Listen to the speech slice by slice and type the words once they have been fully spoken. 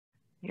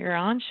You're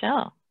on,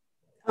 Shell.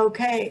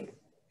 Okay,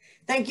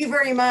 thank you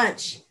very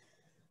much.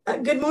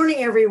 Good morning,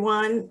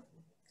 everyone.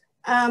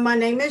 My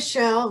name is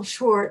Shell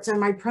Schwartz, and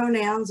my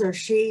pronouns are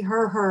she,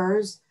 her,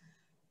 hers.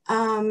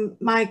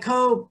 My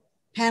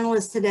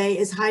co-panelist today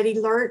is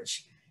Heidi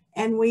Lurch,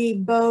 and we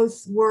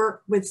both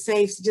work with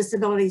SAFE's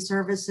Disability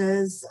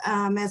Services,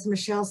 as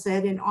Michelle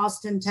said, in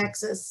Austin,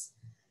 Texas.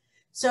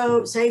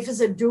 So SAFE is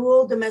a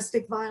dual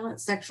domestic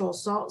violence sexual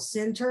assault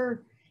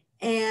center,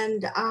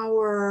 and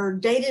our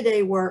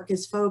day-to-day work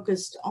is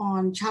focused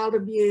on child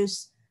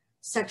abuse,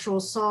 sexual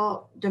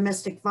assault,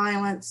 domestic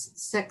violence,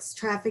 sex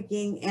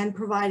trafficking, and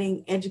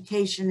providing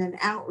education and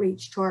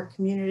outreach to our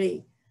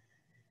community.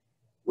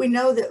 We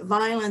know that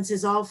violence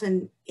is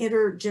often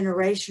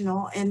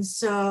intergenerational, and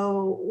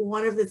so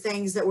one of the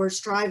things that we're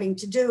striving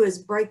to do is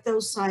break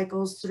those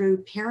cycles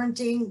through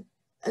parenting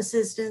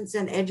assistance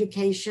and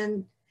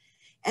education,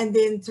 and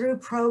then through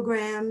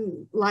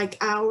program like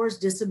ours,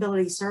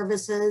 Disability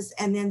Services,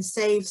 and then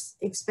SAFE's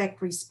Expect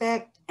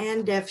Respect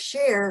and Deaf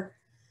Share,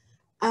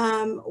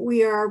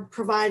 we are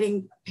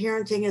providing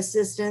parenting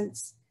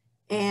assistance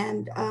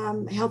and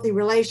healthy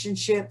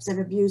relationships and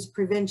abuse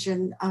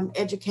prevention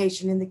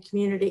education in the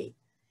community.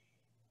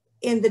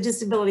 In the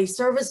Disability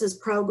Services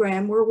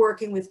program, we're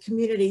working with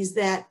communities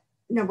that,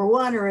 number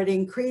one, are at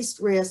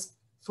increased risk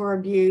for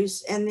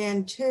abuse, and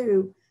then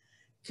two,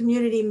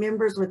 community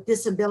members with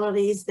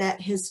disabilities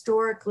that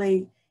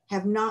historically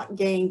have not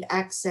gained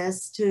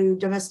access to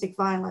domestic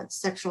violence,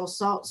 sexual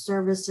assault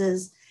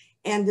services,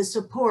 and the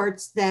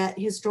supports that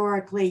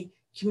historically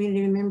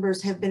community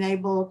members have been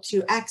able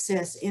to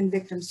access in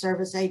victim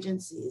service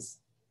agencies.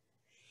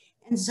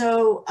 And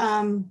so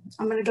I'm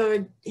going to go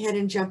ahead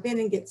and jump in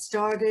and get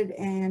started.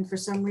 And for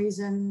some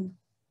reason,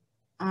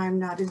 I'm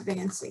not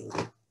advancing.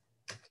 My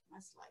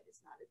slide is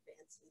not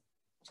advancing.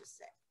 Just a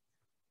sec.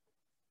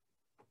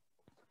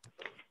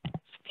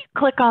 If you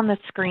click on the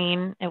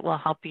screen, it will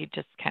help you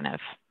just kind of.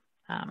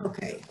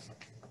 Okay.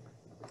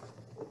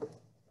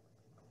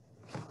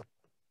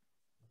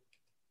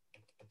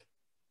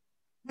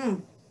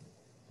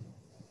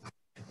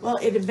 Well,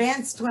 it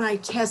advanced when I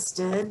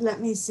tested. Let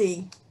me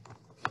see.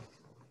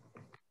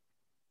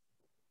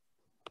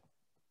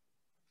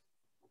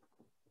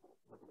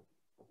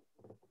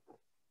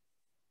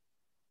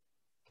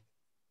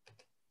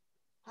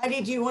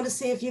 Heidi, do you want to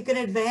see if you can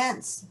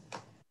advance?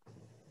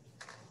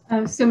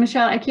 So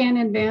Michelle, I can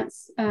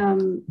advance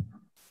from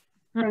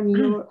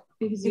your,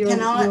 because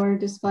you're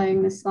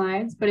displaying the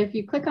slides, but if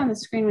you click on the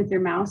screen with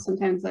your mouse,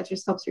 sometimes that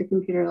just helps your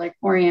computer like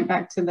orient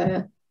back to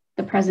the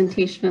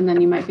presentation, and then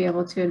you might be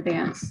able to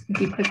advance if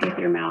you click with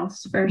your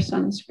mouse first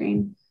on the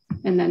screen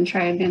and then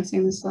try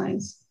advancing the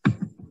slides.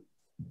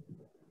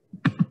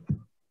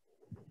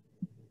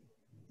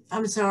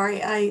 I'm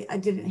sorry, I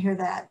didn't hear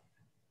that.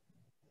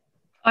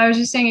 I was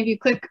just saying, if you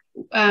click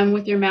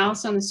with your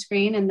mouse on the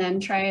screen and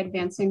then try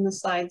advancing the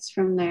slides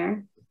from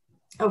there.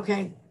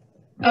 Okay.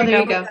 Oh, there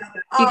you go.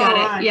 You got it.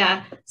 Right.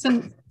 Yeah.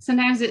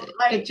 Sometimes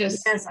it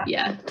just, yes,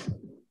 yeah.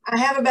 I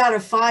have about a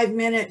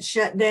 5-minute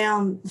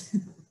shutdown.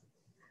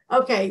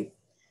 Okay.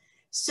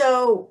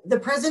 So the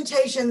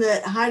presentation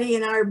that Heidi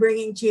and I are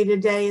bringing to you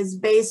today is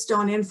based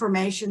on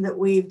information that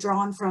we've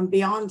drawn from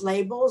Beyond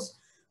Labels,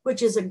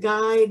 which is a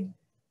guide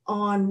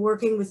on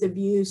working with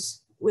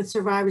abuse with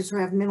survivors who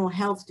have mental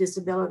health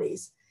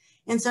disabilities.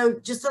 And so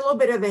just a little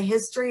bit of a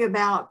history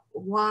about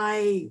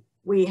why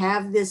we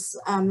have this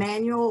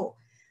manual.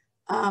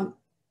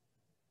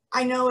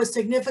 I know a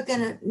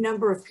significant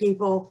number of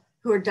people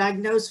who are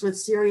diagnosed with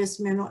serious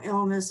mental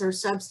illness or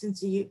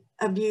substance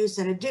abuse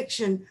and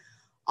addiction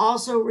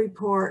also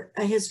report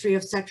a history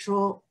of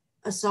sexual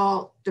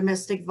assault,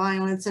 domestic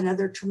violence, and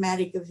other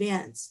traumatic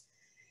events.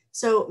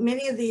 So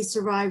many of these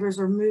survivors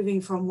are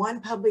moving from one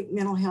public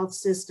mental health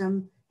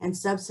system and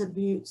substance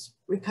abuse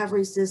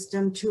recovery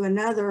system to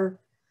another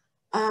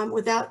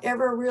without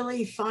ever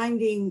really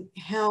finding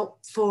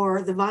help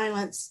for the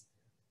violence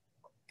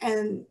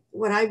and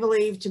what I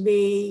believe to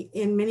be,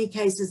 in many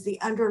cases, the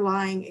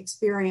underlying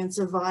experience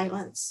of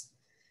violence.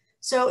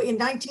 So in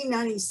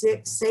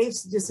 1996,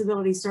 SAFE's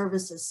Disability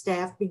Services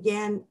staff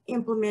began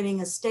implementing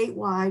a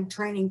statewide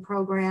training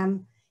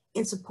program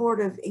in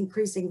support of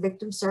increasing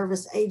victim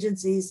service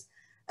agencies'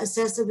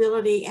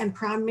 accessibility, and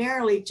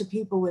primarily to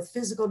people with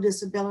physical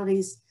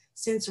disabilities,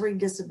 sensory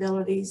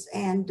disabilities,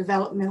 and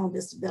developmental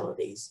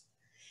disabilities.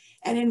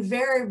 And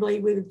invariably,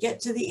 we would get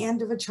to the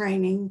end of a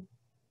training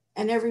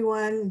and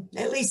everyone,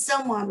 at least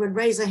someone, would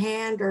raise a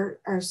hand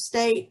or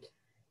state,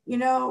 you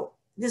know,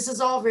 this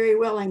is all very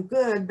well and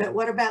good, but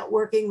what about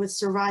working with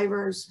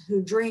survivors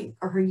who drink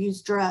or who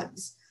use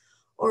drugs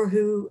or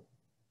who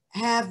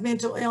have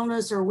mental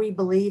illness or we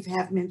believe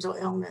have mental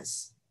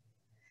illness?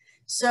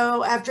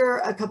 So after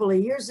a couple of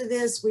years of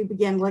this, we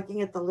began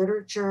looking at the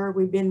literature.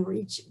 We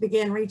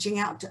began reaching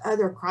out to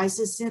other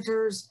crisis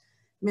centers,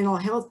 mental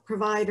health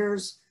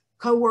providers,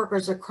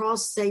 co-workers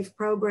across SAFE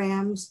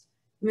programs,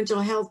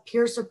 mental health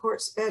peer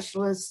support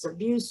specialists,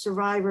 abuse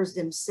survivors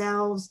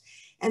themselves,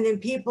 and then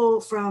people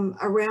from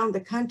around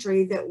the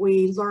country that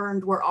we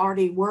learned were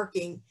already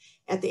working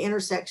at the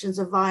intersections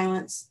of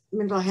violence,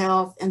 mental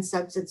health, and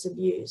substance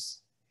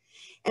abuse.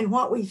 And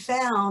what we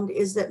found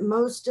is that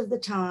most of the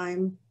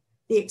time,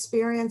 the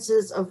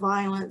experiences of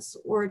violence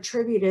were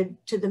attributed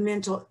to the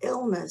mental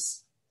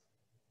illness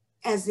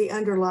as the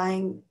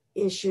underlying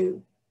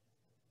issue.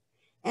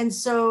 And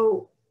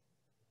so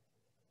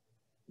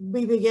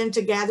we began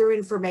to gather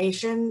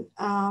information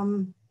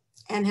and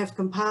have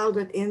compiled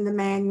it in the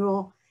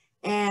manual.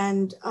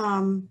 And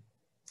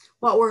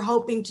what we're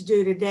hoping to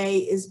do today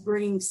is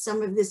bring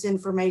some of this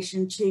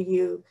information to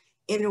you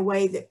in a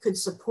way that could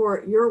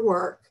support your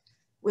work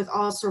with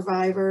all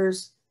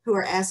survivors who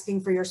are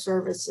asking for your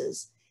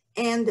services,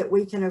 and that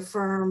we can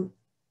affirm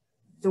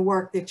the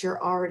work that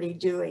you're already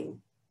doing.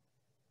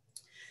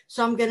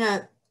 So I'm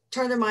gonna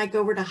turn the mic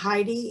over to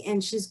Heidi,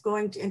 and she's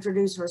going to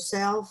introduce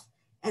herself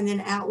and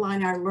then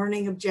outline our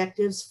learning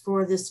objectives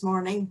for this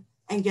morning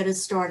and get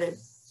us started.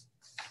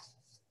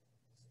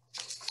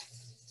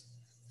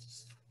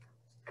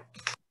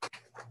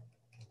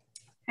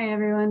 Hi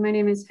everyone, my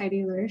name is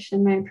Heidi Lurch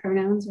and my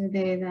pronouns are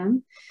they,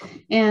 them.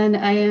 And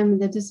I am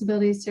the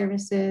Disability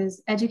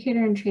Services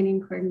Educator and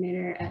Training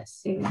Coordinator at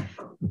SAFE.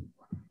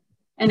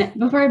 And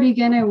before I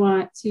begin, I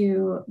want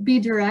to be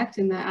direct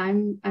in that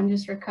I'm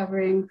just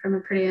recovering from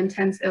a pretty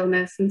intense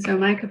illness. And so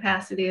my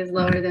capacity is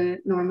lower than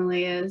it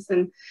normally is.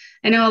 And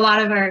I know a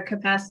lot of our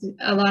capacity,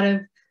 a lot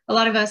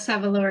of us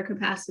have a lower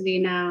capacity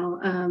now,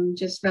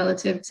 just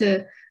relative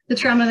to the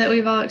trauma that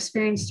we've all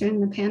experienced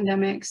during the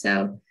pandemic.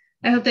 So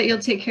I hope that you'll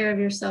take care of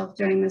yourself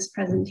during this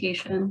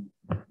presentation.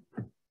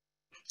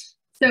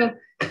 So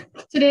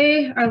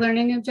today, our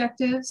learning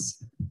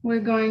objectives, we're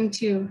going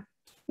to,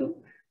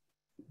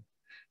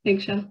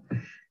 thanks, Shel.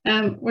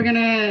 We're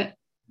gonna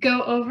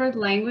go over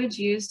language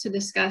used to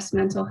discuss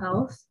mental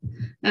health.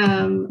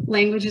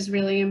 Language is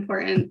really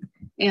important,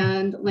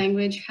 and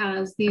language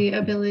has the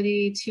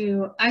ability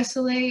to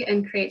isolate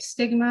and create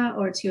stigma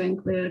or to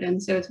include. And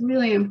so it's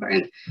really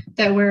important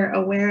that we're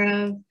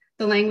aware of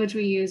the language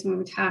we use when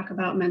we talk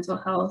about mental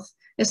health,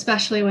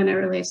 especially when it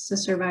relates to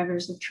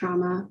survivors of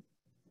trauma.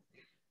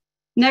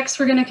 Next,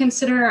 we're going to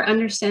consider our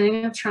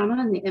understanding of trauma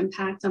and the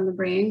impact on the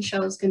brain.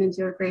 Shel is going to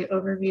do a great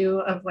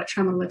overview of what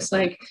trauma looks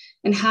like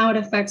and how it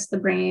affects the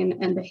brain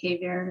and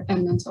behavior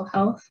and mental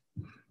health.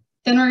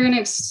 Then we're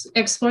going to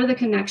explore the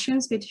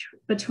connections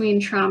between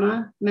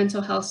trauma,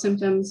 mental health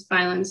symptoms,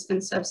 violence,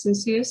 and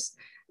substance use.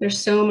 There's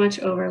so much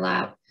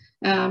overlap.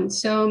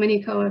 So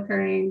many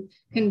co-occurring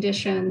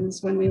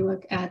conditions when we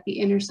look at the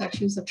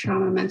intersections of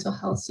trauma, mental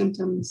health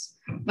symptoms,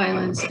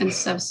 violence, and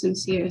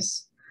substance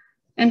use.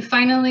 And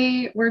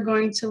finally, we're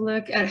going to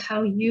look at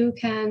how you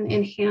can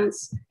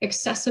enhance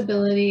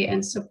accessibility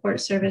and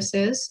support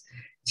services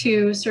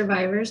to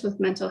survivors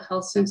with mental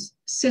health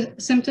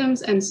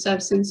symptoms and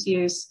substance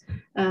use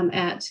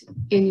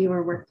in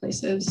your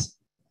workplaces.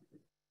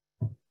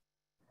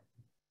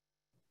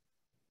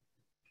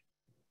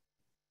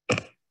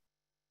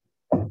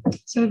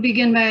 So we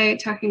begin by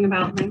talking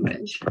about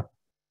language.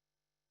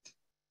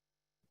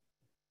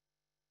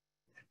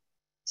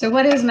 So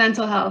what is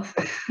mental health?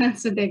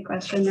 That's a big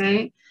question,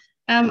 right?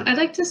 I'd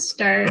like to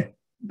start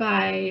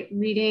by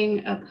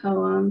reading a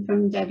poem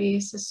from Debbie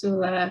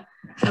Sasula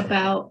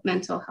about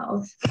mental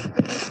health.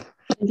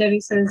 And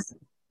Debbie says,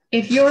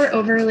 if you're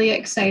overly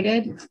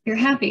excited, you're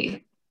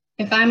happy.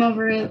 If I'm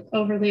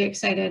overly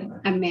excited,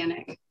 I'm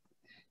manic.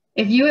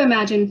 If you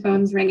imagine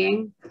phones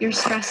ringing, you're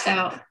stressed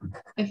out.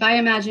 If I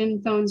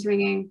imagine phones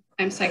ringing,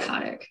 I'm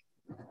psychotic.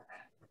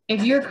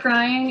 If you're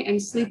crying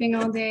and sleeping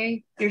all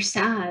day, you're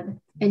sad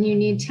and you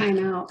need time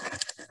out.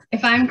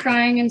 If I'm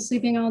crying and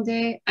sleeping all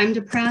day, I'm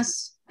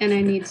depressed and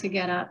I need to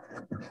get up.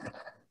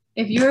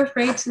 If you're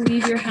afraid to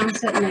leave your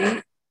house at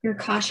night, you're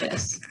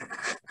cautious.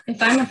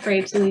 If I'm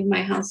afraid to leave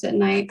my house at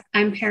night,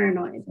 I'm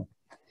paranoid.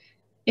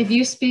 If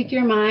you speak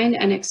your mind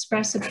and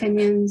express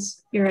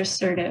opinions, you're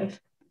assertive.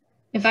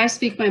 If I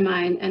speak my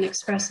mind and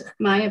express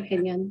my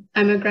opinion,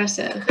 I'm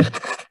aggressive.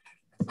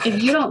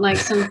 If you don't like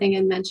something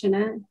and mention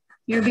it,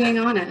 you're being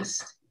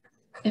honest.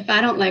 If I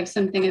don't like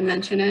something and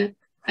mention it,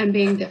 I'm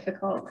being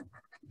difficult.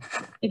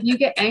 If you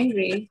get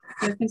angry,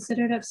 you're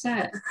considered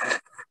upset.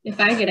 If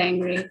I get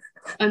angry,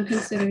 I'm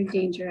considered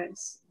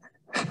dangerous.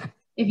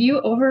 If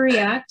you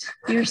overreact,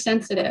 you're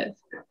sensitive.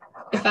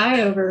 If I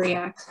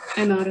overreact,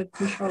 I'm out of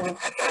control.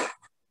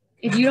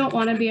 If you don't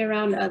want to be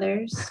around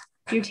others,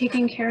 you're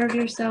taking care of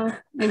yourself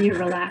and you're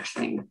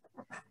relaxing.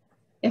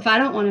 If I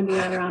don't want to be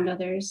around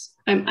others,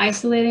 I'm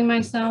isolating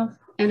myself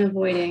and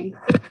avoiding.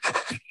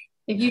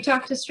 If you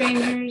talk to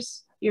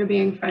strangers, you're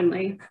being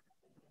friendly.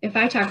 If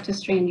I talk to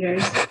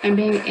strangers, I'm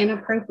being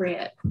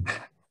inappropriate.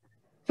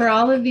 For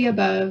all of the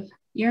above,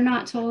 you're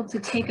not told to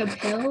take a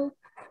pill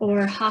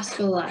or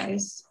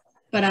hospitalize,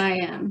 but I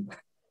am.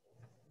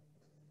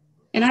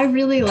 And I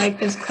really like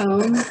this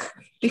poem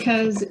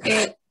because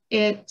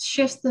it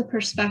shifts the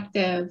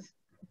perspective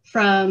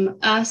from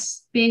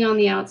us being on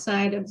the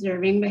outside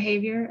observing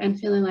behavior and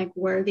feeling like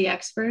we're the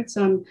experts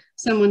on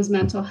someone's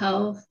mental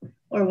health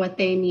or what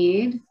they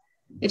need.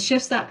 It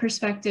shifts that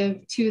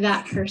perspective to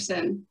that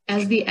person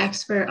as the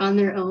expert on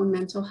their own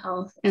mental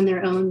health and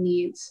their own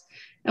needs.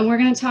 And we're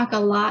going to talk a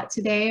lot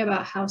today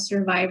about how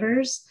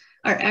survivors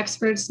are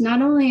experts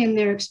not only in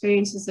their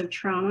experiences of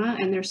trauma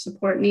and their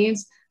support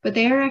needs, but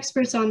they are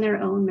experts on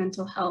their own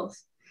mental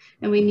health.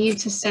 And we need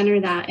to center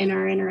that in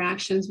our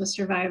interactions with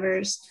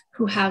survivors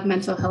who have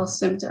mental health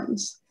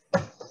symptoms.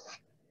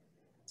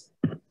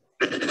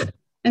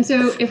 And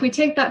so if we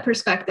take that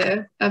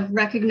perspective of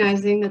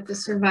recognizing that the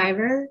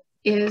survivor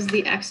is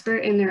the expert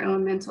in their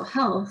own mental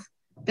health,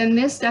 then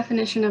this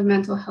definition of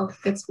mental health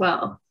fits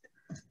well,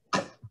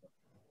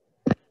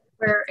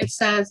 where it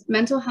says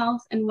mental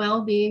health and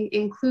well-being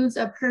includes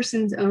a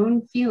person's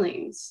own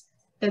feelings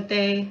that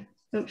they,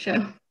 will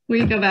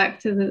you go back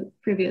to the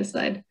previous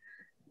slide?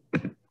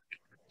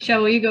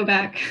 Will you go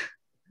back?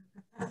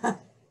 All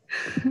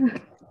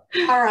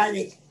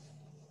righty.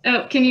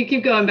 Oh, can you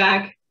keep going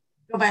back?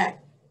 Go back.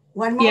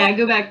 One more? Yeah,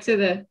 go back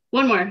to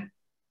one more.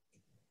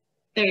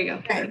 There you go,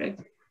 okay.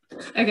 Perfect.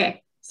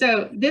 Okay,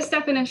 so this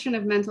definition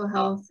of mental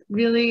health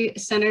really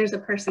centers a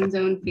person's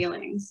own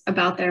feelings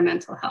about their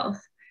mental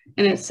health.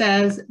 And it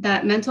says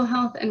that mental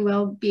health and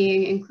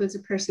well-being includes a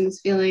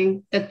person's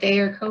feeling that they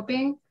are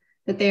coping,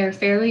 that they are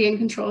fairly in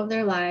control of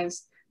their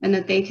lives, and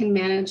that they can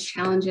manage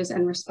challenges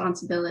and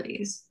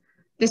responsibilities.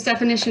 This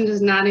definition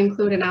does not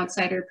include an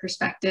outsider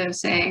perspective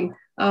saying,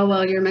 oh,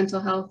 well, your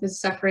mental health is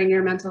suffering,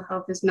 your mental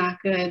health is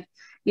not good.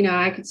 You know,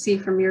 I could see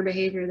from your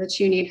behavior that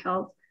you need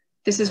help.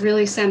 This is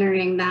really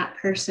centering that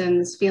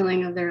person's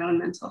feeling of their own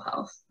mental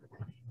health.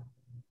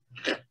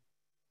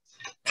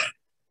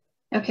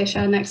 Okay,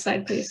 Shad, next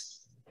slide, please.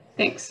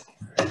 Thanks.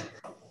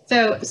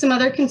 So some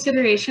other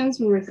considerations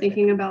when we're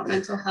thinking about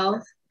mental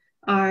health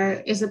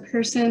are, is a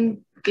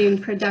person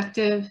being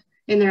productive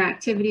in their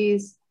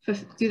activities?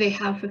 Do they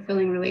have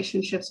fulfilling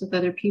relationships with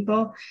other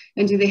people?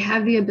 And do they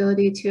have the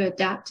ability to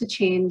adapt to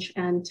change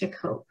and to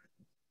cope?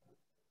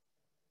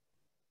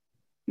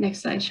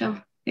 Next slide,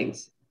 Shell.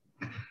 Thanks.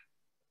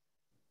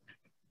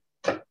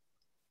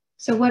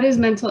 So what is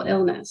mental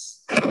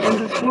illness? And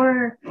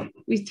before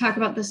we talk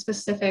about the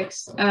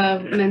specifics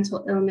of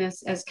mental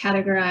illness as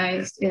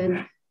categorized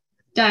in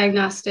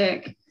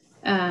diagnostic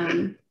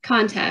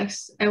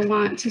context, I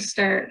want to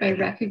start by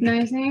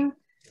recognizing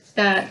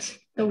that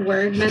the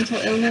word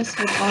mental illness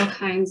has all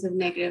kinds of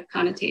negative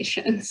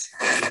connotations.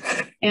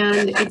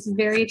 And it's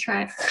very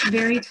tied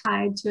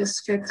to a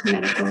strict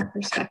medical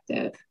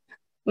perspective.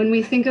 When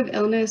we think of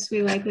illness,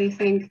 we likely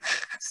think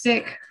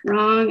sick,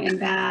 wrong, and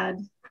bad.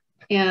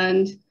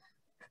 And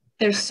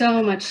there's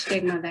so much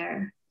stigma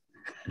there.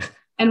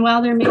 And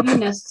while there may be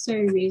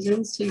necessary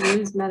reasons to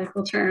use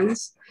medical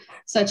terms,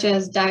 such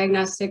as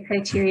diagnostic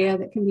criteria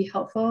that can be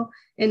helpful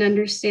in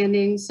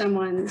understanding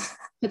someone's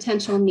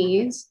potential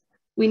needs,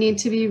 we need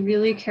to be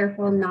really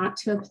careful not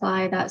to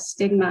apply that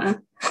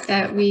stigma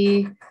that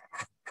we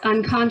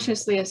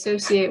unconsciously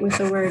associate with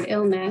the word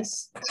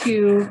illness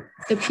to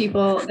the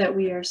people that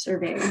we are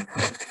serving.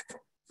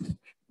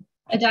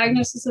 A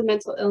diagnosis of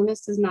mental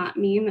illness does not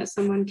mean that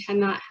someone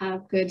cannot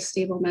have good,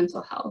 stable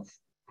mental health,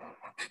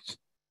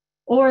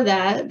 or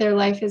that their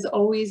life is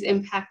always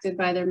impacted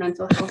by their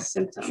mental health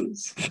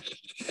symptoms.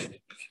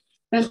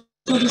 Mental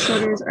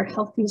disorders are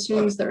health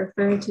concerns that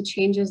refer to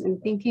changes in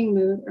thinking,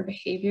 mood, or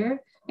behavior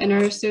and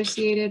are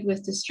associated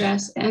with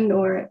distress and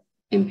or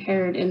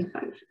impaired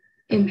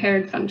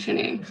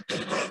functioning.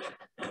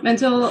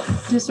 Mental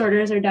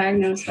disorders are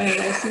diagnosed by a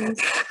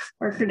licensed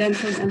or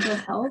credentialed mental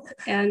health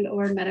and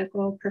or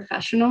medical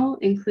professional,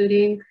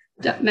 including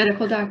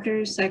medical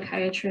doctors,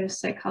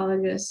 psychiatrists,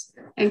 psychologists,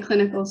 and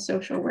clinical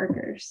social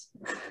workers.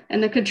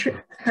 And the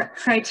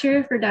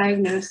criteria for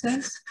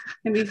diagnosis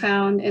can be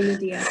found in the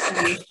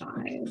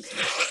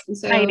DSM-5. And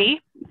so,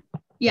 Heidi?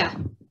 Yeah.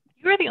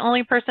 You're the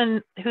only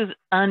person who's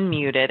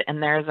unmuted,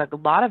 and there's a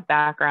lot of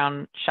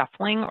background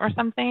shuffling or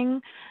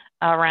something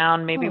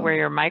around maybe where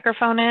your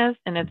microphone is,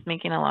 and it's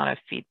making a lot of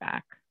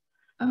feedback.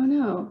 Oh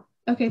no.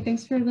 Okay,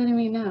 thanks for letting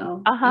me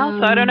know. So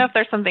I don't know if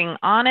there's something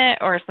on it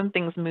or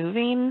something's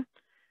moving.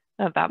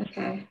 That's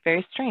okay.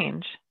 Very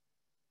strange.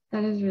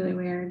 That is really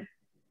weird.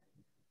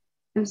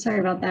 I'm sorry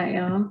about that,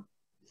 y'all.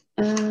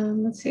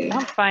 Let's see.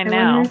 I'm fine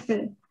now.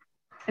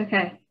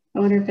 Okay. I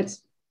wonder if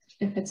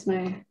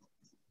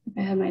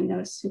I have my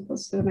nose too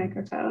close to the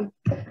microphone.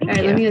 All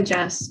right, let me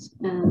adjust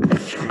and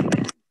try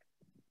again.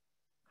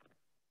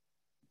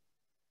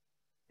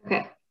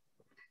 Okay.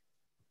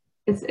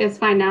 It's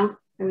fine now.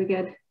 Are we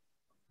good?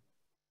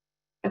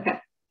 Okay.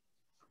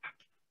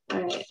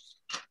 All right.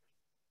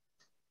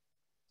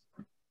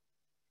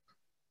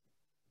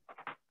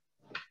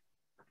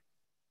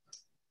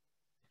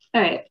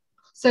 All right.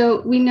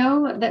 So we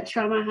know that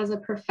trauma has a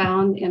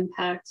profound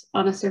impact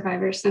on a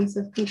survivor's sense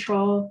of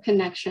control,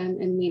 connection,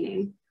 and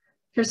meaning.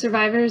 For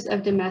survivors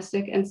of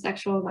domestic and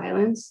sexual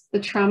violence, the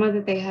trauma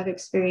that they have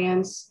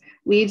experienced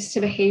leads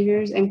to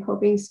behaviors and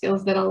coping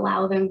skills that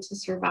allow them to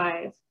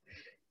survive.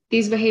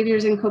 These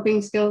behaviors and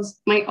coping skills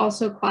might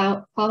also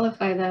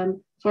qualify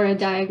them for a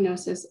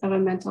diagnosis of a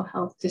mental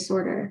health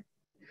disorder.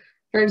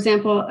 For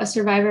example, a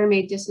survivor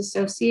may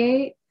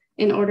disassociate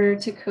in order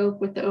to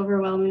cope with the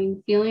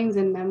overwhelming feelings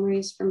and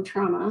memories from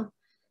trauma.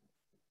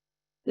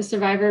 The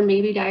survivor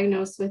may be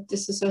diagnosed with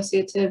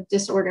dissociative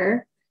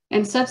disorder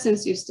and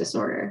substance use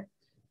disorder.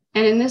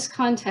 And in this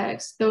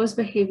context, those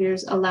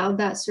behaviors allowed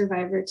that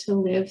survivor to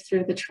live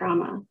through the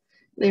trauma.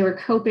 They were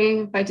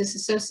coping by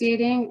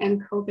disassociating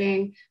and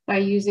coping by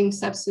using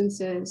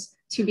substances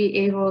to be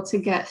able to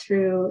get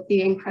through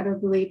the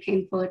incredibly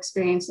painful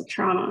experience of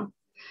trauma.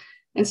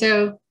 And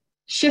so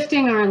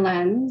shifting our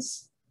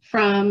lens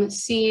from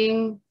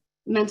seeing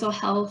mental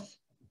health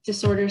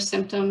disorder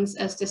symptoms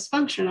as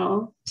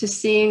dysfunctional to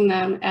seeing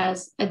them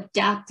as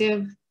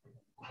adaptive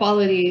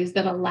qualities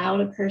that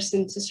allowed a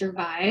person to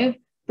survive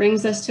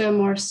brings us to a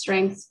more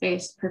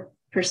strengths-based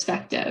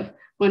perspective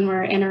when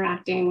we're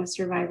interacting with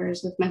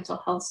survivors with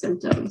mental health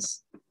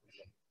symptoms.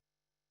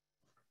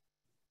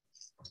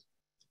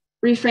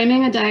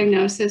 Reframing a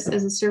diagnosis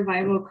as a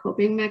survival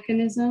coping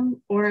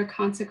mechanism or a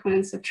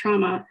consequence of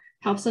trauma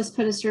helps us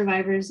put a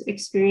survivor's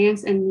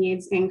experience and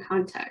needs in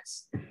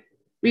context.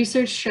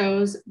 Research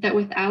shows that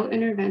without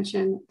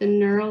intervention, the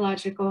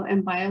neurological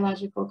and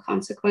biological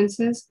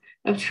consequences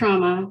of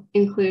trauma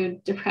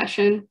include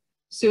depression,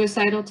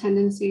 suicidal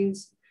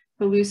tendencies,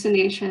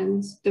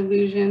 hallucinations,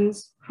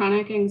 delusions,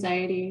 chronic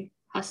anxiety,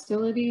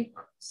 hostility,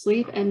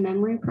 sleep and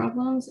memory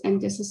problems, and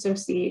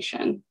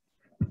disassociation.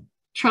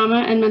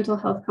 Trauma and mental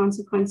health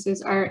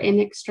consequences are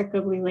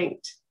inextricably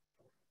linked.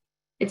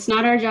 It's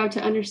not our job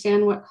to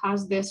understand what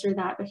caused this or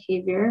that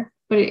behavior,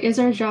 but it is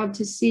our job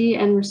to see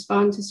and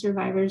respond to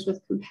survivors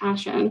with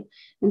compassion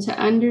and to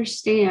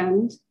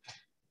understand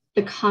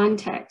the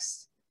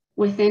context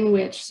within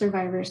which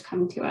survivors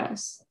come to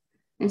us.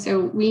 And so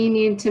we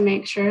need to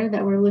make sure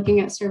that we're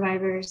looking at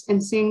survivors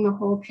and seeing the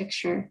whole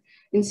picture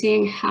and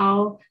seeing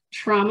how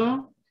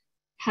trauma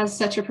has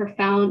such a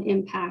profound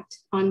impact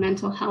on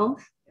mental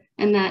health,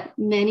 and that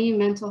many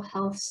mental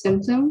health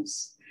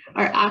symptoms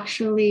are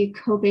actually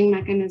coping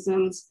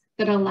mechanisms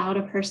that allowed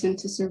a person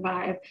to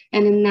survive.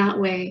 And in that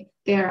way,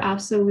 they are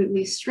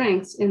absolutely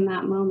strengths in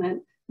that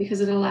moment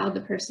because it allowed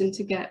the person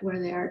to get where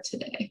they are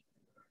today.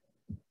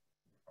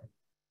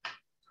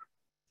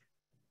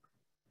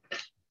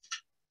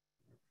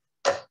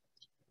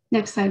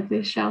 Next slide,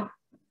 please, Shel.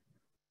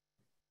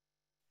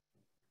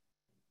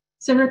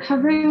 So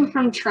recovering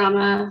from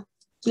trauma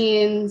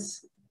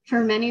means,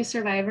 for many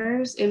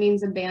survivors, it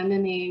means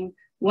abandoning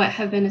what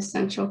have been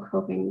essential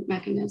coping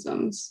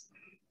mechanisms.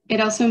 It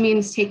also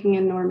means taking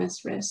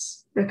enormous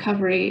risks.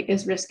 Recovery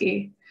is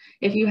risky.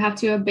 If you have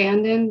to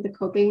abandon the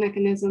coping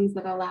mechanisms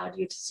that allowed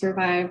you to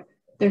survive,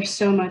 there's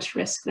so much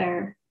risk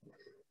there.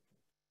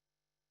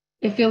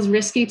 It feels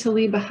risky to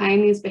leave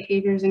behind these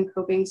behaviors and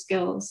coping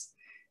skills.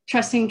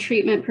 Trusting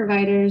treatment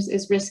providers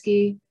is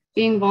risky.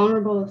 Being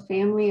vulnerable with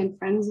family and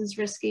friends is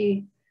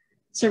risky.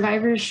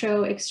 Survivors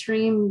show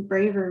extreme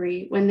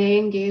bravery when they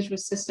engage with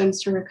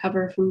systems to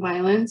recover from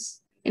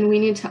violence, and we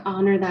need to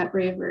honor that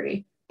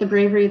bravery, the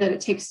bravery that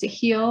it takes to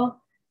heal,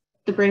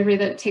 the bravery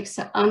that it takes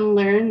to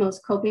unlearn those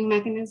coping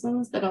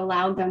mechanisms that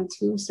allowed them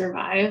to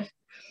survive.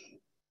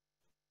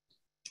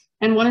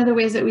 And one of the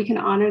ways that we can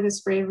honor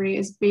this bravery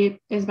is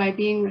by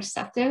being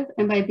receptive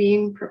and by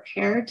being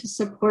prepared to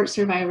support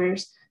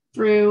survivors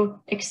through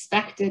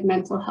expected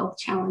mental health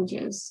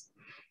challenges.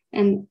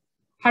 And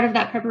part of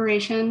that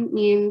preparation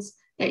means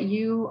that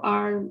you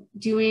are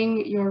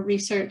doing your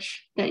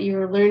research, that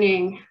you're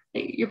learning,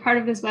 that you're part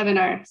of this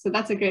webinar. So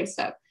that's a great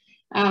step.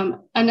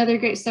 Another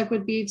great step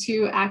would be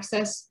to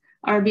access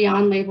our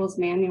Beyond Labels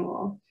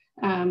manual.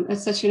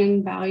 It's such an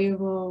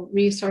invaluable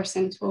resource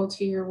and tool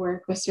to your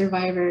work with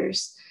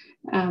survivors,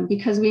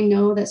 because we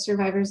know that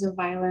survivors of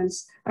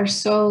violence are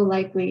so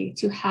likely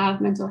to have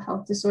mental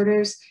health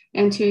disorders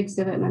and to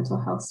exhibit mental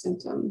health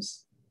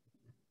symptoms.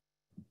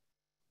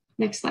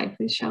 Next slide,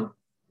 please, Shel.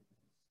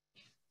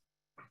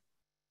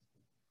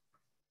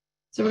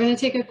 So we're going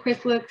to take a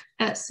quick look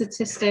at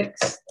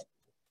statistics.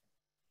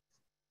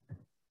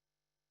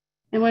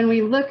 And when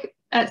we look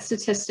at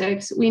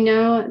statistics, we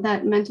know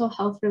that mental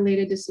health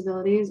related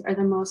disabilities are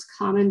the most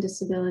common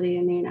disability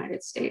in the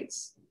United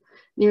States.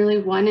 Nearly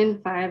 1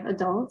 in 5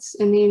 adults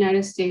in the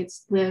United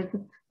States live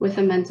with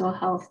a mental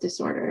health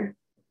disorder.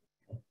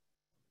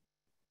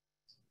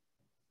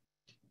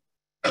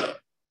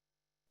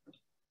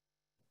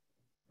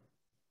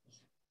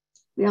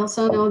 We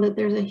also know that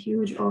there's a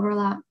huge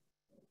overlap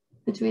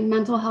between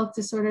mental health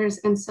disorders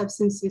and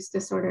substance use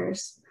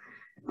disorders.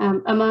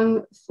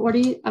 Among the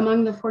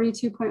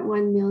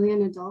 42.1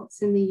 million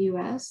adults in the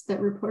US that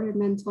reported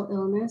mental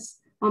illness,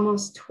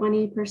 almost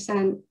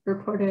 20%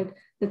 reported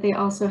that they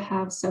also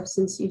have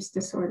substance use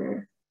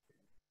disorder.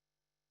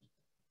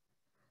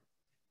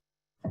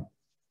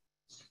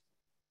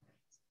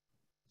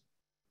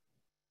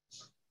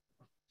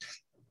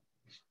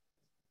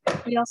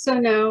 We also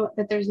know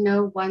that there's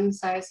no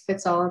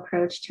one-size-fits-all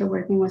approach to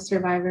working with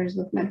survivors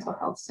with mental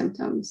health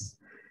symptoms.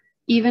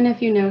 Even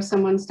if you know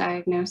someone's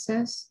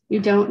diagnosis, you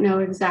don't know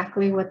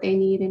exactly what they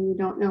need and you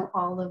don't know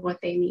all of what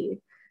they need.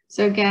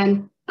 So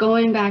again,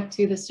 going back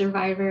to the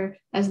survivor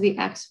as the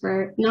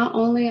expert, not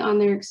only on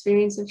their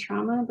experience of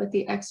trauma, but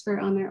the expert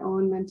on their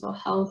own mental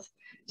health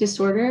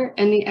disorder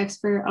and the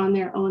expert on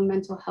their own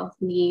mental health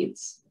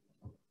needs.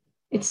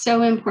 It's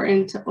so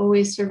important to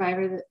always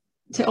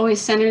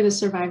center the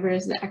survivor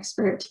as the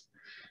expert.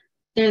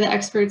 They're the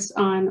experts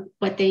on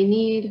what they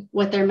need,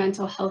 what their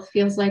mental health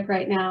feels like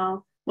right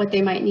now, what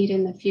they might need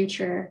in the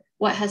future,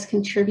 what has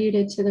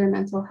contributed to their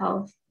mental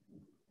health.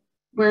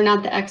 We're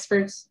not the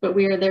experts, but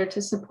we are there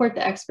to support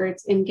the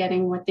experts in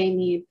getting what they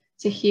need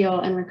to heal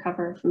and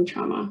recover from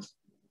trauma.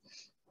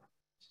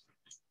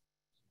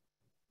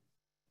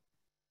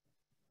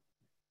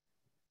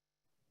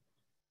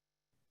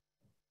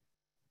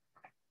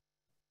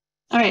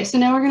 All right, so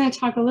now we're going to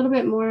talk a little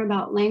bit more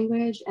about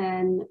language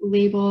and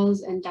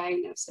labels and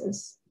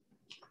diagnosis.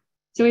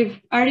 So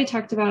we've already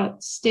talked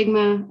about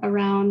stigma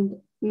around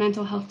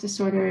mental health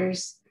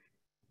disorders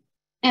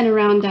and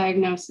around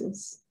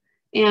diagnosis.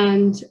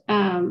 And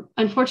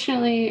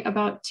unfortunately,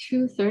 about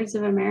 2/3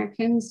 of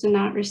Americans do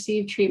not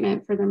receive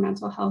treatment for their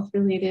mental health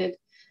related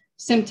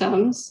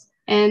symptoms.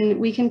 And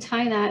we can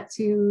tie that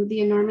to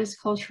the enormous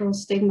cultural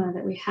stigma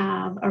that we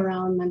have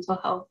around mental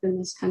health in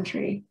this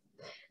country.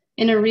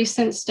 In a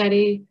recent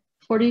study,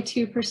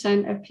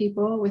 42% of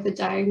people with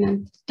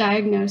a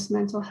diagnosed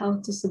mental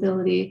health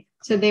disability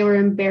said they were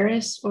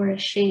embarrassed or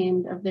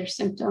ashamed of their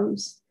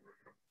symptoms.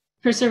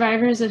 For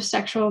survivors of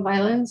sexual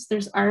violence,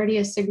 there's already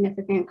a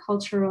significant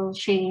cultural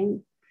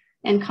shame,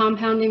 and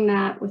compounding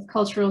that with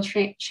cultural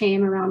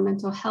shame around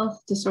mental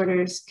health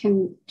disorders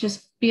can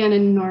just be an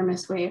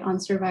enormous weight on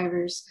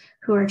survivors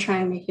who are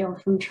trying to heal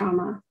from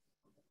trauma.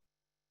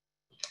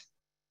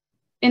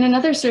 In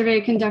another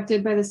survey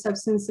conducted by the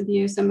Substance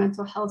Abuse and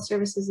Mental Health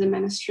Services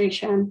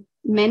Administration,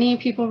 many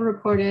people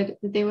reported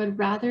that they would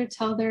rather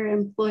tell their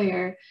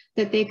employer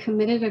that they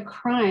committed a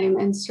crime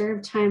and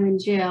served time in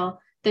jail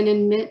than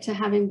admit to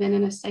having been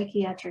in a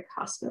psychiatric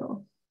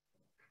hospital.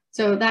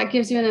 So that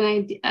gives you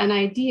an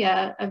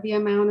idea of the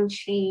amount of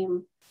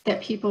shame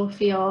that people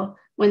feel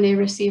when they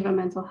receive a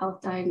mental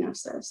health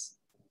diagnosis.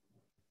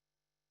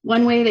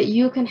 One way that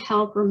you can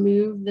help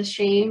remove the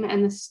shame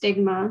and the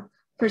stigma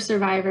for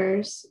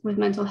survivors with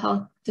mental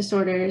health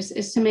disorders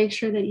is to make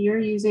sure that you're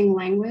using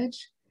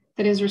language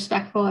that is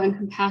respectful and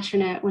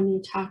compassionate when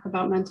you talk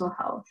about mental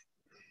health.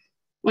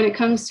 When it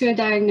comes to a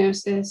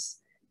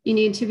diagnosis, you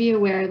need to be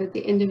aware that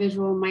the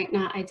individual might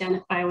not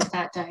identify with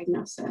that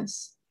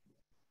diagnosis.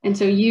 And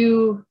so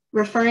you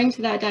referring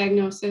to that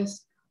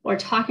diagnosis or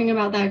talking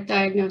about that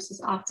diagnosis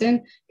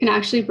often can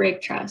actually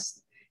break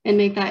trust and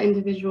make that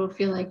individual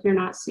feel like you're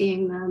not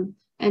seeing them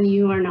and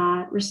you are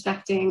not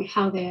respecting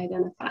how they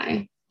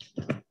identify.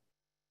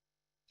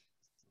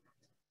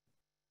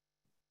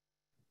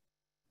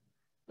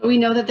 But we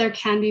know that there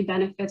can be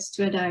benefits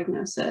to a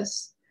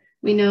diagnosis.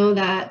 We know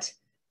that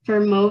for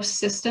most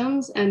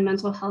systems and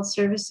mental health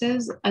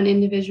services, an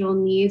individual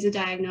needs a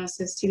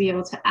diagnosis to be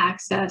able to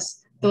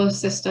access those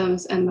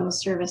systems and those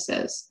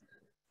services.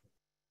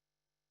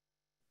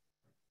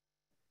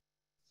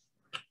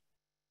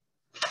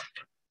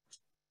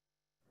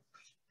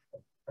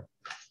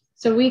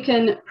 So we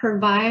can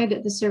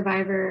provide the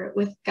survivor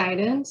with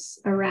guidance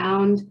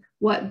around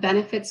what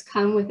benefits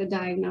come with a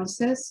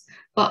diagnosis,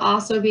 but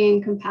also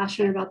being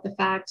compassionate about the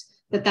fact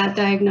that that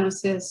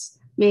diagnosis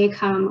may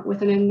come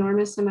with an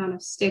enormous amount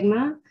of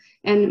stigma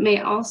and may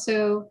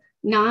also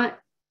not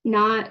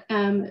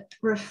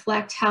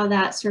reflect how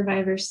that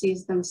survivor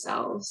sees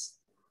themselves.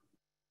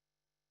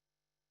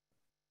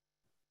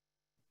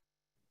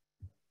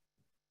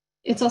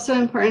 It's also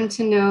important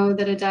to know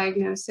that a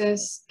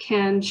diagnosis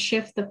can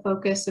shift the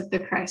focus of the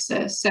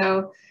crisis.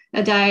 So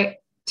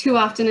too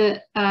often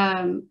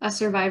a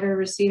survivor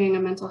receiving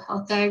a mental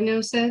health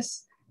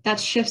diagnosis,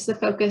 that shifts the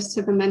focus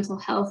to the mental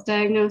health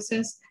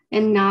diagnosis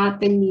and not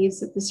the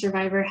needs that the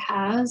survivor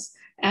has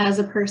as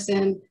a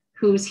person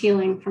who's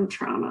healing from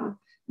trauma.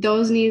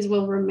 Those needs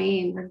will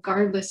remain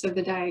regardless of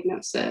the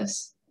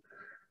diagnosis.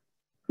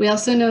 We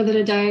also know that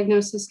a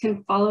diagnosis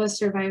can follow a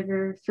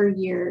survivor for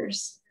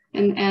years.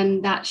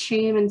 And that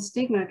shame and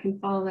stigma can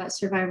follow that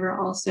survivor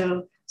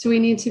also. So we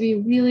need to be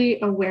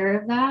really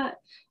aware of that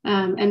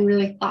and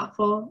really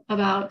thoughtful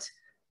about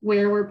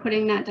where we're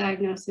putting that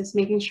diagnosis,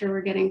 making sure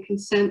we're getting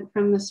consent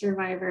from the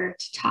survivor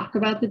to talk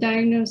about the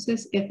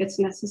diagnosis if it's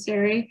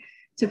necessary,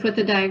 to put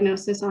the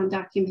diagnosis on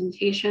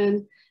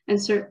documentation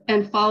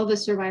and follow the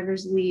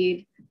survivor's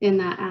lead in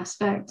that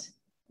aspect.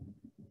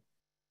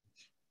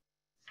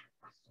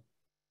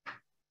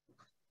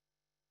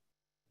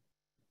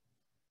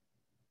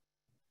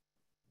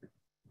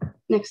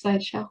 Next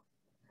slide, Shell.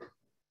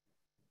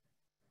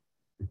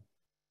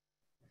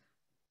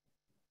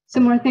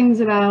 Some more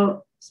things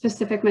about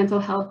specific mental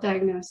health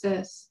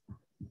diagnosis.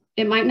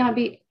 It might not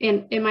be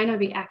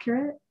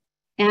accurate,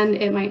 and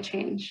it might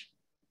change.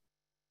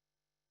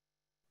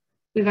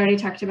 We've already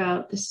talked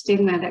about the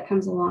stigma that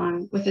comes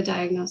along with a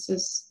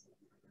diagnosis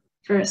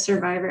for a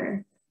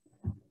survivor.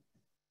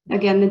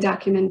 Again, the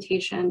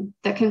documentation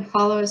that can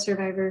follow a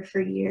survivor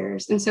for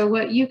years. And so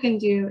what you can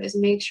do is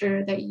make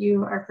sure that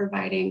you are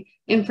providing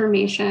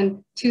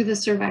information to the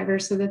survivor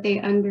so that they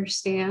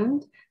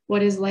understand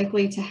what is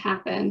likely to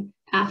happen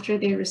after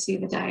they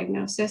receive a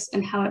diagnosis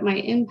and how it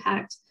might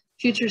impact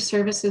future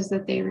services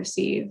that they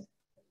receive.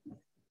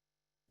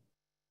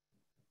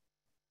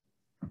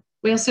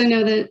 We also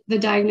know that the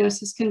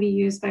diagnosis can be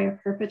used by a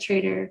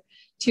perpetrator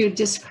to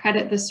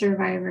discredit the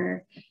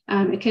survivor.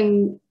 It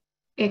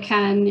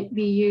can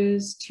be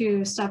used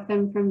to stop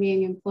them from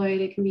being employed.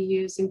 It can be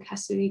used in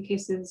custody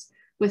cases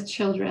with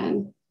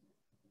children.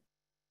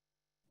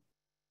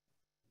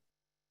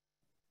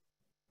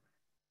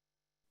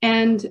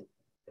 And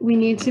we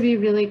need to be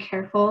really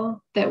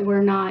careful that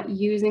we're not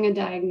using a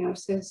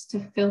diagnosis to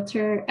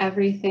filter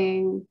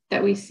everything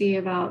that we see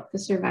about the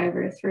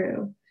survivor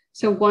through.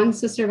 So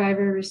once the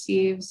survivor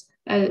receives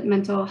a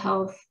mental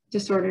health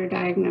disorder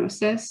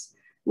diagnosis,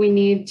 we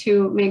need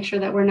to make sure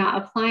that we're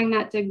not applying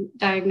that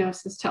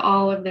diagnosis to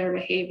all of their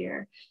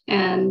behavior.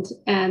 And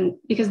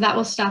because that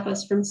will stop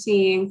us from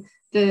seeing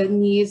the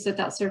needs that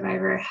that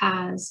survivor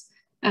has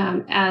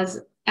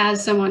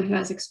as someone who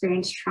has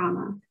experienced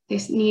trauma. They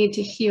need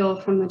to heal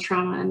from the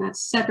trauma, and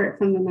that's separate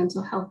from the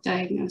mental health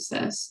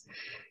diagnosis.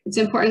 It's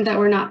important that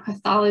we're not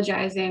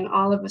pathologizing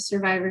all of a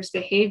survivor's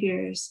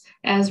behaviors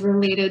as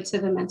related to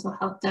the mental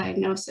health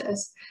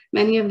diagnosis.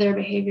 Many of their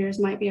behaviors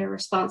might be a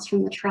response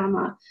from the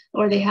trauma,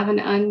 or they have an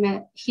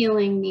unmet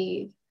healing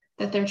need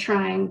that they're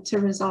trying to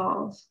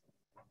resolve.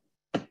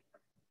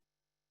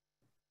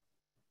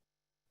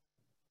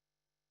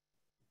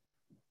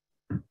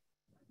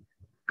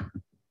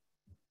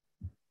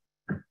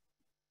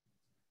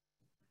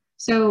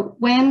 So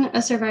when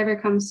a survivor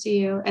comes to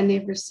you and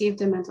they've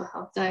received a mental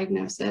health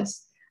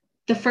diagnosis,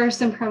 the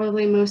first and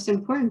probably most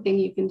important thing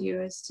you can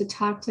do is to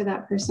talk to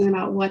that person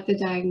about what the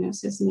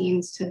diagnosis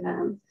means to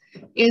them.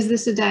 Is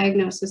this a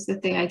diagnosis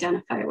that they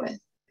identify with?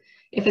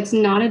 If it's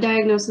not a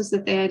diagnosis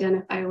that they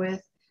identify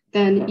with,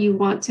 then you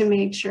want to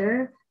make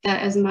sure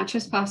that as much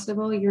as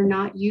possible, you're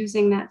not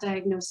using that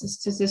diagnosis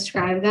to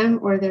describe them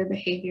or their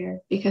behavior,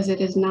 because it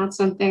is not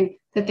something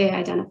that they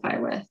identify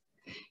with.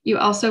 You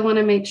also want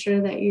to make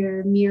sure that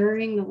you're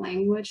mirroring the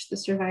language the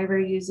survivor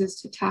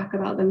uses to talk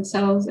about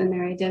themselves and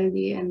their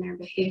identity and their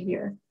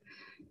behavior.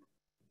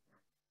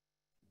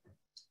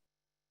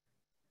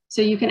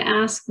 So you can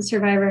ask the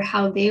survivor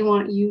how they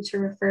want you to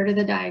refer to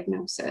the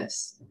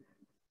diagnosis.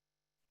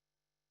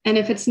 And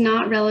if it's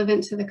not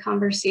relevant to the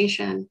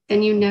conversation,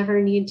 then you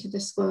never need to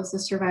disclose the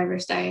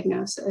survivor's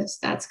diagnosis.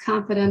 That's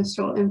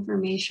confidential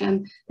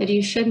information that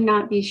you should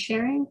not be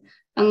sharing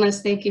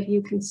unless they give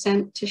you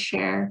consent to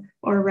share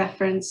or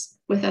reference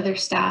with other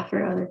staff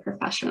or other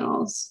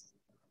professionals.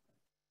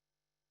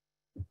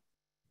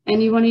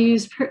 And you want to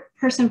use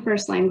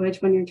person-first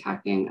language when you're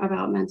talking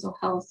about mental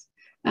health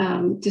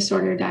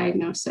disorder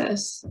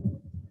diagnosis.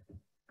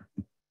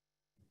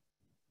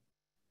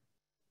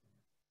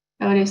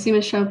 Oh, and I see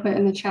Michelle put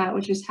in the chat,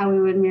 which is how we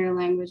would mirror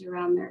language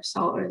around their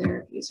assault or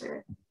their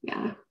abuser.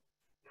 Yeah.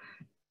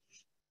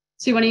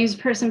 So you want to use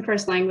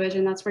person-first language,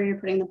 and that's where you're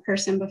putting the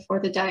person before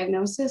the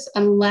diagnosis,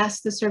 unless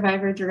the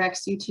survivor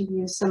directs you to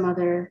use some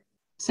other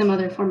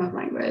form of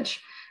language.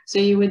 So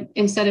you would,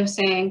 instead of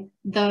saying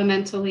the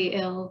mentally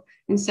ill,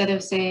 instead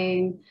of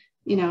saying,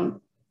 you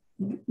know,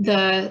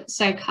 the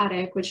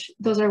psychotic, which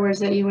those are words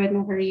that you would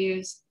never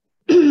use,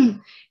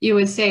 you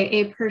would say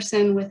a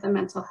person with a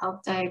mental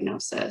health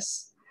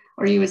diagnosis,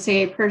 or you would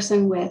say a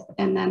person with,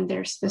 and then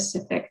their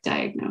specific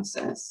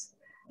diagnosis.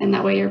 And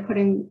that way you're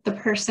putting the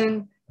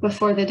person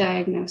before the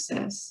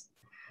diagnosis.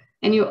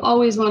 And you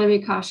always want to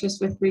be cautious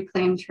with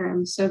reclaimed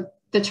terms. So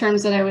the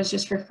terms that I was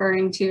just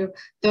referring to,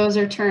 those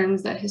are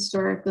terms that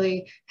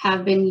historically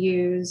have been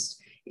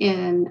used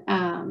in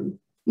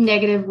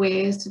negative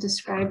ways to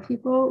describe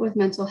people with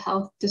mental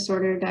health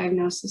disorder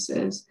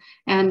diagnoses.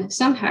 And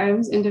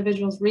sometimes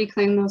individuals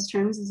reclaim those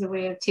terms as a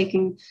way of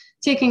taking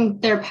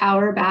their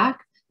power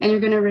back, and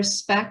you're going to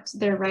respect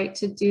their right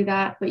to do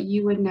that, but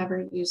you would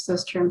never use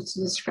those terms to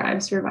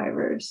describe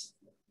survivors.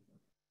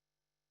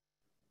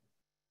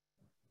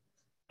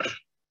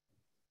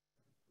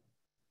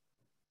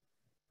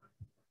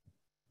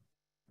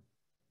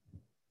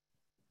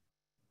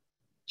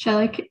 Shall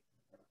I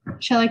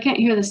can't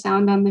hear the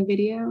sound on the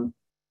video.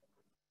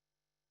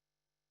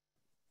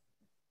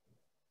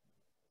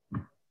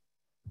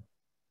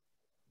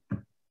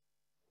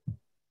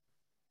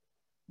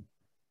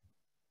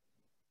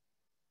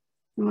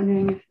 I'm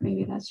wondering if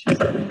maybe that's just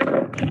me.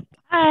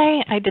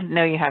 Hi, I didn't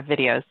know you have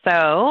videos.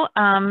 So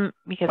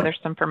because there's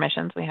some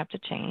permissions we have to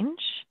change.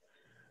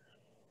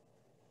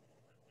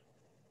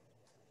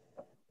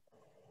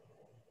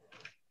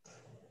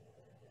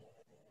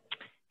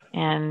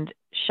 And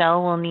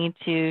Shell will need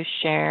to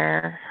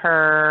share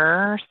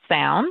her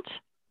sound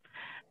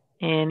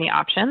in the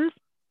options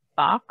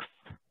box.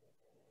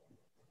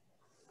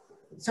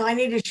 So I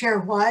need to share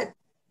what?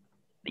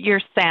 Your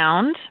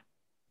sound.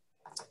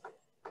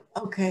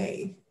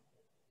 Okay.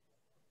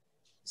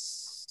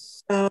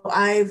 So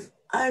I've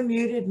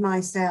unmuted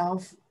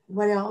myself.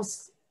 What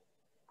else?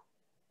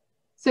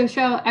 So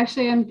Shell,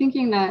 actually, I'm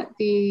thinking that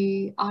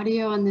the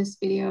audio on this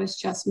video is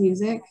just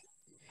music.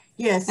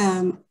 Yes.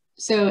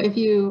 So I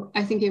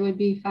think it would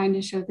be fine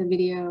to show the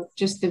video,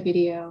 just the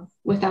video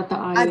without the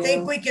audio. I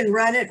think we can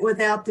run it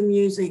without the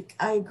music.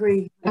 I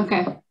agree.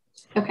 Okay.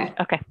 Okay.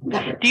 Okay.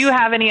 Do you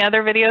have any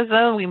other videos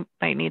though? We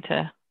might need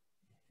to.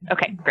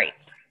 Okay, great.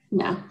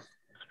 No.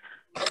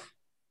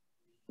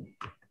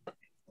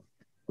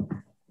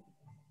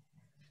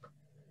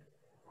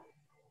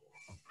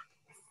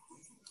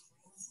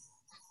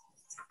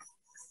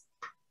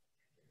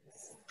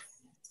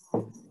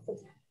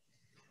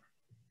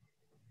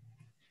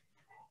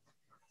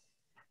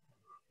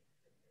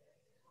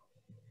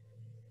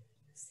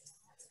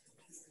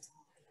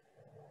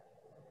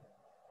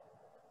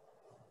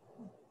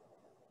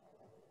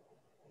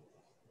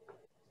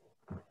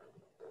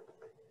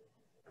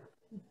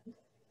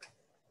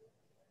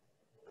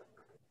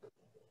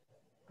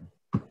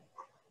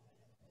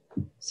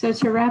 So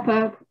to wrap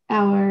up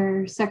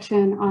our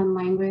section on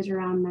language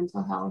around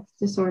mental health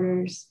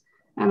disorders,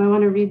 I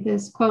want to read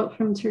this quote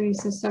from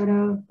Teresa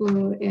Soto,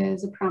 who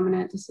is a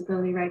prominent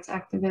disability rights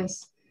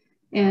activist.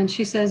 And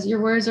she says,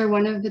 "Your words are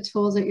one of the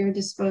tools at your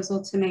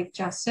disposal to make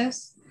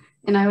justice."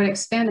 And I would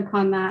expand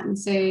upon that and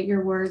say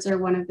your words are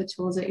one of the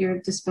tools at your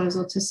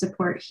disposal to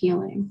support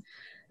healing.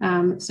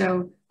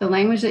 So the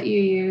language that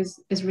you use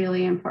is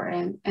really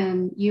important,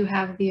 and you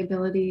have the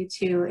ability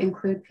to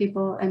include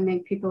people and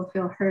make people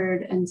feel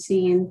heard and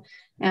seen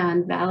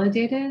and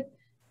validated.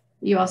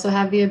 You also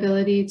have the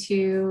ability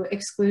to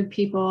exclude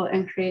people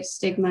and create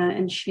stigma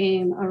and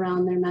shame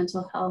around their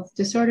mental health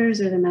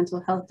disorders or their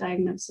mental health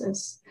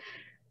diagnosis.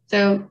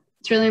 So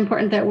it's really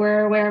important that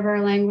we're aware of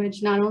our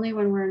language, not only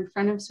when we're in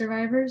front of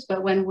survivors,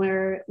 but when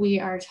we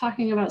are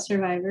talking about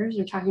survivors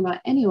or talking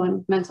about anyone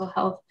with mental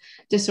health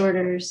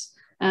disorders,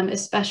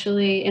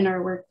 especially in our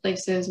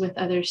workplaces with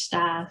other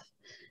staff.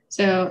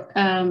 So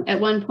at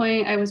one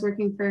point I was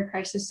working for a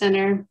crisis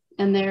center,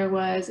 and there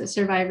was a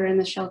survivor in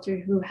the shelter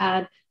who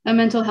had a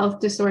mental health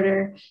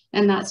disorder,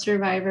 and that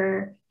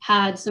survivor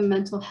had some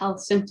mental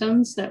health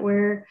symptoms that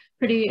were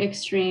pretty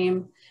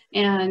extreme.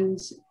 And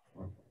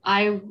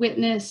I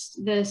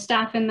witnessed the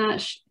staff in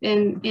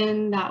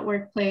that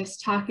workplace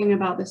talking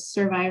about the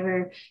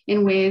survivor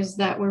in ways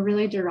that were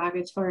really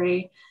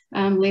derogatory,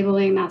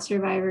 labeling that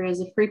survivor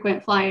as a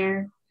frequent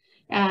flyer,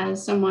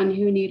 as someone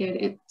who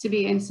needed to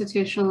be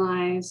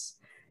institutionalized,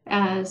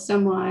 as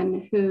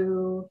someone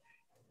who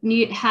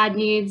had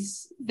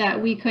needs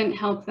that we couldn't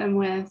help them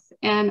with.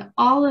 And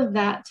all of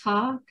that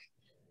talk,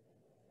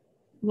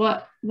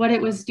 what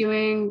it was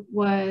doing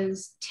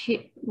was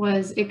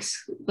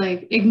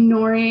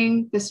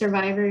ignoring the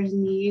survivor's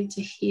need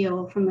to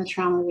heal from the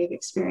trauma they've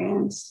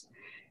experienced.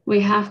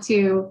 We have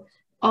to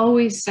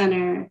always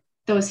center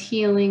those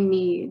healing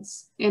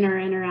needs in our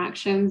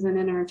interactions and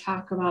in our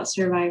talk about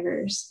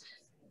survivors.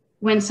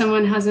 When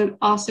someone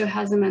also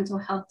has a mental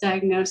health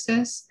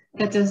diagnosis,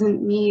 that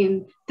doesn't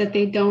mean that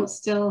they don't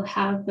still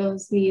have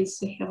those needs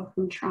to heal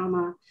from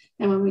trauma.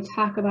 And when we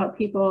talk about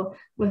people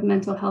with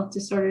mental health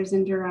disorders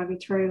in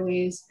derogatory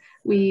ways,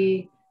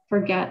 we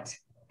forget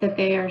that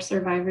they are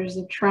survivors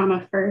of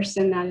trauma first,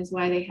 and that is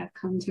why they have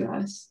come to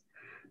us.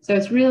 So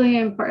it's really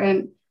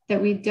important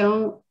that we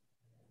don't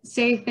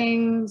say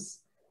things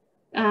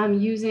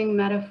using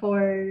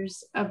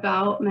metaphors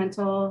about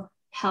mental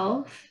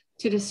health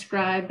to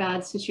describe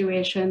bad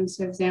situations.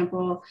 For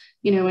example,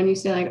 when you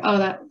say like, oh,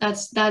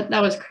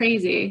 that was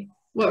crazy.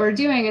 What we're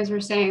doing is we're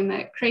saying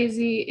that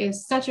crazy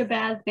is such a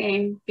bad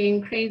thing.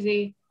 Being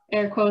crazy,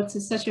 air quotes,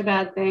 is such a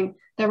bad thing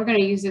that we're going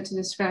to use it to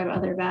describe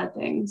other bad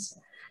things.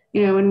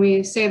 When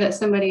we say that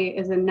somebody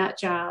is a nut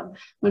job,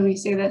 when we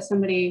say that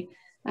something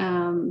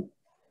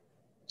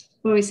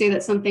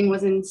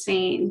was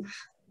insane,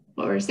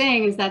 what we're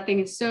saying is that thing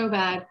is so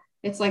bad,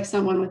 it's like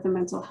someone with a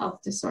mental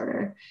health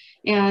disorder.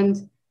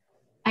 And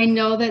I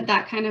know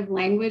that kind of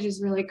language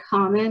is really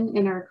common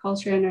in our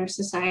culture and our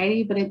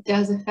society, but it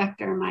does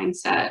affect our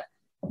mindset.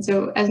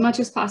 So as much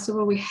as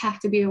possible, we have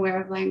to be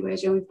aware of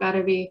language, and we've got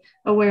to be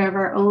aware of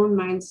our own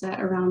mindset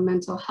around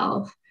mental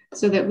health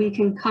so that we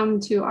can come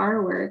to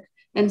our work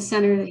and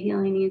center the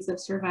healing needs of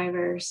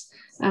survivors,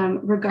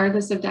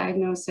 regardless of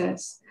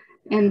diagnosis.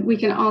 And we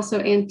can also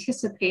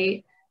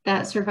anticipate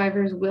that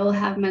survivors will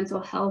have mental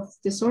health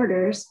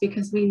disorders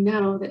because we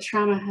know that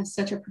trauma has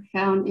such a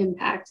profound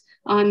impact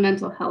on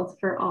mental health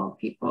for all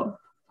people.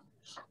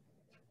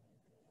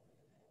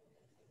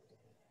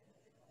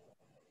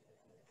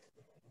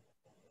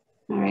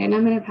 All right, and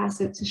I'm going to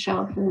pass it to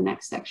Shell for the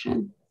next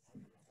section.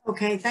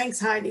 Okay, thanks,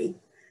 Heidi.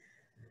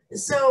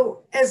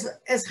 So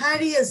as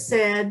Heidi has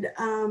said,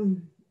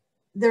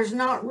 there's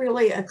not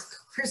really a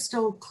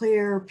crystal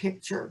clear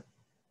picture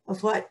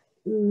of what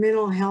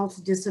mental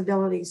health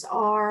disabilities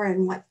are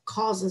and what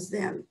causes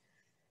them.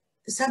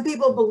 Some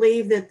people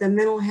believe that the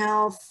mental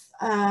health,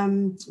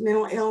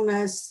 mental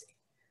illness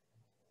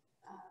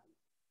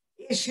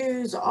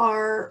issues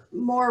are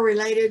more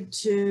related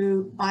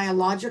to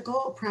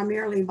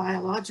primarily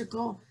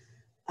biological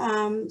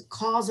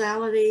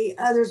causality.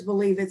 Others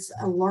believe it's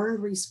a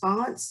learned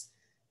response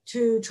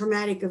to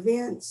traumatic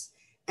events.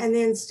 And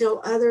then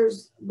still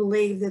others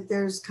believe that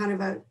there's kind of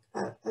a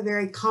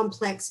very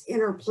complex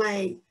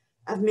interplay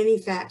of many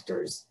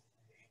factors.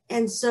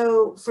 And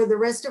so for the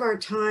rest of our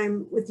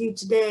time with you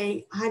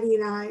today, Heidi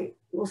and I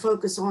will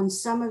focus on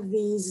some of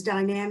these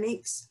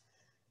dynamics,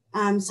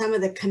 some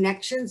of the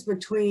connections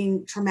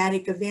between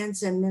traumatic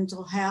events and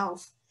mental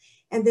health.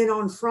 And then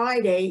on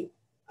Friday,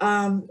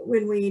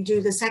 when we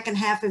do the second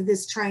half of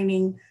this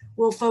training,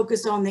 we'll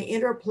focus on the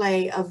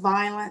interplay of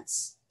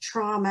violence,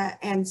 trauma,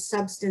 and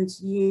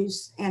substance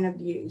use and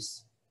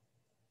abuse.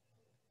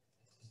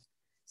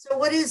 So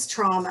what is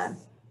trauma?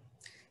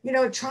 You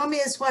know, trauma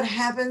is what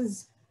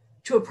happens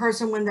to a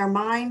person when their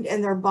mind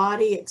and their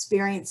body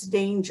experience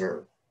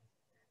danger,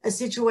 a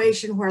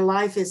situation where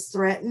life is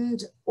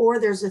threatened or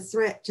there's a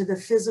threat to the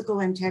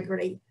physical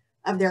integrity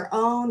of their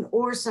own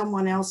or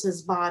someone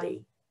else's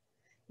body.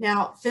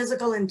 Now,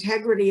 physical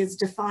integrity is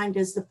defined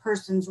as the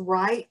person's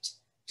right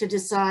to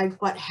decide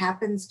what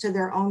happens to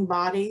their own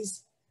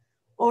bodies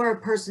or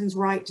a person's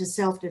right to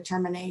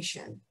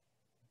self-determination.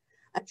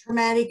 A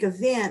traumatic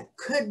event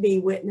could be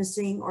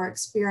witnessing or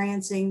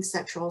experiencing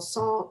sexual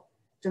assault,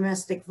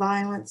 domestic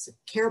violence,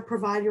 care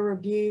provider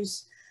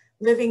abuse,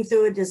 living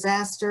through a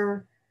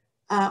disaster,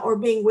 or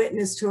being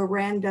witness to a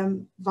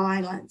random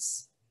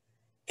violence.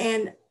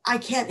 And I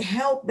can't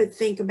help but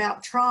think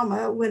about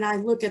trauma when I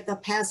look at the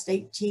past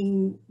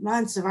 18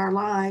 months of our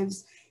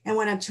lives and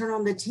when I turn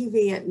on the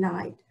TV at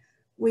night.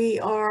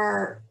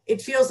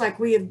 It feels like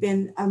we have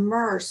been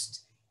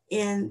immersed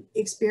in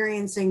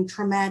experiencing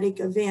traumatic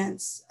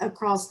events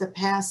across the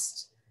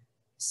past,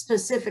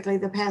 specifically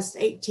the past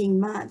 18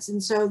 months.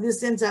 And so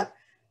this ends up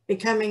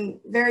becoming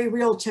very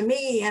real to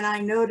me, and I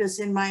notice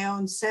in my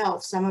own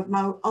self some of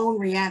my own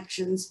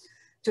reactions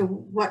to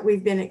what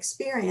we've been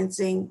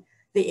experiencing,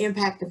 the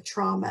impact of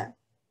trauma.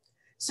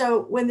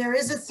 So when there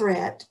is a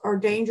threat or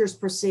danger is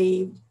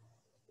perceived,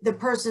 the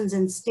person's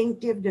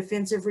instinctive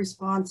defensive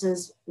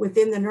responses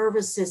within the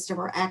nervous system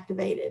are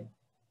activated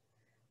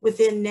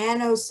within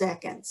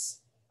nanoseconds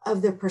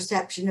of the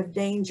perception of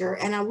danger.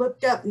 And I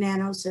looked up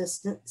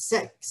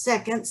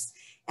nanoseconds,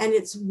 and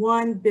it's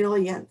 1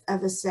 billionth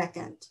of a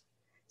second.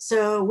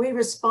 So we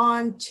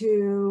respond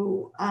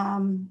to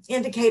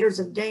indicators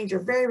of danger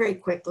very, very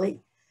quickly.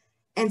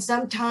 And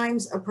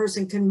sometimes a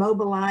person can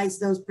mobilize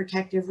those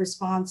protective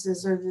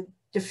responses or the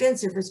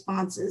defensive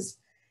responses.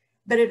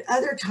 But at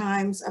other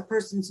times, a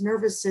person's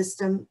nervous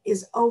system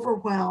is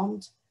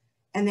overwhelmed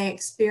and they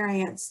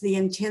experience the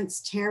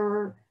intense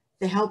terror,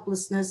 the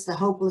helplessness, the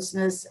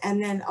hopelessness,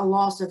 and then a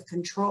loss of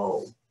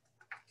control.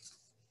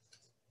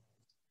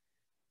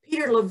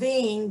 Peter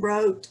Levine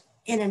wrote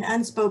in an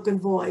unspoken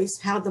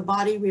voice, How the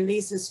Body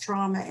Releases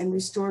Trauma and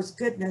Restores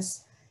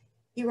Goodness.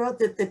 He wrote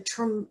that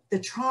the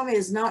trauma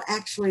is not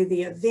actually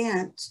the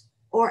event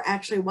or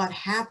actually what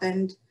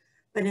happened,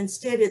 but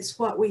instead it's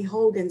what we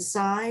hold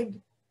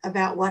inside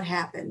about what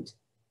happened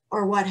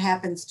or what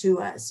happens to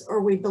us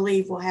or we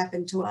believe will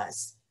happen to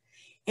us.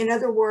 In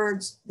other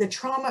words, the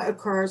trauma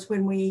occurs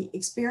when we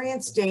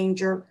experience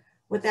danger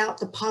without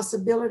the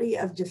possibility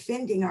of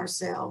defending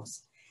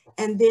ourselves.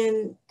 And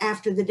then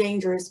after the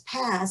danger is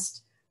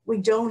past, we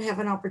don't have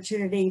an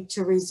opportunity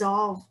to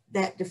resolve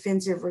that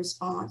defensive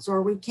response,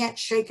 or we can't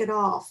shake it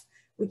off.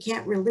 We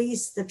can't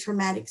release the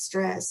traumatic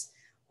stress,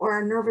 or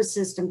our nervous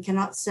system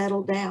cannot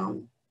settle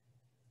down.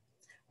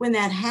 When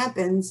that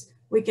happens,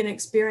 we can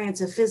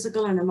experience a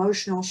physical and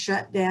emotional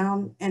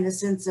shutdown and a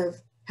sense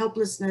of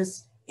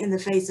helplessness in the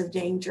face of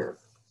danger.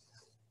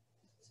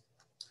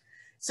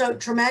 So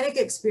traumatic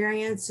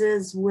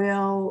experiences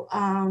will,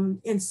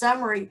 in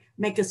summary,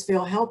 make us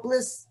feel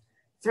helpless,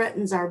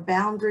 threatens our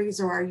boundaries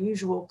or our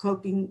usual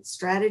coping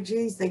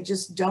strategies. They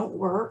just don't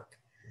work.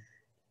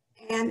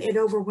 And it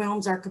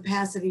overwhelms our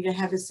capacity to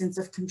have a sense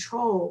of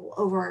control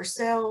over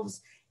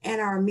ourselves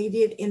and our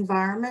immediate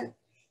environment.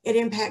 It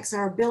impacts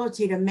our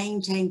ability to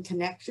maintain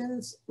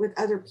connections with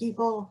other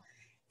people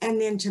and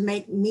then to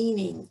make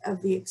meaning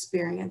of the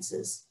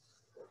experiences.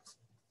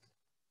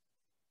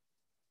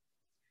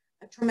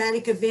 A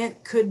traumatic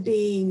event could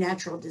be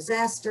natural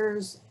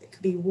disasters, it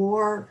could be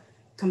war,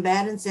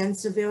 combatants and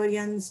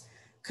civilians,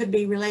 could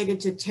be related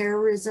to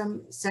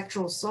terrorism,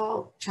 sexual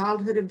assault,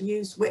 childhood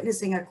abuse,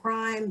 witnessing a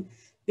crime,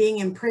 being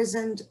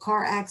imprisoned,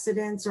 car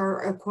accidents,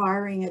 or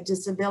acquiring a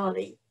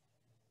disability.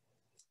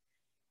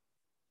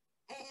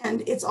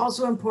 And it's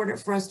also important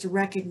for us to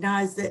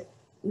recognize that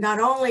not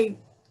only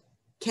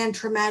can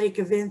traumatic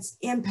events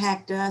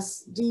impact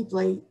us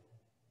deeply,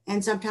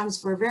 and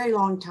sometimes for a very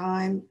long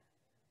time,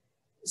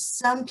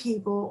 some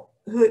people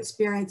who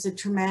experience a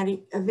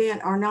traumatic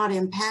event are not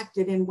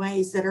impacted in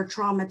ways that are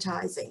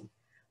traumatizing,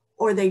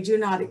 or they do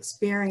not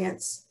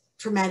experience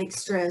traumatic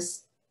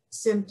stress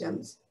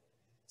symptoms.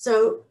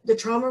 So the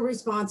trauma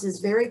response is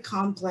very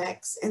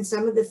complex, and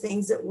some of the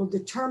things that will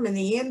determine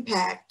the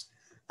impact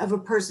of a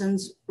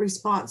person's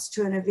response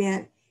to an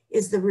event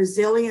is the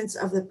resilience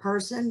of the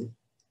person,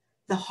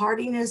 the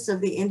hardiness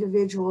of the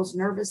individual's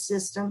nervous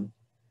system,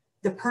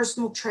 the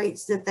personal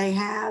traits that they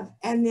have,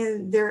 and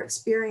then their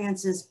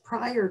experiences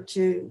prior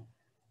to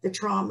the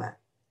trauma.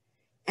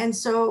 And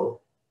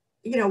so,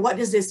 you know, what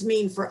does this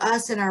mean for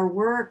us in our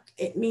work?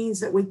 It means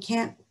that we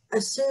can't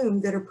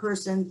assume that a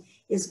person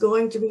is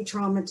going to be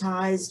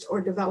traumatized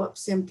or develop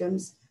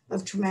symptoms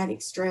of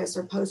traumatic stress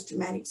or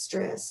post-traumatic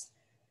stress.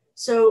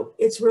 So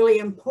it's really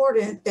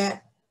important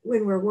that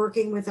when we're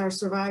working with our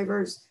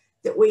survivors,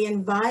 that we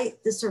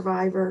invite the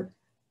survivor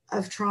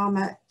of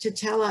trauma to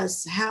tell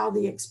us how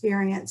the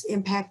experience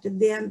impacted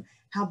them,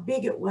 how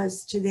big it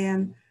was to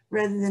them,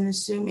 rather than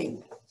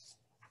assuming.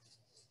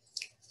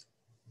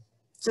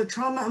 So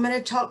trauma, I'm going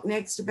to talk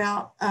next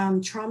about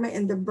trauma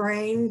in the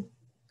brain.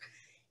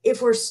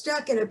 If we're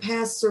stuck in a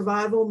past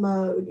survival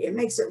mode, it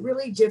makes it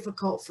really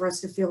difficult for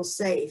us to feel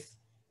safe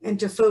and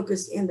to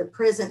focus in the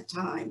present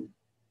time.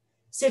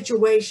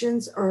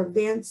 Situations or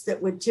events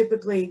that would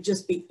typically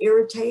just be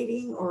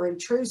irritating or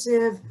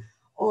intrusive,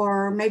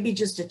 or maybe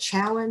just a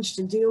challenge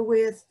to deal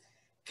with,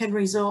 can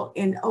result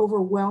in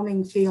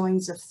overwhelming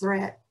feelings of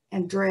threat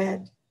and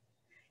dread.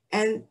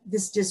 And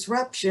this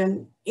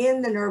disruption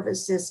in the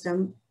nervous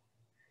system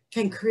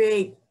can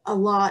create a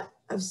lot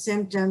of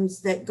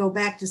symptoms that go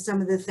back to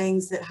some of the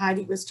things that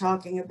Heidi was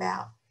talking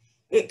about.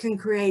 It can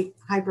create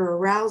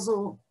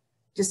hyperarousal,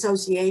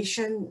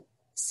 dissociation,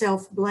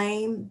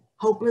 self-blame,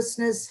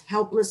 hopelessness,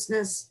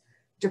 helplessness,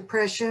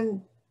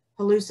 depression,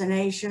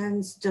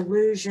 hallucinations,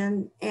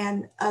 delusion,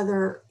 and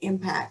other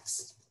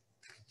impacts.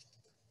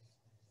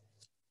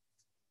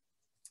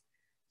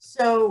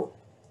 So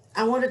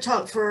I want to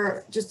talk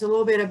for just a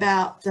little bit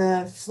about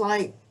the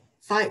fight,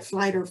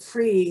 flight, or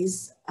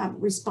freeze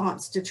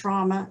response to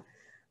trauma.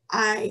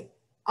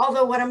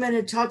 Although what I'm going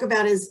to talk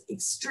about is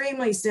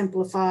extremely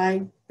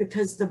simplified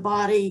because the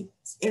body's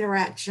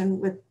interaction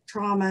with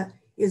trauma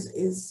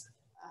is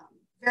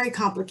very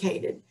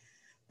complicated,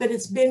 but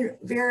it's been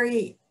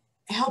very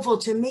helpful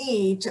to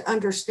me to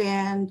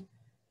understand,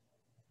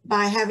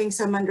 by having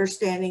some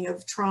understanding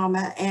of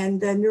trauma and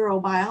the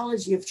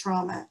neurobiology of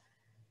trauma,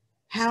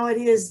 how it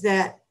is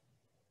that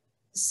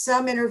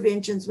some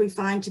interventions we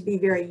find to be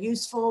very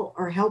useful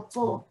or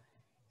helpful,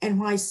 and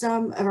why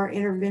some of our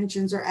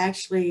interventions are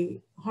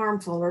actually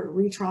harmful or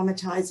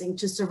re-traumatizing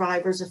to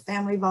survivors of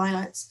family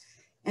violence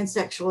and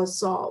sexual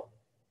assault.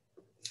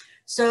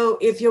 So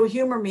if you'll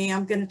humor me,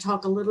 I'm going to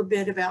talk a little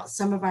bit about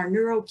some of our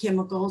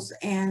neurochemicals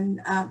and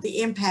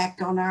the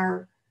impact on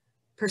our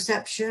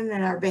perception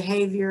and our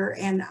behavior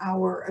and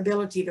our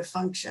ability to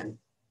function.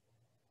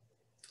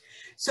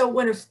 So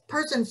when a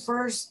person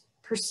first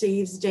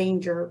perceives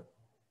danger,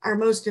 our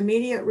most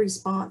immediate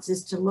response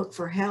is to look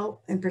for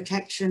help and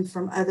protection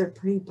from other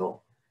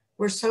people.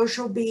 We're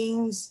social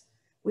beings.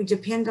 We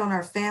depend on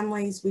our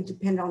families. We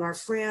depend on our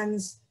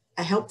friends,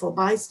 a helpful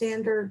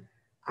bystander,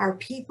 our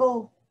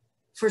people,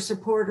 for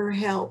support or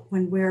help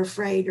when we're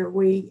afraid or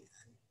we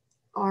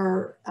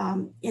are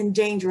in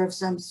danger of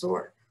some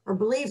sort or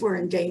believe we're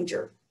in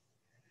danger.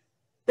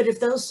 But if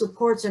those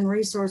supports and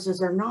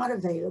resources are not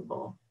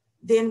available,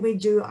 then we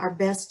do our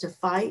best to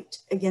fight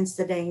against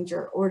the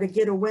danger or to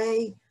get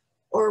away,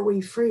 or we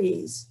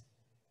freeze.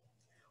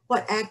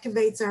 What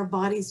activates our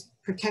body's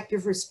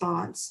protective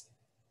response,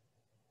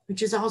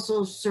 which is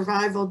also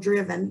survival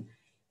driven,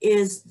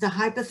 is the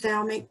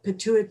hypothalamic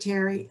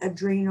pituitary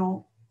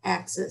adrenal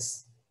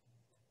axis.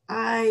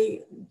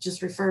 I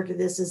just refer to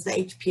this as the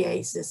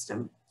HPA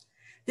system.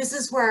 This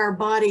is where our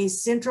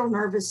body's central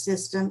nervous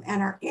system and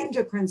our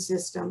endocrine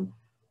system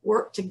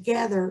work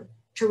together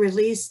to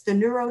release the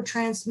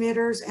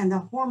neurotransmitters and the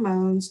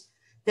hormones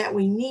that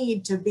we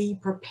need to be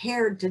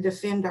prepared to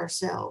defend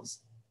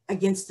ourselves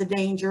against the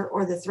danger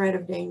or the threat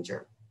of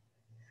danger.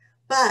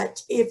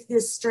 But if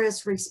this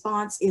stress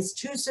response is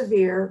too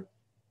severe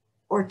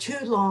or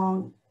too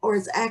long or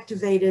is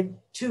activated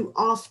too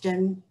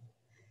often,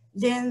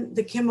 then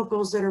the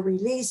chemicals that are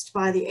released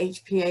by the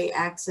HPA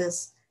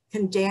axis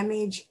can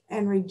damage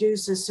and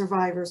reduce a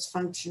survivor's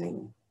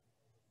functioning.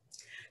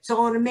 So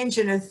I want to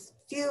mention a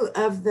few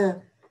of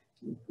the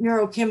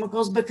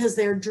neurochemicals because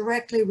they're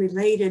directly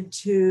related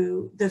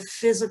to the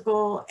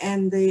physical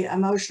and the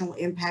emotional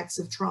impacts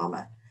of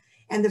trauma.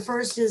 And the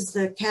first is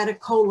the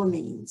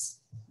catecholamines.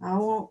 I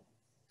won't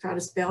try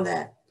to spell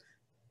that,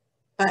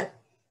 but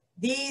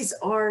these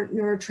are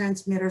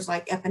neurotransmitters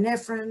like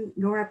epinephrine,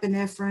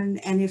 norepinephrine,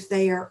 and if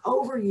they are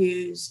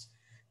overused,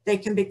 they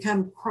can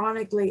become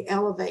chronically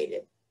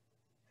elevated.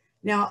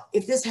 Now,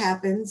 if this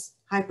happens,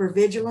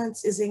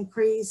 hypervigilance is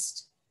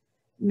increased,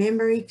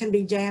 memory can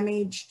be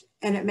damaged,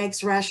 and it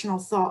makes rational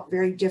thought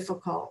very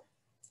difficult.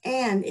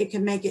 And it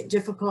can make it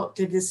difficult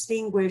to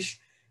distinguish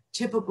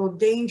typical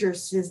danger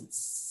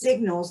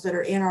signals that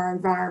are in our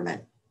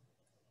environment.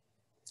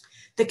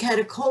 The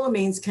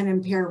catecholamines can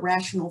impair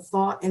rational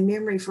thought and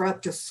memory for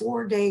up to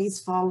 4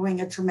 days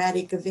following a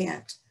traumatic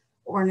event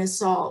or an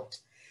assault.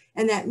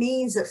 And that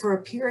means that for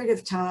a period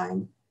of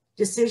time,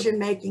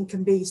 decision-making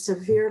can be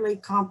severely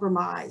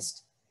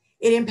compromised.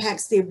 It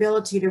impacts the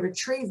ability to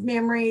retrieve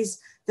memories.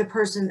 The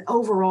person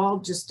overall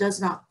just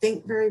does not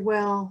think very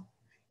well.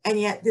 And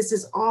yet this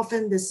is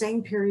often the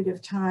same period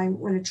of time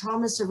when a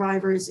trauma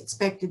survivor is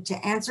expected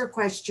to answer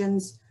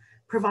questions,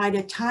 provide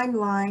a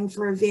timeline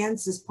for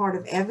events as part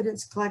of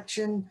evidence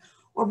collection,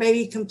 or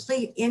maybe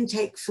complete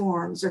intake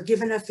forms or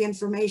give enough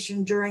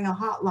information during a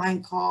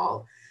hotline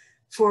call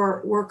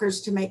for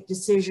workers to make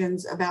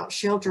decisions about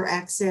shelter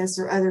access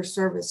or other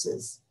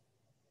services.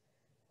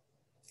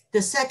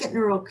 The second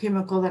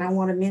neurochemical that I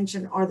want to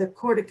mention are the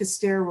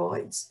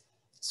corticosteroids.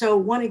 So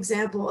one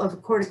example of a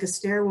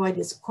corticosteroid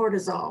is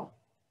cortisol.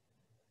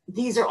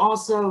 These are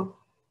also,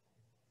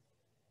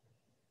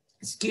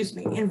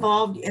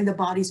 involved in the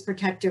body's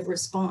protective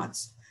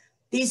response.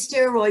 These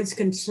steroids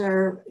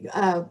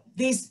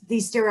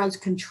these steroids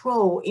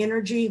control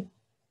energy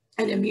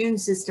and immune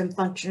system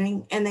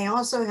functioning, and they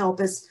also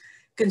help us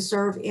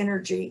conserve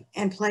energy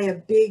and play a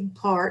big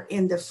part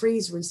in the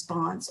freeze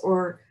response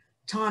or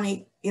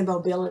tonic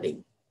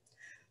immobility.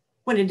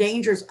 When a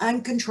danger is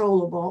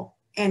uncontrollable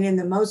and in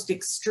the most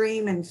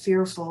extreme and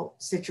fearful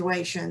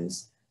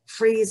situations,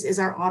 freeze is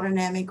our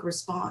autonomic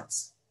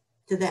response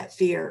to that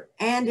fear.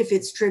 And if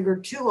it's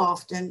triggered too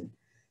often,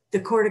 the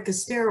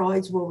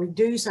corticosteroids will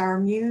reduce our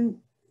immune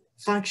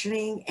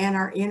functioning and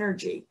our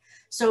energy.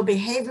 So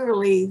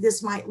behaviorally,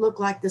 this might look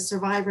like the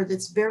survivor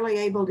that's barely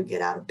able to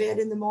get out of bed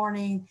in the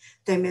morning.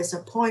 They miss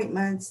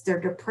appointments, they're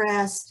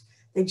depressed.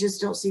 They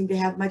just don't seem to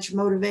have much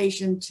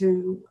motivation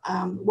to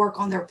work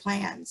on their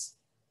plans.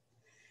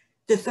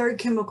 The third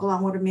chemical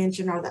I want to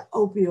mention are the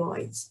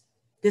opioids.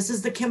 This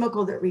is the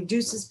chemical that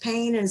reduces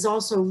pain and is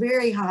also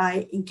very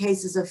high in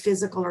cases of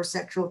physical or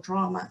sexual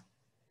trauma.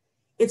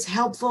 It's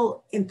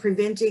helpful in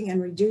preventing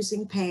and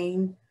reducing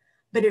pain,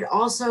 but it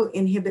also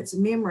inhibits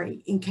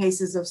memory in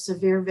cases of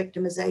severe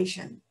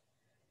victimization.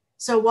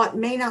 So what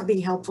may not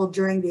be helpful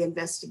during the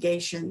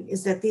investigation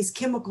is that these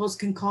chemicals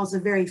can cause a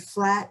very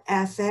flat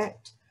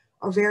affect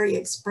or very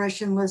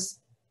expressionless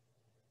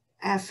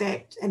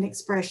affect and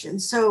expression.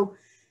 So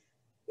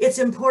it's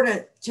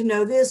important to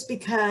know this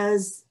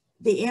because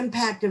the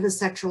impact of a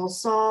sexual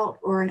assault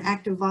or an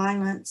act of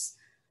violence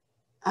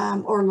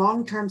or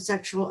long-term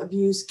sexual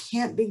abuse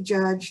can't be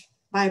judged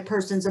by a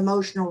person's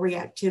emotional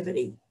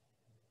reactivity.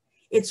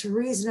 It's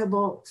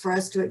reasonable for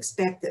us to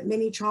expect that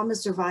many trauma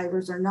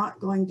survivors are not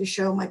going to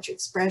show much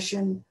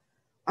expression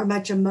or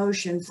much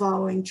emotion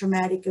following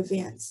traumatic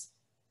events.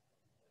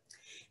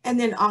 And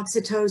then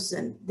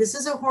oxytocin. This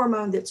is a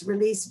hormone that's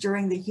released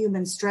during the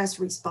human stress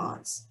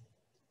response.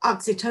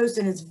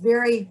 Oxytocin is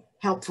very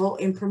helpful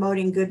in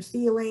promoting good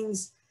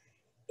feelings.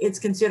 It's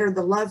considered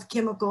the love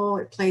chemical.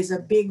 It plays a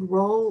big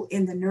role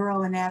in the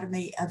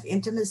neuroanatomy of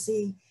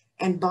intimacy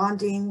and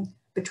bonding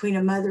between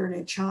a mother and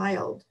a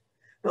child.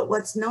 But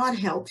what's not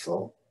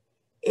helpful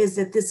is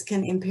that this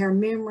can impair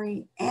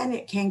memory and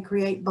it can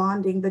create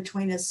bonding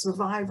between a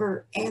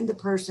survivor and the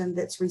person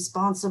that's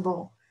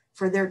responsible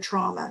for their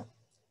trauma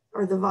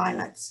or the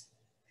violence.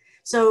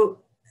 So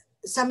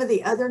some of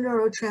the other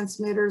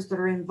neurotransmitters that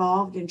are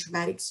involved in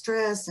traumatic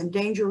stress and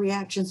danger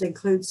reactions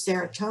include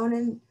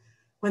serotonin.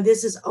 When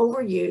this is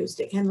overused,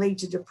 it can lead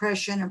to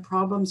depression and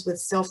problems with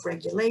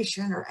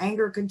self-regulation or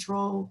anger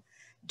control.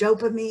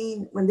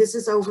 Dopamine, when this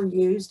is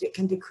overused, it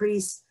can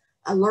decrease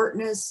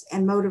alertness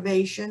and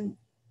motivation.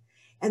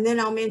 And then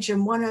I'll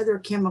mention one other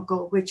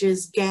chemical, which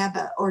is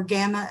GABA or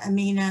gamma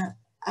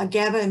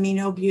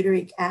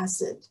aminobutyric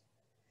acid.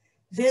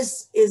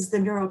 This is the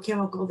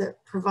neurochemical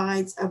that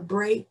provides a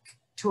break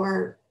to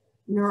our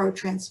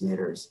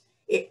neurotransmitters.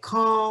 It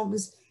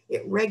calms,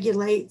 it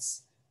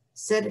regulates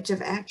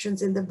sedative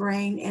actions in the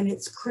brain, and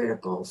it's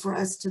critical for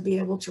us to be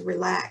able to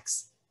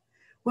relax.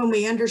 When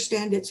we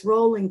understand its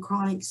role in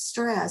chronic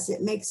stress,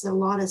 it makes a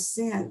lot of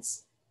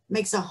sense,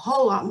 makes a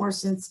whole lot more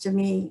sense to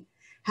me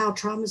how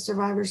trauma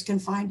survivors can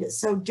find it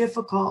so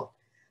difficult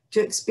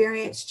to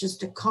experience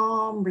just a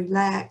calm,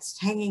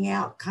 relaxed, hanging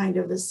out kind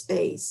of a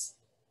space.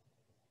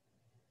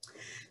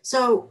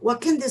 So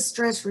what can this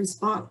stress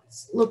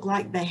response look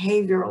like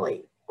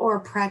behaviorally or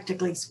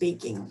practically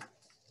speaking?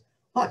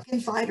 What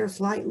can fight or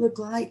flight look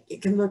like?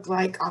 It can look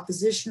like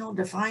oppositional,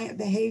 defiant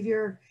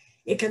behavior.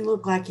 It can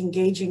look like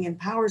engaging in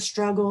power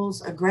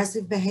struggles,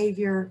 aggressive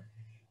behavior,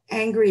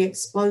 angry,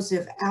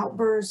 explosive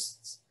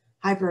outbursts,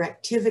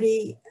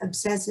 hyperactivity,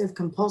 obsessive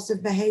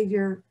compulsive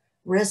behavior,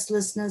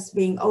 restlessness,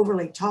 being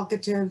overly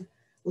talkative,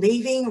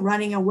 leaving,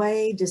 running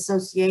away,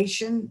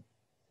 dissociation.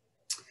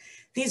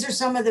 These are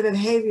some of the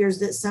behaviors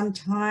that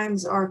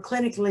sometimes are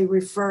clinically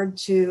referred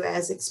to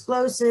as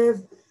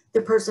explosive.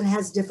 The person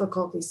has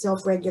difficulty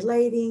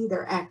self-regulating,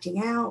 they're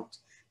acting out,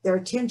 they're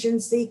attention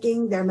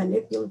seeking, they're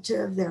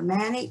manipulative, they're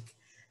manic,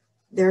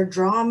 they're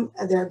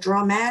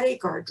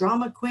dramatic or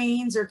drama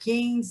queens or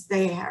kings,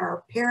 they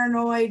are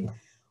paranoid,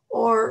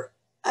 or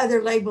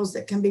other labels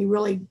that can be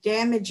really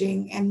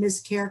damaging and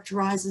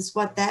mischaracterizes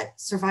what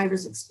that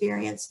survivor's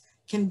experience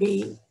can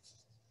be.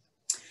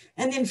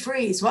 And then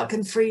freeze, what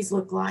can freeze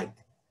look like?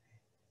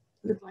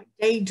 Look like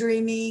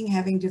daydreaming,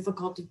 having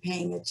difficulty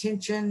paying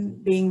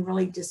attention, being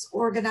really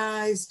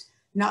disorganized,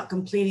 not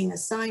completing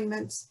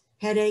assignments,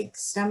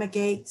 headaches, stomach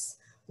aches,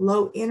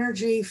 low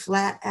energy,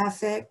 flat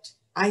affect,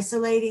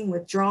 isolating,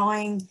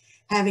 withdrawing,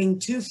 having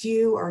too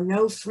few or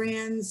no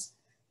friends,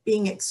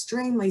 being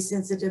extremely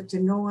sensitive to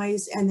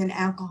noise, and then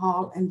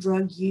alcohol and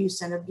drug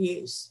use and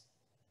abuse.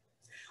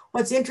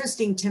 What's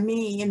interesting to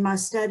me in my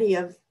study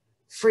of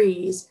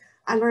freeze,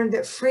 I learned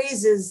that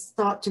freeze is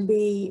thought to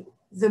be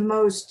the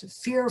most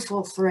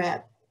fearful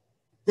threat,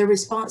 the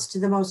response to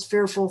the most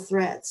fearful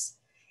threats.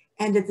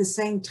 And at the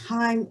same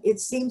time, it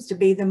seems to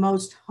be the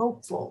most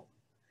hopeful.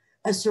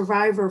 A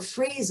survivor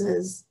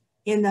freezes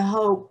in the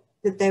hope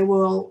that they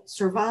will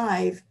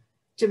survive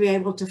to be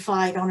able to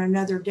fight on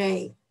another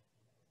day.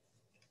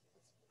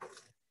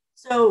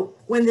 So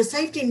when the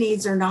safety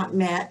needs are not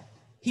met,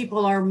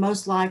 people are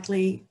most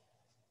likely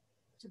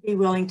to be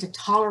willing to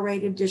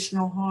tolerate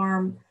additional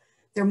harm.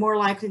 They're more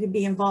likely to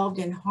be involved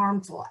in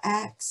harmful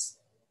acts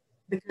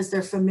because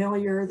they're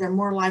familiar. They're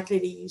more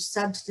likely to use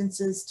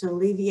substances to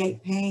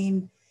alleviate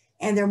pain,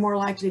 and they're more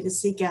likely to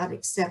seek out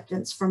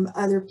acceptance from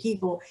other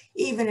people,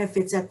 even if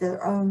it's at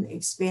their own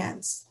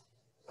expense.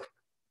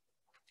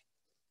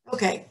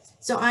 Okay,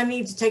 so I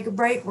need to take a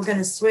break. We're going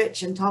to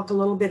switch and talk a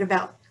little bit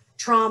about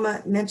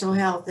trauma, mental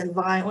health, and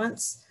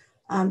violence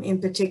in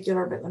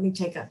particular, but let me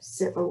take a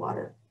sip of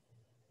water.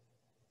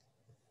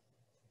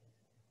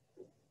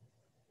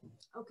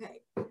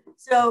 Okay,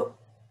 so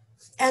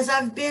as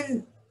Heidi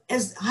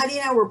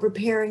and I were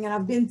preparing, and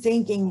I've been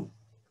thinking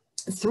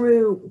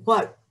through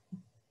what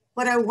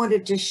I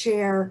wanted to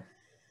share,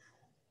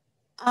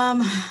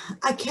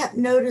 I kept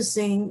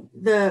noticing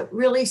the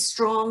really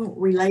strong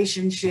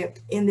relationship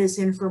in this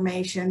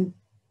information,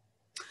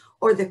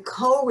 or the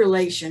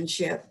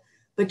co-relationship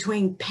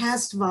between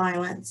past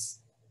violence,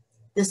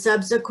 the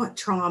subsequent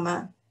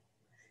trauma,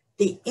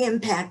 the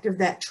impact of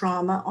that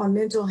trauma on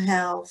mental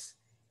health,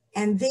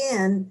 and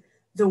then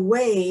the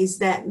ways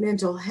that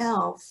mental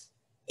health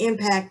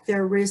impact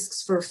their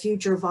risks for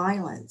future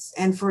violence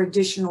and for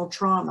additional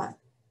trauma.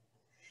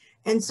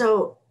 And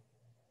so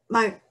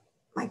my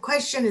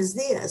question is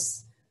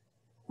this: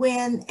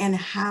 when and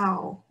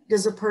how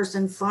does a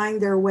person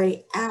find their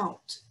way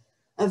out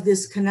of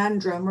this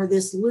conundrum or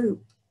this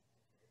loop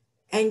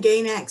and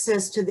gain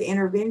access to the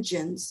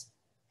interventions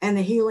and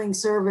the healing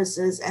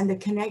services and the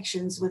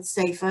connections with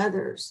safe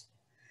others?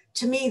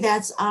 To me,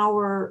 that's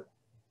our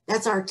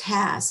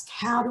task.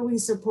 How do we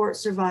support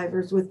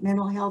survivors with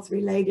mental health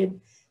related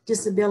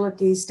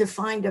disabilities to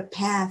find a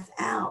path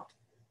out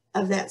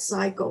of that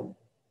cycle?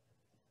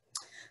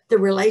 The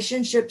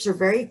relationships are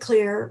very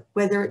clear,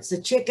 whether it's the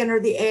chicken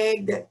or the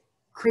egg that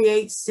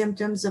creates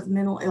symptoms of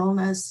mental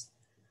illness.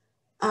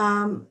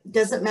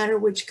 Doesn't matter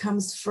which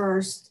comes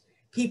first.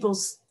 People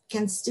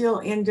can still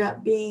end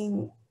up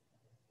being,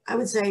 I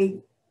would say,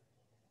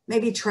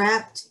 maybe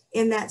trapped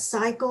in that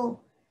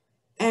cycle.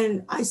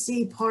 And I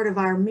see part of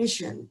our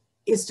mission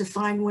is to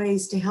find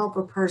ways to help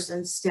a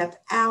person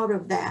step out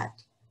of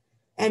that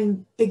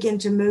and begin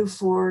to move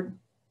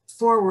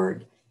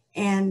forward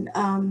and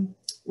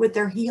with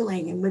their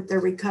healing and with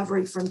their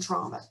recovery from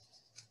trauma.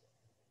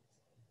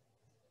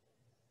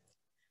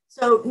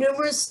 So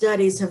numerous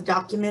studies have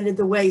documented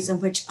the ways in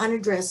which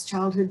unaddressed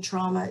childhood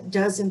trauma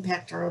does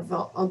impact our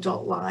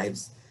adult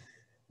lives.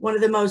 One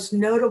of the most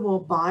notable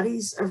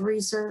bodies of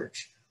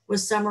research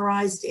was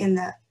summarized in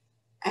the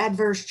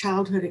Adverse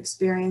Childhood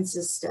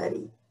Experiences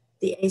Study,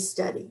 the ACE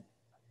study.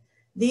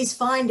 These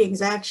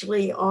findings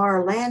actually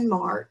are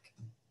landmark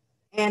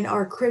and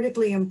are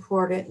critically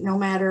important no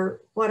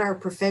matter what our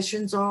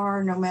professions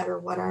are, no matter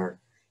what our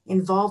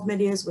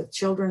involvement is with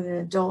children and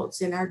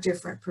adults in our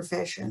different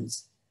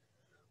professions.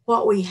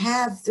 What we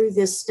have through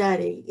this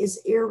study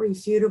is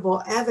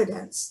irrefutable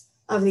evidence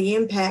of the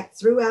impact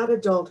throughout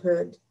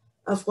adulthood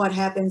of what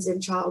happens in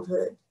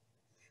childhood.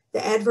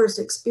 The adverse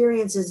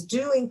experiences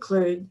do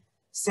include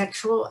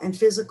sexual and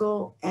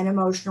physical and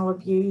emotional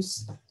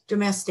abuse,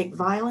 domestic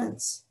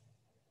violence,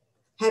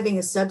 having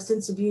a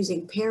substance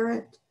abusing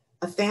parent,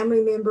 a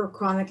family member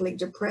chronically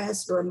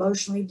depressed or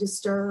emotionally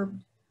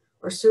disturbed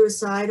or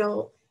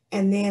suicidal,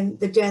 and then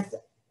the death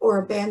or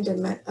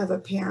abandonment of a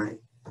parent.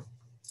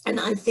 And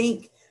I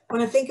think,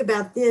 when I think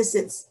about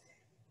this,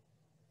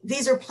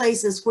 these are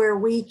places where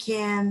we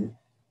can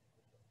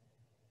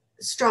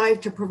strive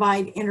to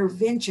provide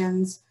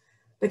interventions,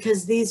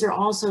 because these are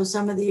also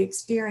some of the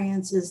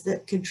experiences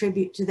that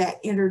contribute to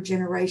that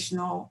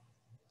intergenerational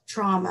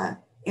trauma,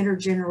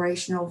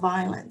 intergenerational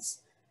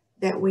violence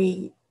that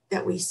we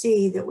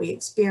see, that we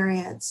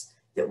experience,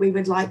 that we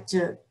would like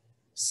to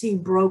see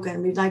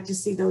broken. We'd like to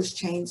see those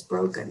chains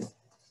broken.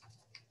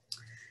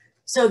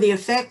 So the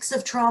effects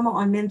of trauma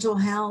on mental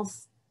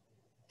health,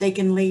 they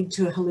can lead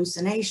to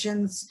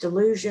hallucinations,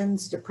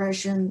 delusions,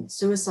 depression,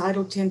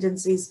 suicidal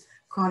tendencies,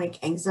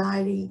 chronic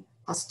anxiety,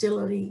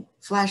 hostility,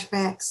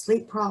 flashbacks,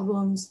 sleep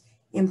problems,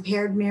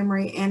 impaired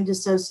memory, and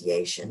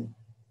dissociation.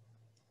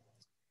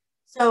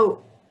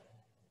 So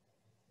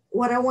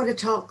what I want to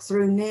talk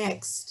through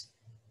next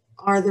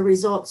are the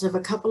results of a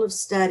couple of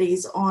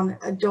studies on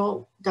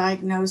adult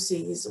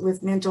diagnoses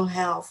with mental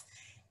health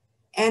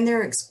and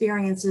their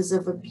experiences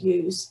of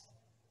abuse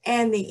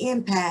and the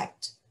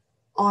impact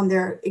on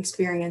their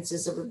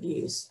experiences of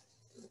abuse.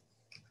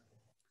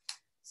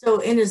 So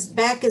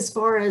back as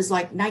far as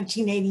like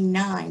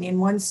 1989, in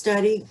one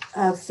study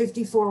of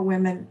 54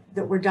 women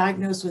that were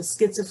diagnosed with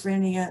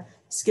schizophrenia,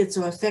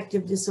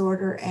 schizoaffective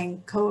disorder,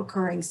 and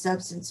co-occurring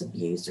substance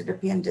abuse or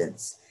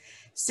dependence,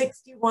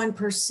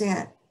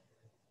 61%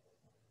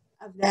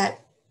 of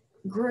that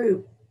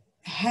group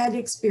had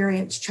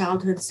experienced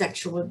childhood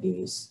sexual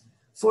abuse.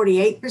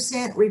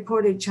 48%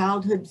 reported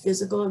childhood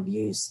physical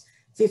abuse,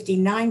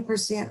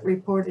 59%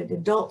 reported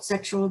adult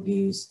sexual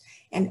abuse,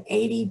 and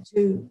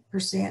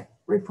 82%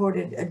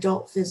 reported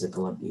adult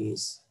physical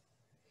abuse.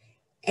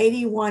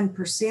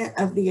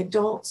 81% of the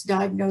adults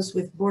diagnosed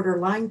with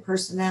borderline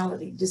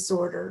personality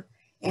disorder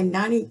and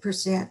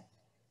 90%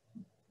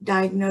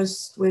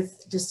 diagnosed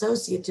with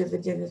dissociative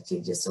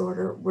identity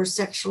disorder were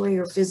sexually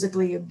or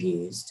physically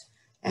abused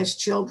as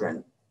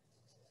children.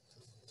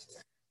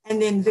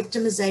 And then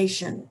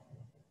victimization.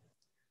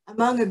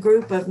 Among a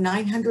group of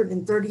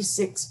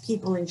 936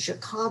 people in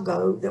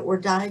Chicago that were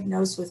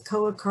diagnosed with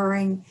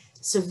co-occurring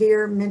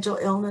severe mental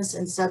illness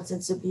and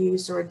substance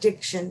abuse or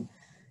addiction,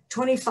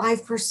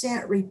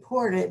 25%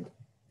 reported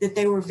that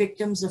they were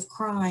victims of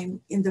crime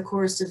in the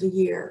course of a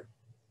year.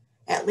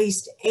 At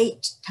least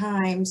 8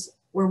 times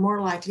were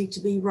more likely to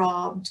be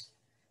robbed.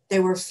 They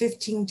were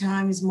 15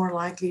 times more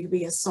likely to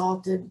be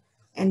assaulted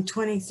and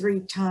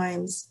 23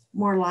 times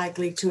more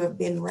likely to have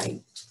been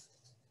raped.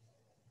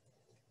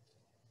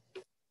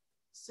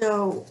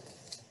 So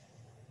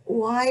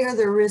why are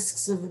the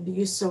risks of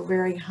abuse so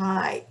very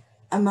high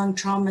among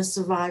trauma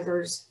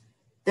survivors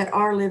that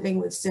are living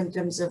with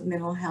symptoms of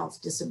mental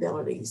health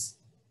disabilities?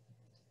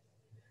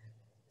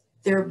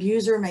 Their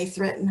abuser may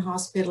threaten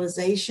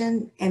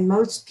hospitalization, and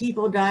most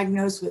people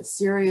diagnosed with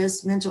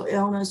serious mental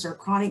illness or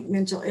chronic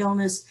mental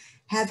illness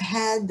have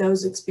had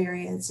those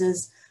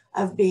experiences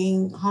of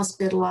being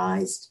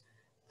hospitalized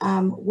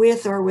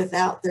with or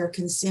without their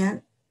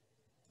consent.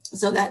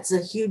 So that's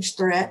a huge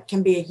threat,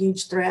 can be a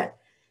huge threat.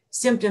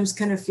 Symptoms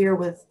can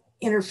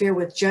interfere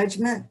with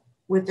judgment,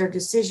 with their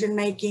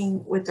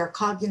decision-making, with their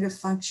cognitive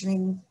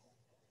functioning.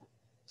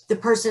 The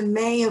person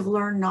may have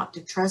learned not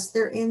to trust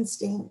their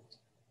instinct.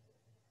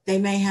 They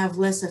may have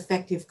less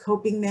effective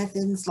coping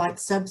methods like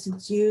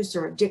substance use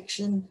or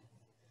addiction.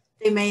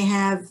 They may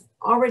have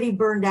already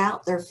burned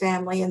out their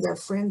family and their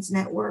friends'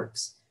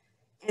 networks,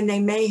 and they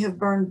may have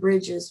burned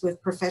bridges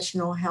with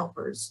professional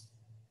helpers.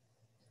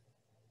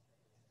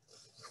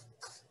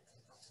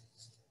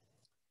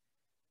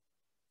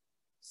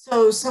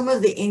 So some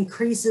of the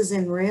increases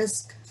in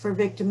risk for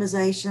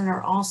victimization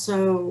are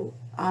also,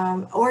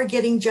 or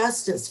getting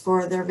justice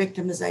for their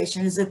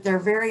victimization, is that they're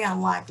very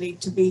unlikely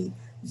to be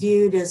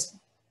viewed as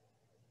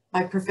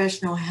by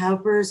professional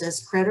helpers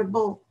as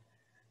credible.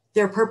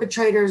 Their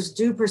perpetrators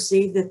do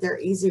perceive that they're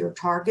easier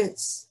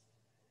targets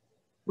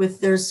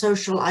with their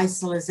social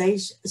isolation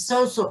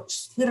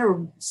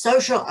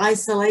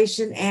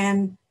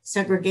and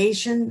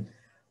segregation,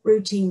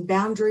 routine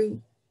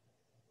boundary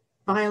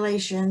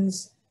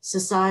violations,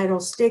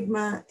 societal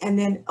stigma, and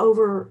then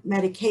over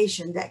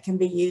medication that can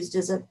be used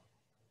as a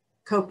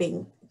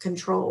coping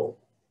control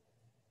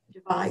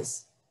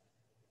device.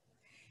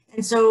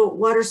 And so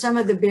what are some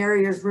of the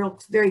barriers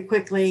very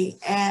quickly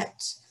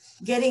at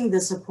getting the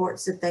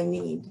supports that they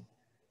need?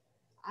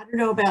 I don't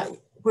know about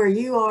where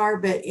you are,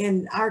 but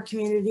in our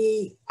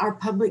community, our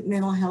public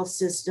mental health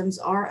systems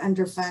are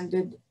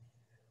underfunded.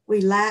 We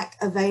lack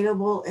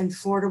available and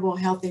affordable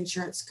health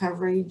insurance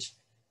coverage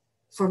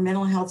for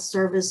mental health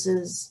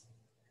services.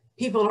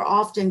 People are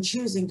often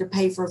choosing to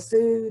pay for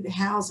food,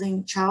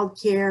 housing,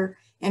 childcare,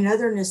 and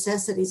other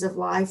necessities of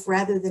life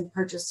rather than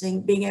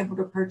being able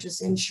to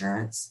purchase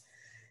insurance.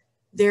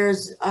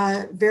 There's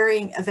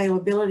varying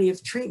availability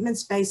of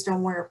treatments based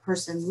on where a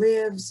person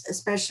lives,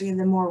 especially in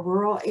the more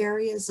rural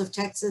areas of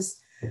Texas.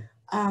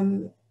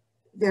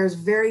 There's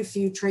very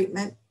few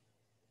treatment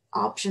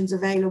options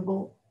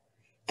available.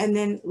 And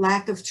then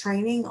lack of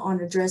training on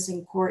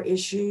addressing core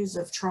issues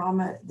of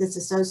trauma that's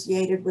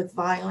associated with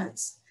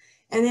violence.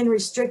 And then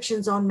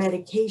restrictions on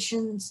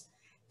medications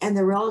and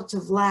the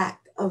relative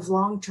lack of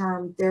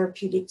long-term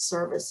therapeutic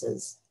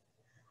services.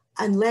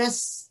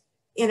 Unless,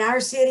 in our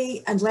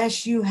city,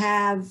 unless you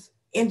have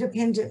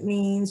independent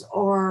means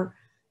or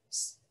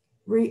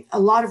a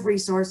lot of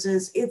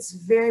resources, it's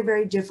very,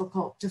 very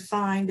difficult to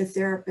find a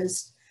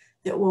therapist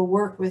that will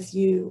work with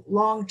you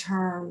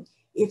long-term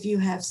if you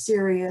have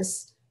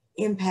serious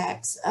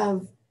impacts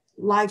of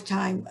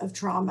lifetime of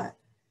trauma.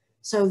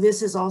 So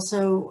this is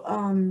also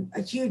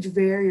a huge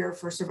barrier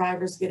for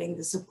survivors getting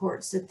the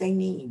supports that they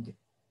need.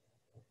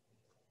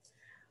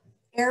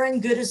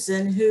 Erin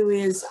Goodison, who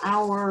is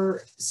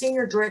our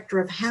Senior Director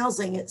of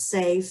Housing at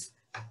SAFE,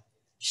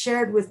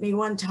 shared with me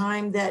one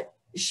time that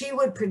she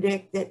would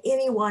predict that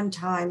any one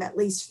time, at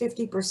least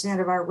 50%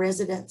 of our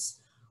residents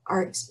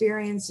are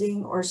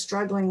experiencing or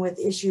struggling with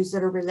issues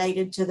that are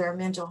related to their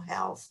mental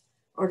health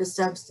or to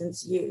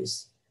substance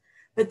use.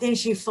 But then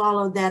she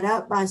followed that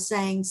up by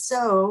saying,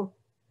 so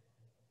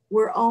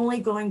we're only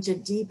going to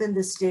deepen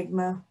the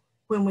stigma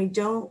when we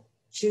don't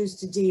choose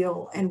to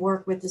deal and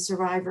work with the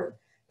survivor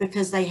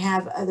because they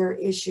have other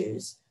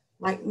issues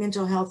like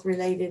mental health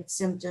related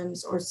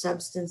symptoms or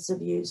substance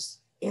abuse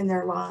in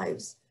their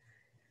lives.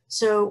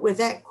 So with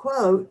that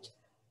quote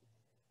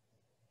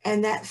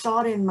and that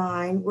thought in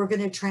mind, we're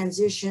going to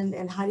transition,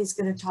 and Heidi's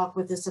going to talk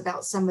with us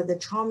about some of the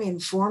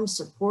trauma-informed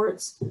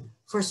supports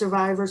for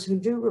survivors who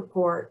do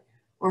report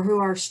or who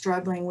are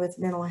struggling with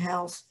mental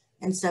health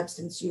and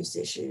substance use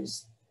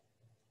issues.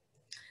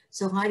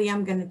 So Heidi,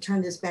 I'm going to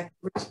turn this back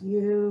over to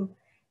you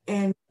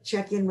and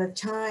check in with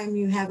time.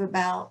 We have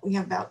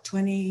about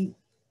 20,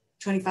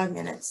 25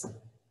 minutes.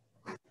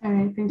 All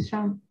right, thanks,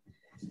 Sean.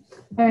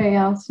 All right,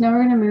 y'all. So now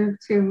we're going to move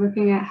to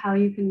looking at how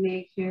you can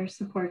make your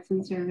supports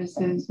and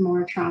services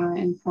more trauma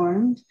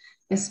informed,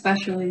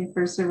 especially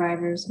for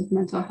survivors with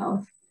mental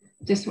health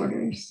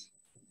disorders.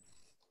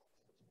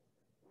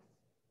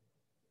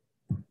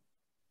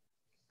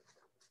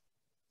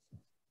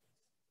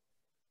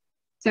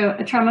 So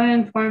a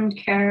trauma-informed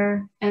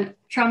care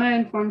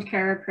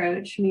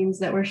approach means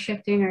that we're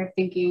shifting our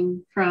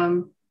thinking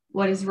from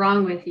what is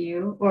wrong with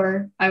you,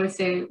 or I would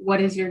say, what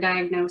is your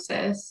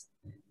diagnosis,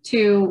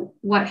 to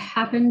what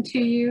happened to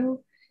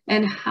you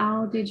and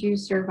how did you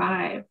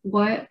survive?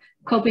 What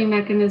coping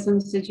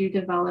mechanisms did you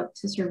develop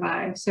to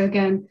survive? So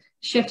again,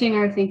 shifting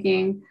our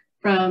thinking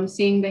from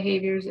seeing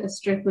behaviors as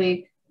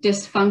strictly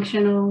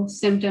dysfunctional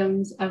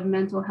symptoms of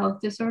mental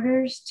health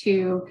disorders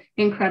to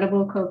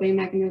incredible coping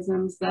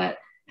mechanisms that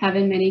have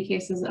in many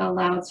cases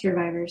allowed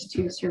survivors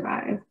to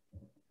survive.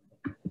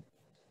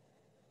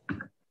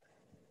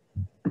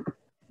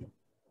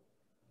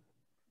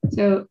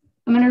 So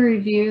I'm going to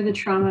review the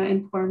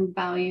trauma-informed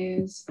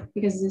values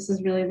because this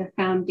is really the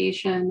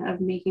foundation of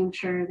making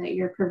sure that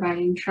you're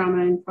providing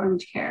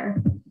trauma-informed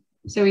care.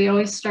 So we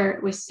always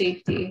start with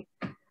safety,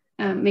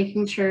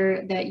 making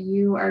sure that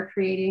you are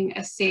creating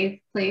a safe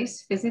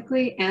place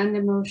physically and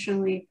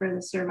emotionally for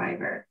the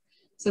survivor.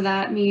 So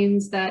that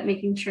means that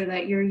making sure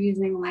that you're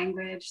using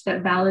language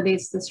that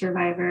validates the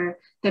survivor,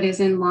 that is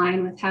in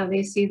line with how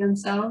they see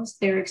themselves,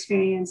 their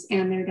experience,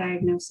 and their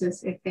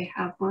diagnosis if they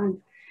have one.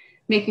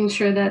 Making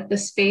sure that the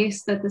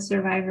space that the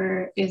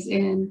survivor is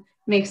in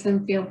makes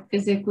them feel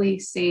physically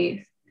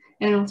safe.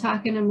 And I'll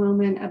talk in a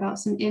moment about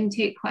some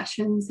intake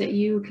questions that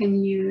you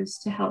can use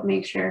to help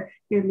make sure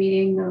you're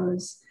meeting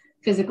those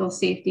physical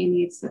safety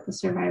needs that the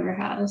survivor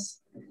has.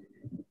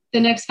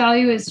 The next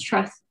value is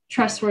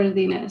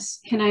trustworthiness.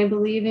 Can I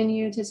believe in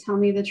you to tell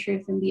me the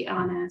truth and be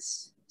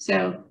honest?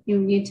 So you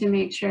need to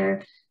make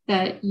sure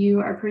that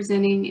you are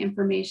presenting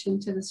information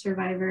to the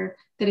survivor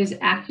that is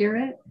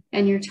accurate,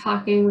 and you're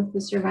talking with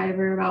the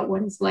survivor about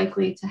what is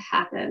likely to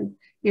happen.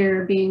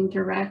 You're being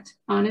direct,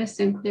 honest,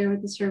 and clear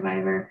with the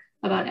survivor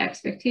about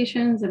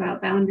expectations,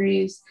 about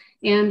boundaries,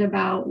 and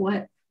about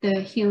what the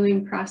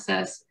healing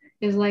process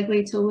is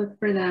likely to look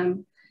for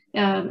them.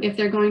 If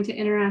they're going to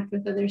interact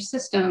with other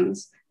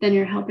systems, then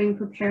you're helping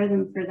prepare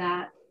them for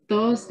that.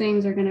 Those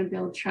things are going to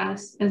build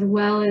trust, as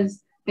well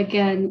as,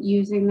 again,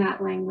 using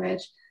that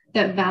language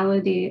that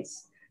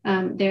validates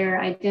their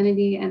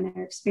identity and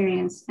their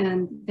experience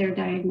and their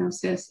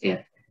diagnosis,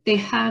 if they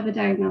have a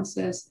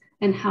diagnosis,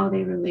 and how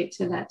they relate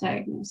to that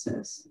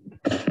diagnosis.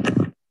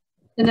 The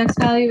next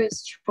value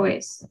is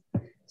choice.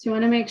 So you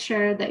want to make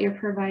sure that you're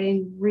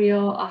providing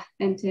real,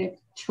 authentic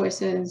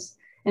choices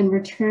and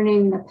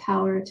returning the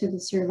power to the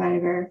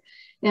survivor.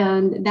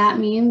 And that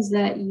means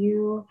that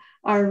you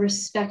are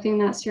respecting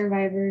that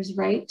survivor's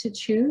right to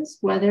choose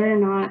whether or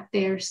not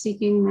they are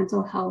seeking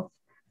mental health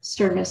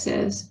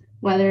services,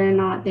 whether or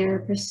not they're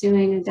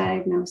pursuing a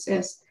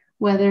diagnosis,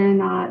 whether or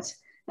not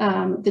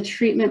the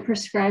treatment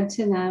prescribed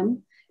to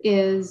them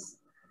is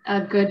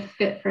a good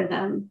fit for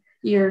them.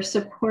 You're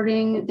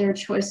supporting their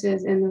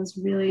choices in those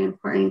really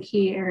important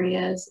key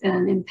areas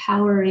and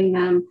empowering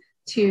them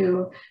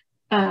to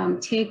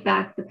take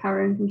back the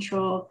power and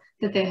control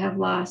that they have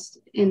lost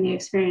in the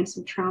experience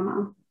of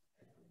trauma.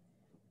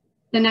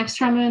 The next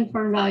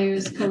trauma-informed value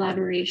is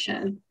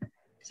collaboration.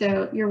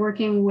 So you're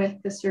working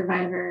with the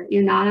survivor.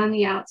 You're not on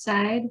the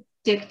outside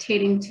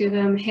dictating to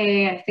them,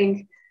 hey, I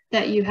think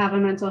that you have a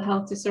mental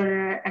health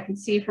disorder. I can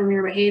see from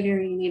your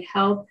behavior you need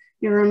help.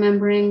 You're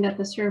remembering that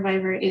the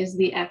survivor is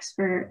the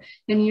expert,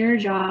 and your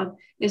job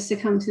is to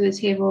come to the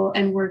table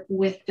and work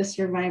with the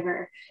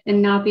survivor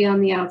and not be on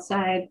the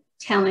outside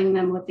telling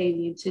them what they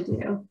need to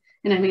do.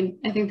 And I mean,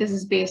 I think this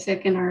is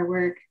basic in our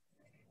work.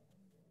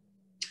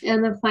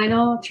 And the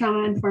final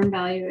trauma-informed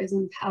value is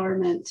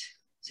empowerment.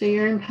 So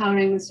you're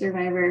empowering the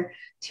survivor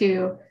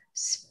to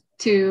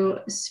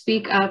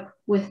speak up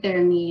with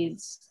their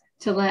needs,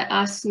 to let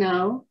us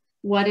know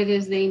what it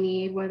is they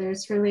need, whether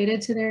it's related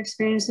to their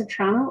experience of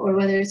trauma or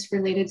whether it's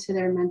related to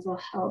their mental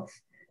health.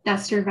 That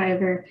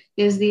survivor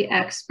is the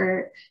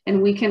expert,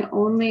 and we can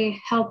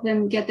only help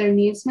them get their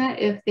needs met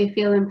if they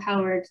feel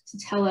empowered to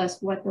tell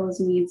us what those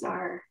needs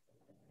are.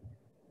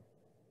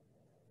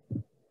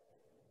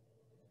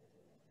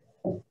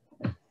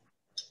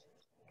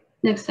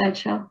 Next slide,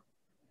 Shell.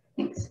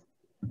 Thanks.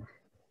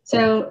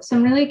 So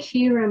some really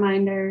key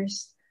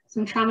reminders,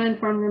 some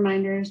trauma-informed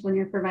reminders when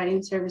you're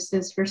providing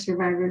services for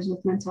survivors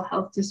with mental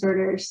health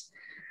disorders.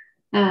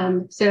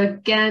 So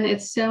again,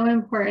 it's so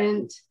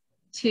important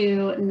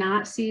to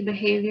not see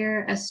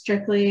behavior as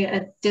strictly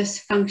a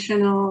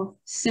dysfunctional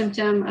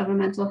symptom of a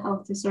mental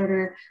health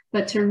disorder,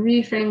 but to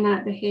reframe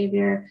that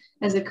behavior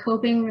as a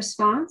coping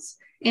response.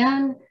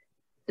 And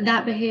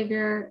that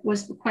behavior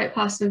was quite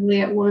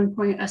possibly at one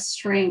point a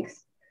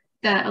strength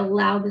that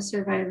allowed the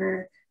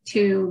survivor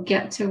to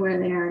get to where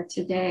they are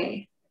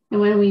today. And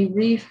when we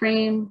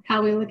reframe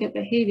how we look at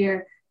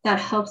behavior, that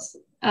helps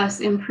us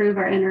improve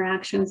our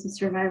interactions with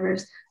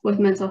survivors with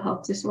mental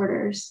health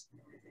disorders.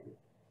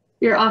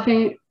 You're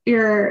often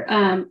you're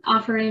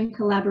offering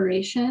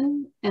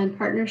collaboration and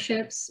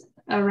partnerships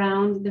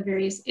around the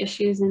various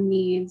issues and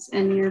needs,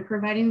 and you're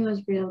providing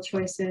those real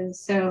choices.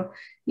 So,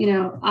 you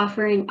know,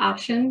 offering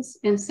options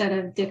instead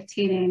of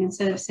dictating,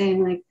 instead of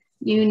saying like,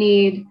 you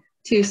need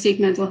to seek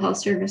mental health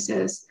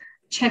services,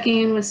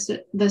 checking in with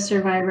the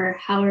survivor.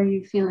 How are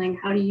you feeling?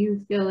 How do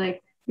you feel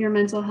like your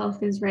mental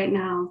health is right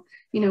now?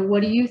 You know,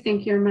 what do you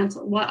think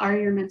what are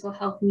your mental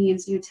health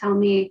needs? You tell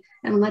me,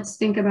 and let's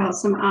think about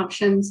some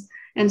options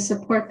and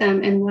support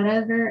them in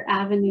whatever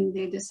avenue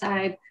they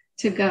decide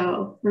to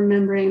go,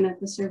 remembering that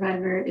the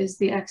survivor is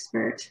the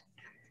expert.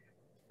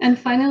 And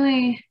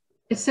finally,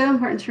 it's so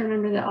important to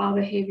remember that all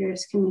behavior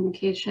is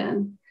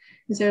communication.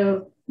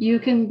 So you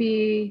can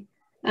be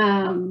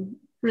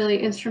really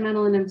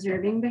instrumental in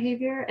observing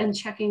behavior and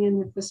checking in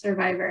with the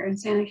survivor and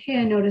saying, like, hey,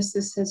 I noticed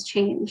this has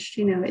changed.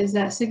 You know, is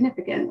that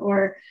significant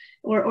or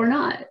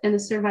not? And the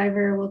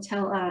survivor will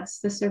tell us.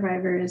 The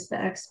survivor is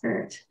the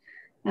expert.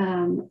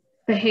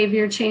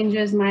 Behavior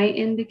changes might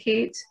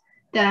indicate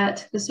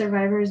that the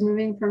survivor is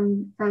moving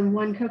from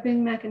one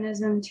coping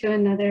mechanism to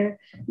another.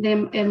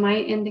 It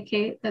might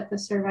indicate that the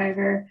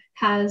survivor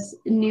has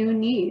new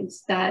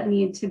needs that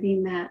need to be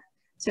met.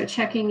 So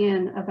checking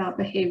in about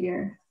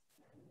behavior.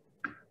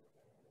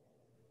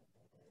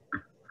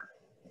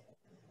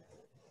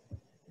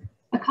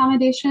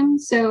 Accommodation.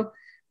 So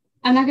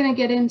I'm not going to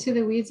get into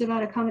the weeds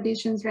about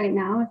accommodations right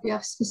now. If you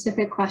have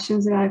specific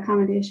questions about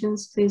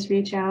accommodations, please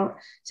reach out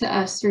to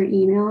us through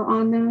email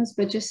on those.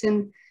 But just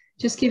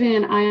keeping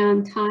an eye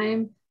on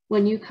time.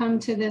 When you come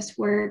to this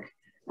work,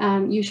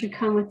 you should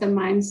come with the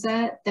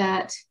mindset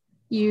that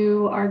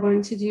you are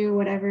going to do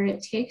whatever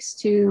it takes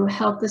to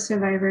help the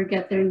survivor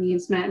get their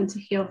needs met and to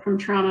heal from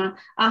trauma.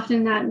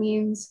 Often that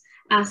means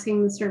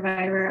asking the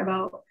survivor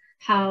about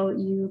how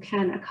you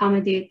can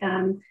accommodate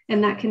them.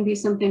 And that can be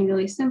something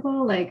really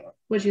simple, like,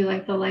 would you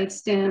like the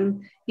lights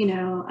dim? You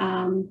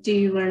know, do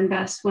you learn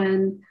best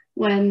when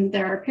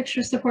there are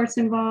picture supports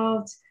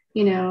involved?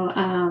 You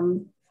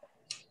know,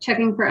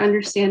 checking for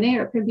understanding.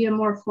 Or it could be a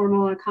more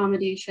formal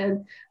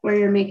accommodation where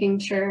you're making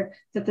sure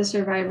that the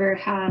survivor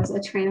has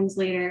a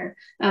translator,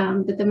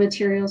 that the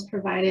materials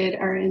provided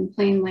are in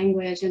plain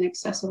language and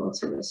accessible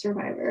to the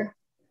survivor.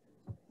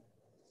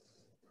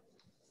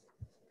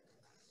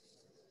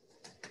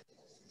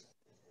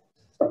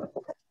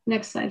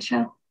 Next slide,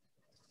 Shell.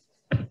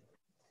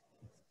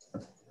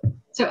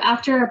 So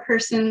after a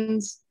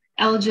person's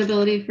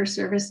eligibility for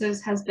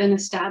services has been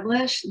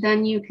established,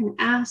 then you can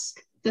ask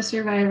the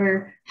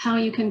survivor how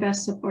you can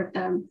best support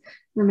them,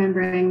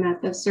 remembering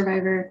that the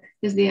survivor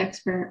is the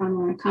expert on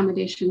what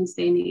accommodations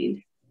they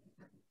need.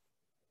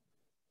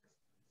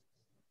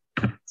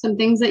 Some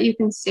things that you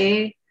can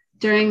say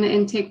during the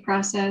intake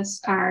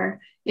process are,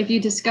 if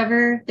you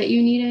discover that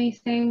you need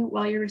anything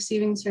while you're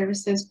receiving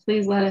services,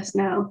 please let us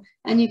know.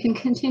 And you can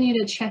continue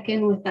to check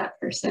in with that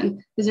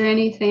person. Is there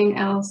anything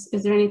else?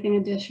 Is there anything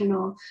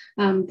additional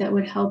that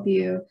would help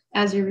you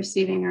as you're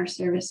receiving our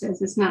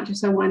services? It's not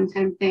just a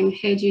one-time thing.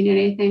 Hey, do you need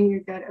anything?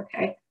 You're good.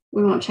 Okay,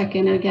 we won't check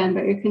in again,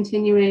 but you're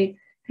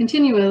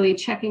continually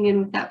checking in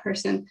with that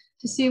person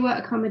to see what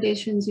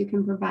accommodations you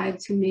can provide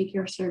to make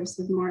your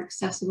services more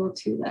accessible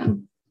to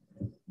them.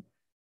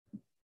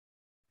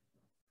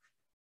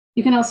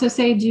 You can also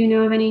say, do you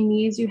know of any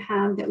needs you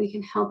have that we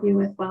can help you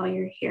with while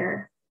you're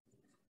here?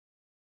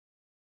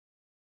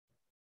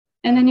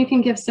 And then you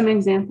can give some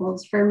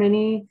examples. For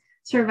many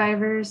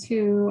survivors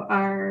who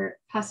are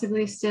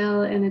possibly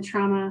still in a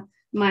trauma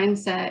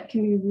mindset,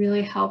 can be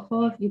really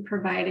helpful if you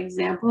provide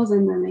examples,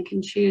 and then they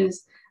can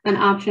choose an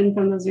option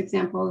from those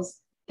examples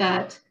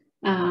that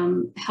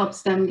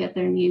helps them get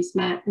their needs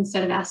met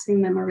instead of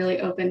asking them a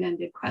really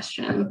open-ended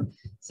question.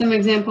 Some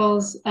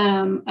examples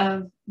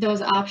of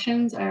those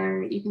options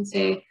are, you can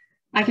say,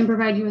 I can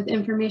provide you with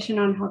information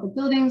on how the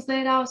building's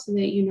laid out so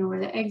that you know where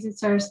the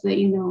exits are, so that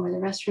you know where the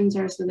restrooms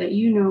are, so that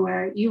you know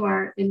where you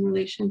are in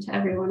relation to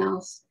everyone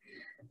else.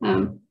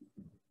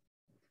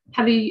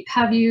 Have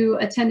you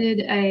attended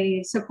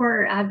a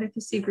support or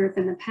advocacy group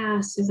in the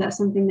past? Is that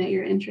something that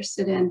you're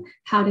interested in?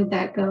 How did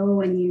that go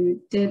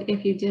when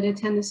if you did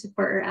attend a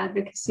support or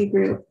advocacy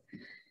group?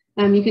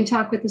 You can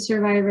talk with the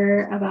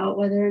survivor about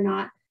whether or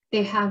not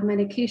they have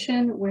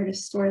medication, where to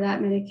store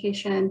that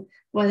medication,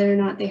 whether or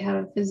not they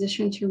have a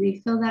physician to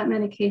refill that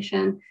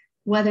medication,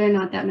 whether or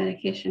not that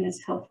medication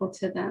is helpful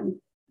to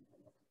them.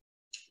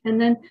 And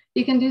then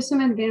you can do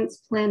some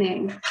advanced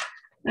planning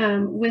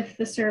with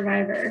the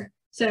survivor.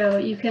 So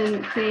you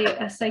can create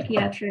a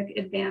psychiatric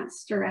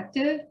advance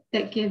directive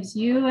that gives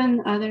you and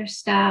other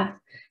staff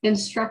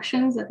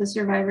instructions that the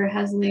survivor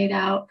has laid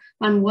out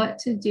on what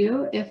to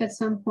do if at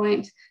some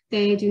point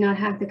they do not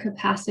have the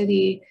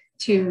capacity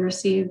to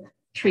receive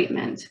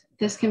treatment.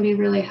 This can be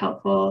really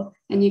helpful,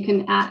 and you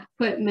can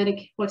put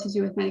what to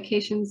do with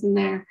medications in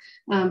there,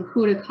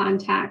 who to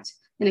contact,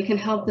 and it can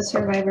help the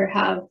survivor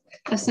have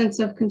a sense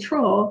of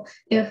control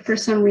if for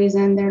some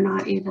reason they're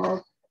not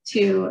able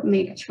to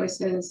make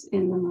choices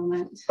in the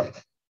moment.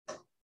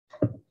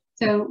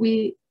 So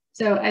we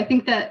So I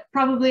think that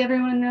probably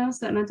everyone knows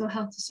that mental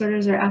health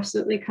disorders are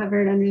absolutely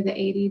covered under the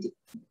ADA,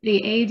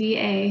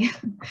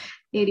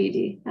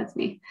 ADD, that's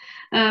me,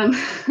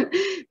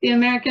 the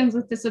Americans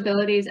with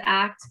Disabilities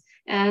Act.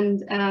 And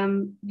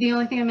the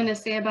only thing I'm going to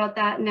say about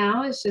that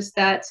now is just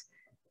that,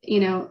 you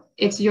know,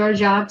 it's your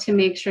job to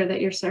make sure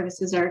that your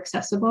services are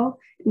accessible.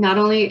 Not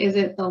only is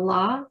it the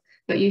law,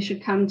 but you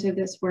should come to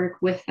this work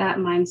with that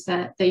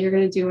mindset that you're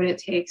going to do what it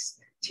takes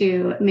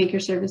to make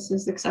your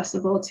services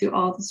accessible to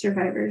all the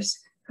survivors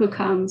who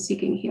come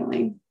seeking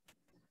healing.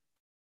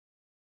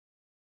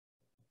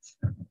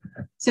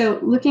 So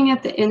looking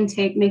at the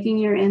intake, making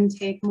your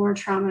intake more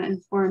trauma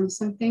informed,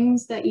 some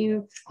things that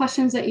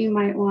questions that you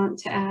might want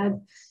to add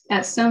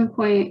at some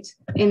point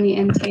in the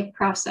intake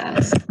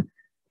process.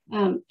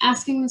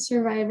 Asking the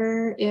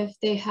survivor if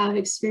they have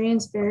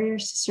experienced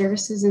barriers to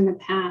services in the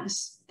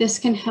past. This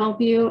can help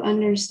you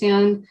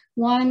understand,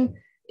 one,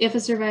 if a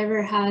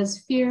survivor has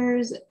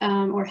fears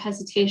or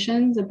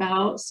hesitations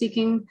about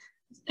seeking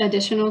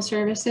additional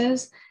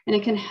services, and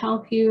it can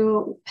help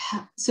you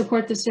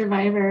support the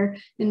survivor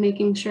in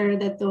making sure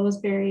that those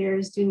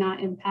barriers do not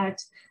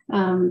impact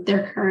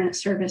their current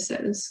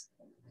services.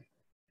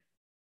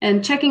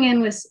 And checking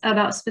in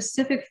about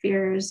specific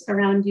fears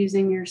around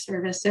using your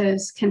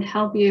services can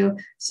help you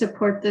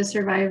support the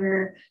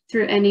survivor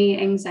through any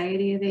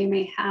anxiety they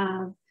may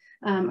have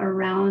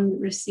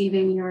around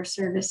receiving your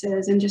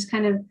services. And just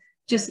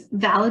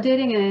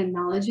validating and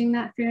acknowledging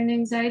that fear and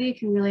anxiety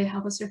can really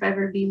help a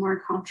survivor be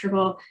more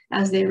comfortable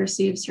as they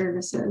receive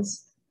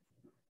services.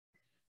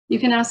 You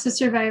can ask the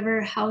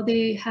survivor how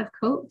they have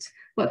coped,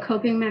 what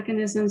coping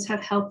mechanisms have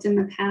helped in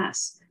the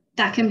past.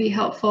 That can be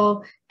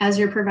helpful as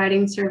you're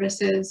providing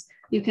services.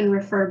 You can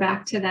refer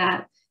back to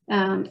that.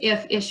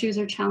 If issues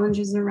or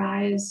challenges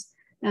arise,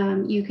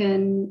 you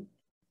can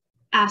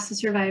ask the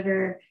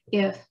survivor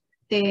if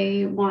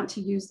they want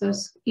to use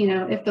those, you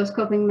know, if those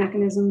coping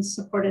mechanisms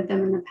supported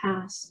them in the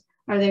past,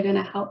 are they going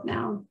to help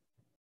now?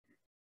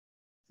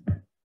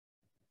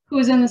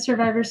 Who's in the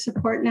survivor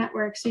support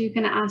network? So you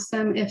can ask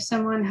them if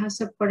someone has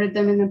supported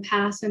them in the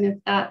past, and if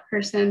that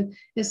person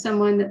is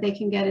someone that they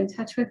can get in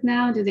touch with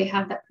now. Do they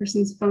have that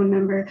person's phone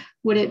number?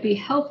 Would it be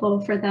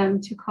helpful for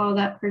them to call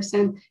that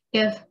person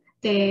if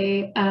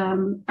they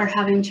are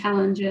having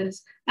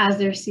challenges as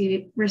they're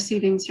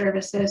receiving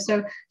services?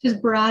 So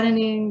just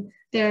broadening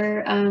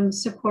their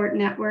support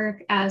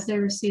network as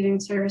they're receiving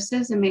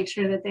services, and make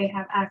sure that they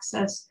have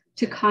access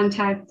to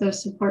contact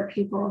those support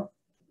people.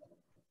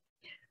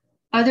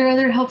 Are there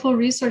other helpful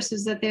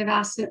resources that they've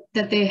asked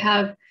that they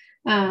have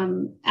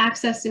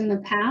accessed in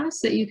the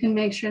past that you can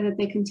make sure that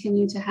they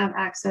continue to have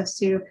access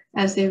to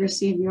as they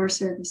receive your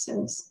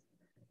services?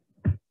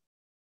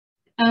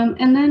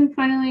 And then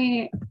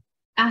finally,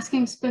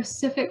 asking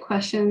specific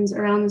questions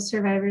around the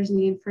survivor's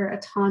need for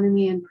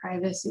autonomy and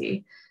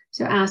privacy.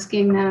 So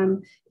asking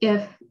them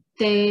if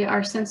they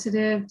are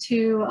sensitive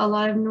to a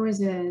lot of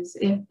noises,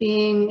 if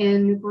being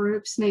in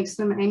groups makes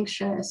them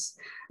anxious,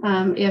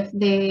 if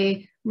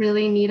they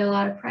really need a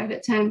lot of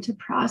private time to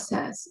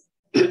process.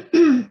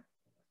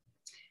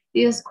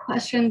 These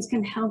questions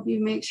can help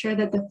you make sure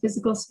that the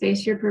physical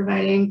space you're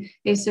providing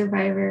a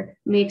survivor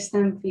makes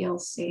them feel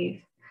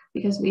safe,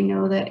 because we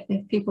know that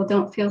if people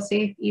don't feel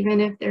safe,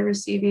 even if they're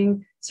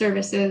receiving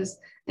services,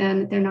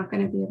 then they're not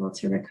going to be able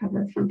to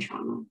recover from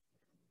trauma.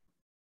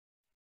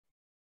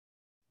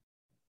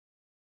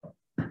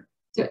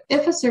 So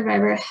if a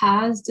survivor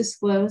has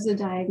disclosed a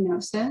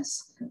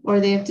diagnosis, or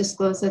they have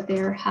disclosed that they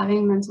are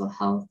having mental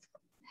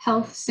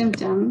health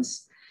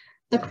symptoms,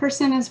 the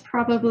person is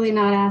probably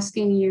not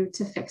asking you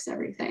to fix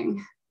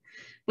everything.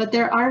 But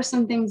there are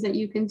some things that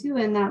you can do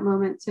in that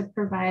moment to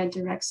provide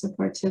direct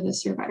support to the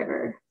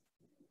survivor.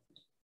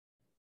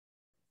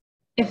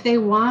 If they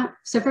want,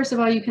 so first of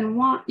all, you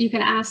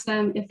can ask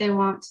them if they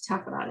want to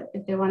talk about it,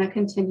 if they want to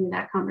continue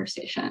that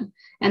conversation,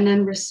 and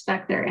then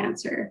respect their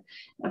answer.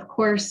 Of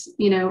course,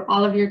 you know,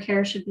 all of the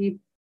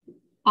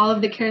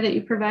care that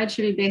you provide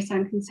should be based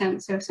on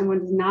consent. So if someone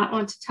does not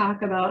want to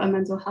talk about a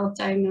mental health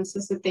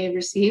diagnosis that they've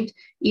received,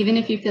 even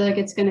if you feel like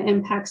it's going to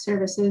impact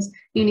services,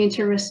 you need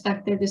to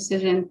respect their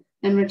decision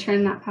and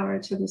return that power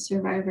to the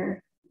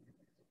survivor.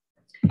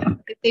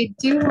 If they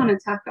do want to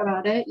talk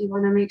about it, you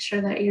want to make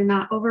sure that you're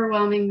not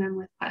overwhelming them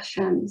with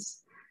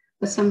questions.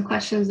 But some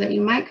questions that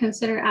you might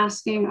consider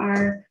asking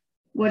are,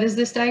 what does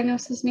this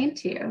diagnosis mean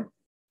to you?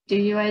 Do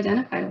you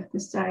identify with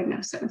this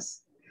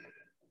diagnosis?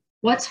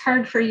 What's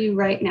hard for you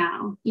right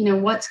now? You know,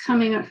 what's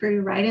coming up for you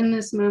right in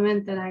this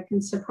moment that I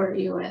can support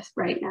you with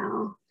right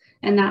now?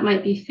 And that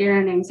might be fear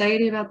and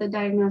anxiety about the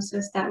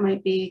diagnosis. That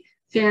might be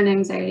fear and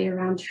anxiety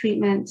around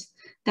treatment.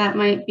 That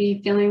might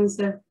be feelings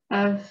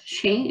of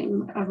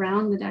shame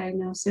around the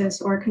diagnosis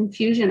or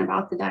confusion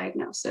about the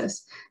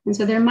diagnosis. And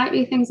so there might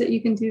be things that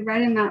you can do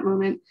right in that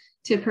moment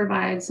to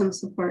provide some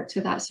support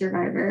to that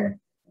survivor.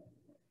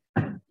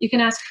 You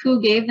can ask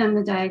who gave them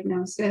the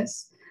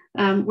diagnosis,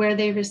 where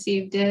they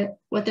received it,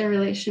 what their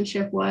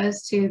relationship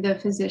was to the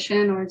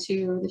physician or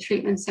to the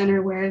treatment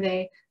center where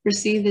they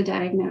received the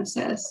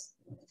diagnosis.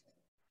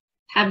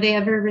 Have they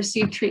ever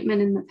received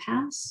treatment in the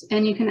past?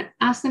 And you can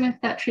ask them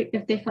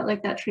if they felt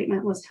like that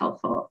treatment was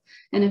helpful,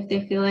 and if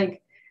they feel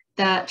like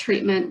that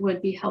treatment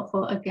would be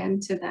helpful again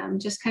to them,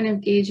 just kind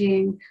of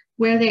gauging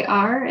where they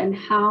are and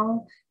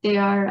how they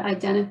are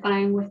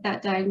identifying with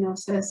that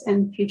diagnosis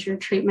and future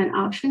treatment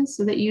options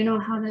so that you know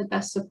how to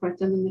best support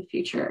them in the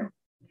future.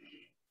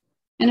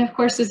 And of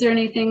course, is there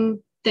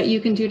anything that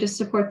you can do to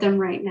support them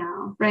right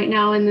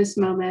now in this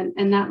moment?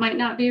 And that might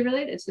not be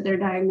related to their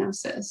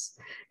diagnosis.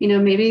 You know,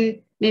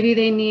 maybe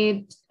they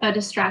need a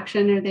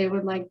distraction, or they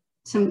would like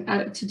some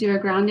to do a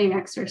grounding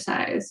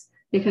exercise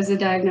because the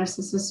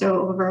diagnosis is so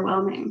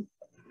overwhelming.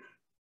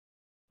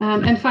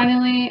 And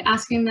finally,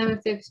 asking them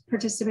if they've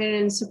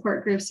participated in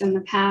support groups in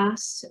the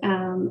past,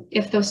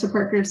 if those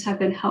support groups have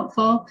been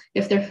helpful,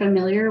 if they're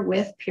familiar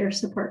with peer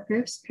support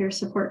groups. Peer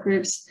support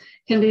groups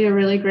can be a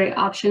really great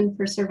option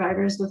for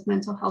survivors with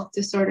mental health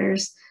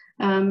disorders.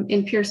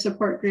 In peer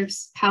support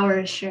groups,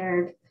 power is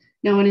shared.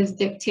 No one is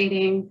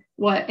dictating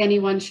what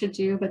anyone should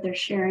do, but they're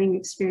sharing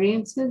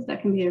experiences.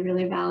 That can be a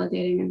really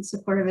validating and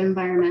supportive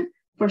environment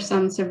for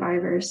some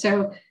survivors.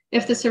 So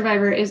if the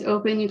survivor is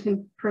open, you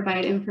can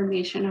provide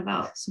information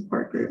about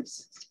support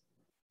groups.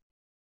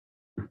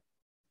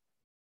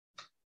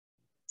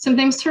 Some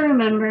things to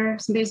remember,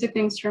 some basic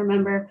things to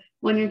remember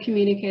when you're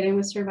communicating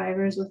with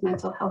survivors with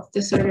mental health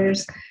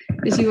disorders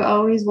is you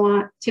always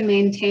want to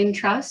maintain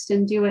trust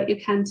and do what you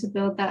can to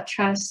build that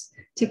trust,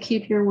 to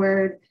keep your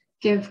word,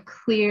 give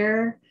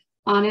clear,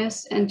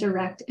 honest, and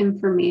direct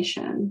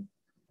information.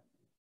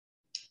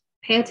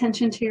 Pay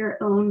attention to your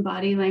own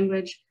body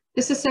language.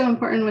 This is so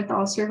important with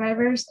all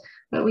survivors,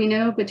 but we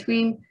know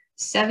between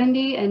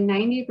 70 and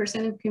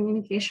 90% of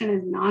communication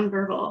is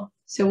nonverbal.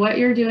 So what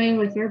you're doing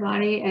with your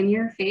body and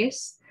your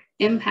face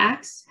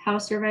impacts how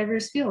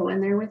survivors feel when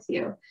they're with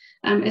you,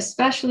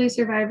 especially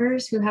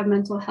survivors who have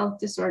mental health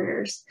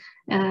disorders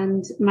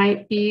and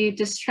might be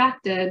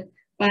distracted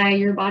by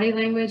your body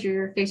language or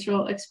your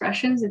facial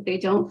expressions if they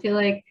don't feel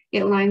like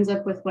it lines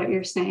up with what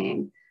you're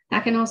saying.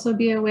 That can also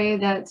be a way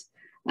that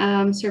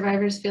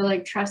survivors feel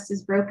like trust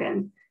is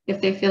broken. If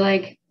they feel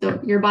like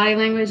your body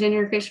language and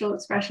your facial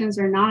expressions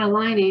are not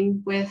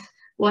aligning with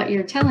what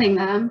you're telling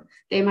them,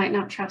 they might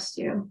not trust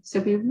you. So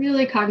be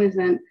really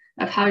cognizant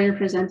of how you're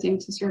presenting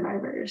to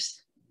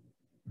survivors.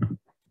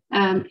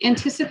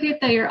 Anticipate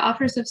that your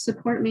offers of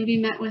support may be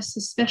met with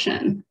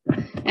suspicion.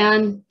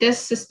 And this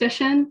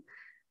suspicion,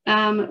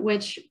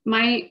 which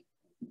might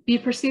be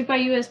perceived by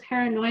you as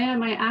paranoia,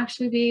 might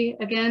actually be,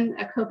 again,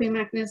 a coping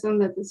mechanism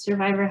that the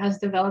survivor has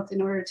developed in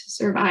order to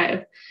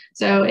survive.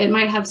 So it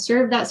might have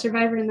served that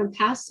survivor in the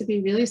past to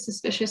be really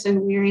suspicious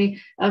and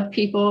weary of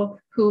people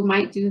who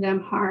might do them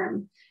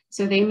harm.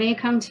 So they may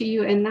come to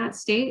you in that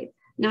state.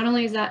 Not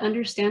only is that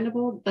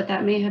understandable, but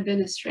that may have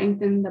been a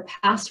strength in the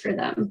past for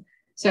them.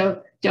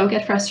 So don't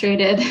get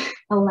frustrated,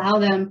 allow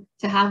them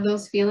to have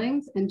those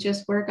feelings and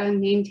just work on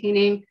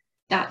maintaining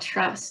that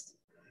trust.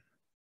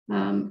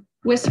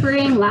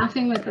 Whispering,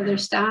 laughing with other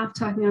staff,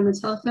 talking on the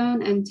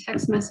telephone, and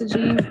text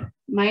messaging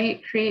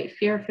might create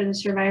fear for the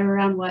survivor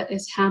around what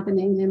is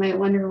happening. They might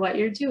wonder what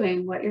you're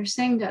doing, what you're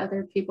saying to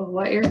other people,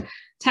 what you're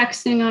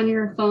texting on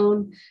your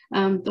phone.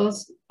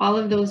 All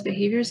of those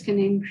behaviors can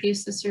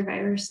increase the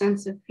survivor's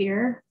sense of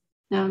fear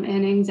and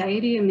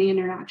anxiety in the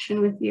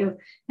interaction with you.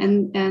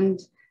 And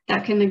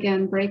that can,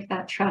 again, break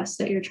that trust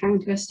that you're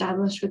trying to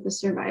establish with the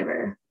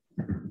survivor.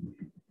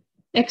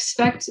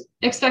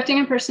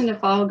 Expecting a person to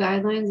follow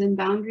guidelines and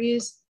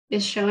boundaries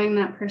is showing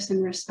that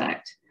person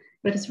respect.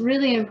 But it's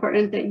really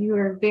important that you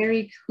are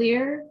very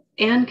clear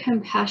and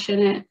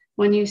compassionate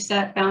when you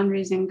set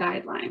boundaries and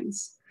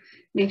guidelines.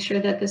 Make sure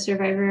that the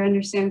survivor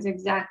understands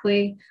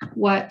exactly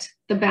what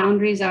the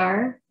boundaries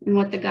are and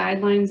what the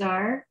guidelines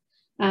are.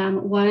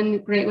 One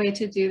great way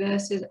to do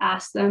this is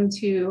ask them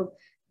to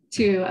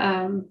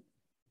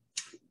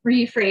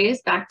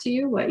rephrase back to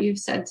you what you've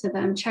said to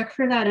them. Check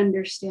for that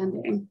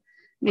understanding.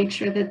 Make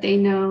sure that they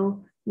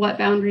know what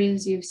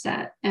boundaries you've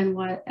set and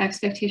what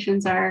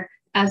expectations are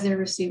as they're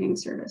receiving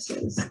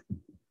services.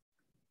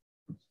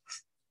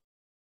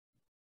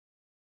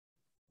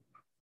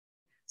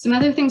 Some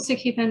other things to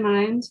keep in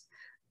mind: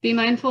 be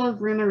mindful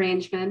of room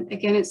arrangement.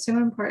 Again, it's so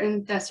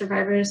important that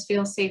survivors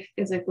feel safe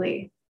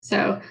physically.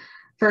 So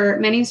for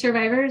many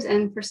survivors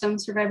and for some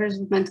survivors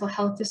with mental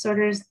health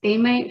disorders, they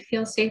might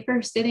feel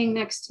safer sitting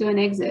next to an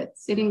exit,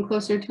 sitting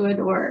closer to a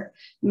door,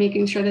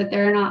 making sure that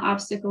there are not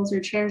obstacles or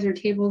chairs or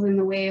tables in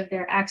the way of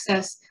their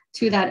access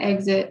to that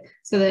exit,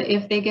 so that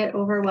if they get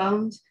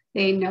overwhelmed,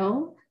 they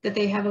know that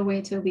they have a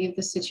way to leave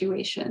the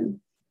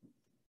situation.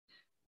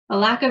 A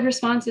lack of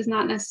response is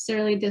not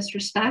necessarily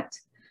disrespect.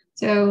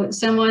 So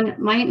someone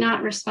might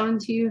not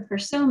respond to you for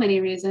so many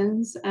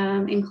reasons,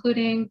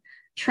 including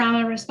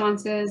trauma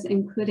responses,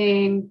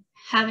 including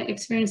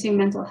experiencing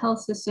mental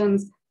health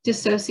systems,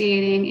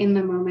 dissociating in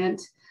the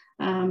moment.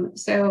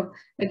 So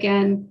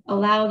again,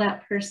 allow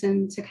that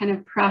person to kind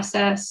of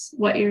process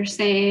what you're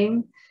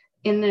saying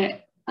in the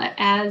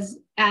as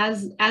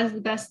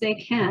the best they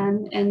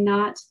can, and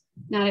not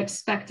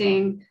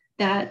expecting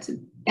that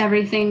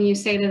everything you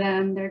say to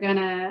them, they're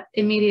gonna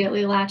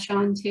immediately latch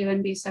on to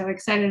and be so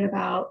excited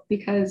about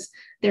because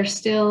they're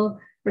still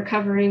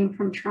recovering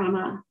from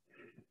trauma.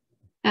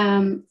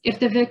 If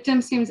the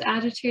victim seems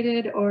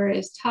agitated or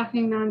is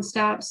talking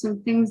nonstop,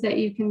 some things that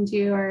you can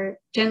do are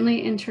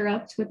gently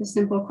interrupt with a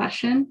simple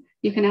question.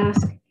 You can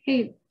ask,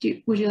 hey,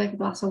 would you like a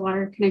glass of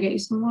water? Can I get you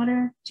some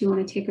water? Do you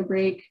want to take a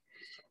break?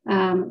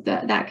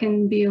 That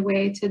can be a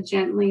way to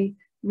gently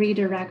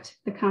redirect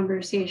the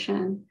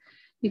conversation.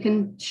 You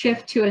can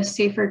shift to a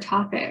safer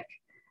topic.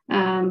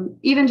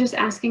 Even just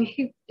asking,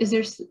 hey, is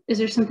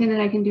there something that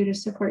I can do to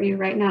support you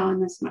right now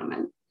in this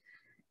moment?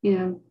 You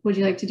know, would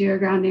you like to do a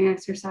grounding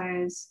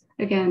exercise?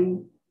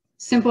 Again,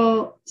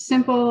 simple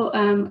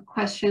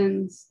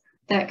questions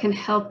that can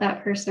help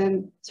that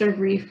person sort of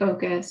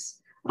refocus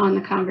on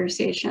the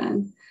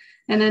conversation.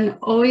 And then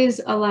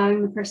always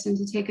allowing the person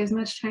to take as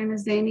much time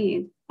as they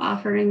need,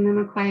 offering them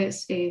a quiet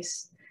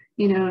space.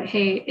 You know,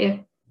 hey, if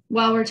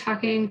while we're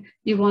talking,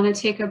 you want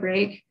to take a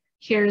break,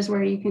 here's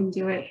where you can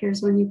do it.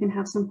 Here's when you can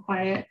have some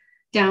quiet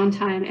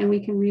downtime and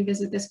we can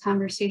revisit this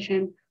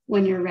conversation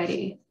when you're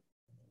ready.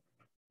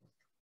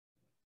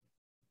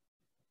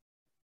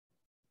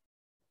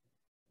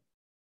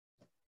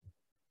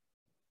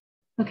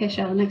 Okay,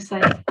 Cheryl, next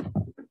slide.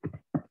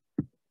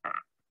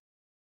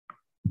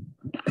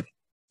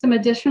 Some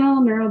additional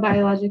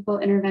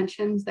neurobiological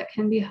interventions that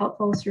can be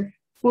helpful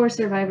for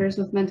survivors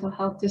with mental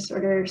health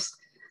disorders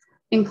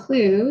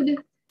include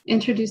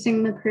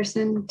introducing the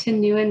person to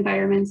new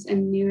environments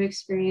and new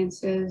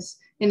experiences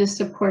in a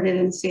supported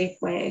and safe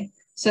way.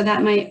 So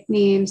that might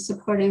mean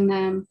supporting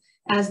them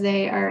as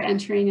they are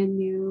entering a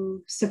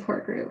new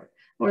support group,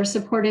 or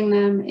supporting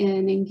them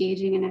in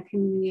engaging in a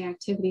community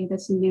activity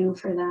that's new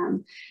for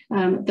them.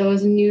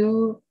 Those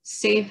new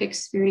safe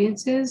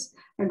experiences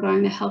are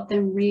going to help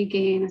them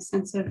regain a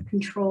sense of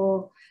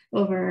control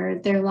over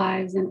their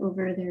lives and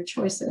over their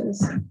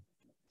choices.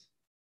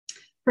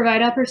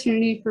 Provide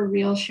opportunity for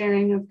real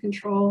sharing of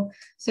control.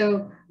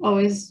 So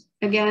always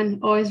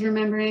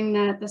remembering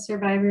that the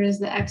survivor is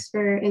the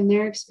expert in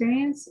their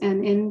experience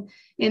and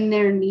in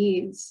their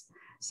needs.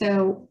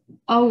 So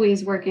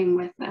always working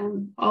with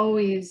them,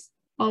 always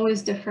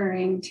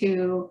deferring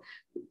to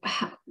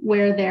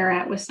where they're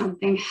at with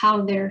something,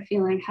 how they're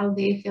feeling, how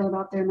they feel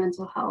about their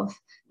mental health,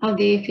 how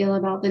they feel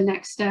about the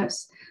next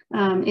steps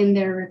in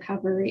their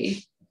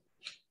recovery.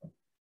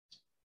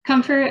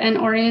 Comfort and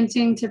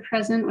orienting to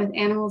present with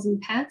animals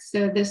and pets.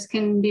 So this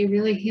can be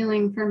really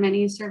healing for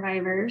many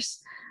survivors.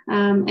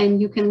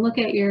 And you can look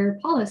at your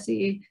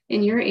policy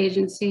in your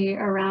agency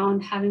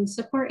around having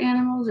support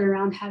animals,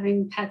 around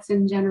having pets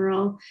in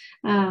general.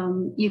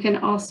 You can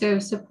also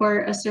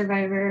support a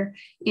survivor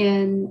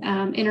in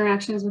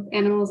interactions with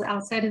animals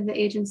outside of the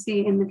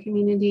agency in the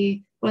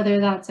community, whether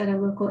that's at a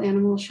local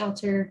animal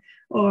shelter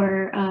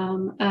or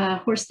a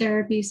horse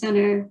therapy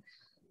center.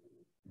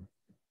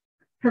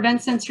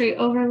 Prevent sensory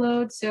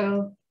overload.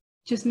 So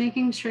just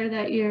making sure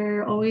that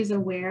you're always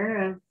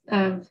aware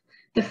of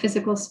the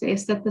physical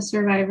space that the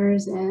survivor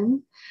is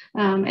in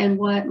and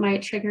what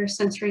might trigger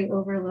sensory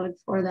overload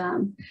for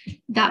them.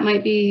 That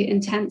might be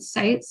intense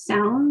sights,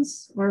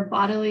 sounds, or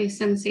bodily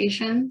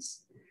sensations.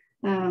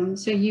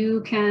 So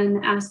you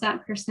can ask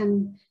that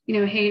person, you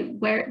know, hey,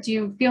 where do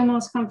you feel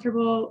most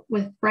comfortable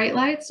with bright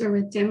lights or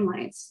with dim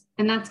lights?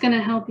 And that's going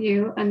to help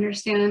you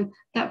understand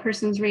that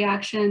person's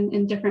reaction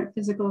in different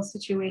physical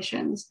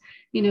situations.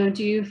 You know,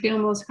 do you feel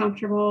most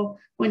comfortable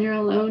when you're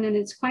alone and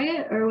it's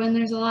quiet, or when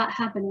there's a lot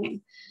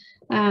happening?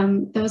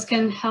 Those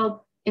can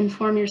help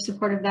inform your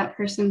support of that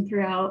person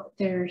throughout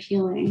their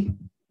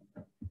healing.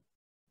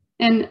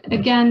 And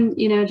again,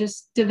 you know,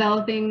 just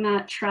developing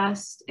that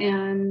trust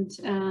and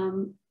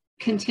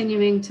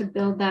continuing to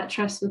build that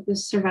trust with the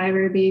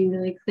survivor, being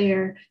really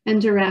clear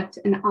and direct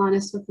and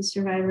honest with the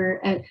survivor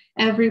at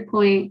every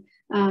point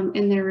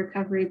in their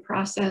recovery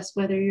process,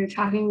 whether you're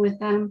talking with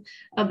them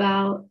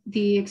about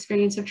the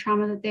experience of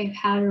trauma that they've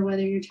had, or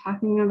whether you're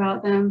talking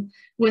about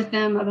with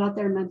them about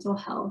their mental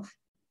health.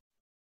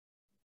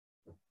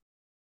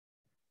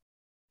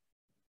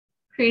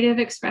 Creative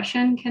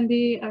expression can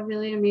be a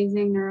really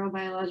amazing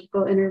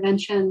neurobiological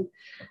intervention.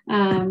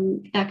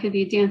 That could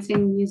be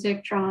dancing,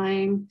 music,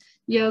 drawing,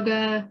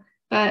 yoga,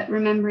 but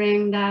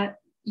remembering that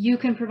you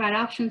can provide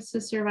options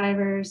to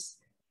survivors.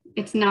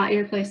 It's not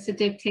your place to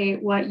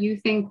dictate what you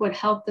think would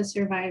help the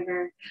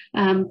survivor,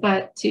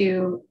 but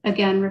to,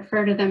 again,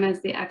 refer to them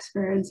as the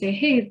expert and say,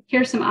 hey,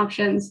 here's some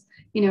options.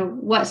 You know,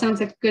 what sounds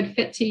like a good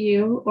fit to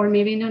you, or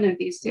maybe none of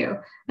these do,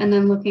 and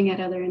then looking at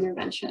other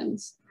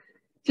interventions.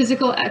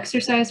 Physical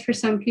exercise for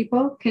some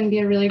people can be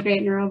a really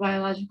great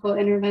neurobiological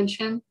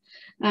intervention,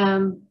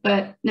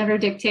 but never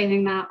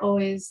dictating that,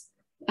 always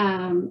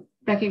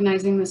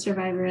recognizing the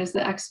survivor as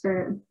the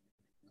expert.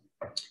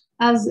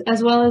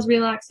 As well as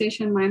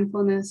relaxation,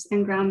 mindfulness,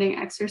 and grounding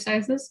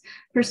exercises.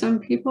 For some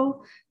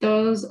people,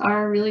 those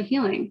are really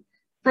healing.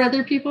 For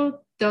other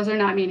people, those are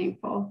not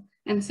meaningful.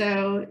 And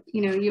so,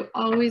 you know, you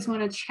always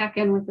want to check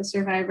in with the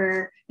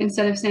survivor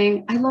instead of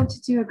saying, I'd love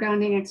to do a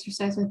grounding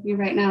exercise with you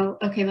right now.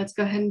 Okay, let's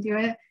go ahead and do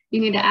it. You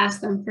need to ask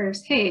them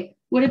first, hey,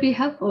 would it be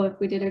helpful if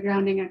we did a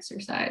grounding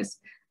exercise?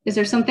 Is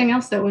there something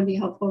else that would be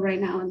helpful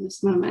right now in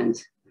this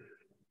moment?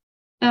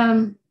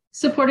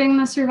 Supporting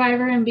the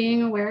survivor and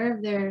being aware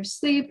of their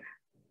sleep,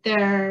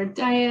 their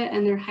diet,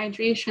 and their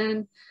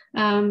hydration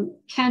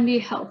can be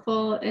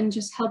helpful in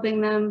just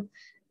helping them,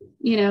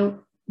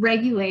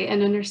 regulate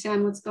and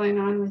understand what's going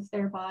on with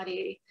their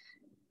body.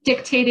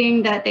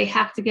 Dictating that they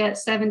have to get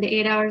 7 to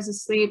 8 hours of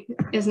sleep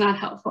is not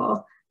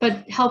helpful,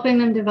 but helping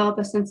them develop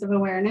a sense of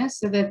awareness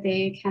so that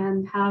they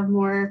can have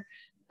more,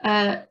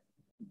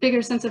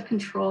 bigger sense of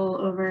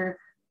control over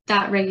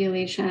that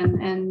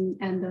regulation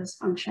and those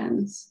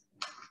functions.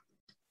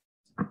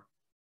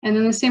 And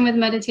then the same with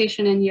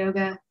meditation and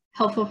yoga,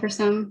 helpful for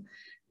some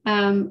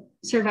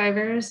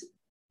survivors.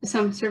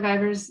 Some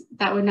survivors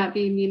that would not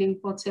be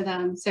meaningful to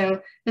them.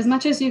 So as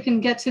much as you can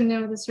get to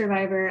know the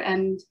survivor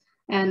and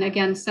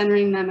again,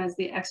 centering them as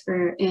the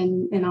expert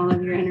in all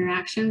of your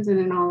interactions and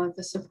in all of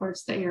the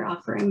supports that you're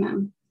offering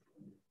them.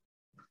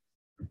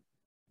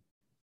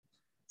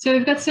 So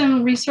we've got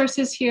some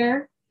resources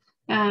here.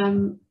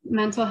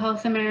 Mental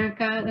Health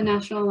America, the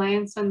National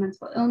Alliance on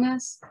Mental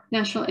Illness,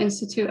 National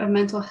Institute of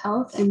Mental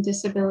Health and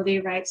Disability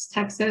Rights,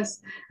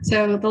 Texas.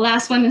 So the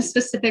last one is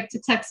specific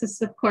to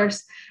Texas, of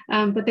course,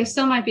 but they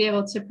still might be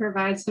able to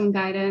provide some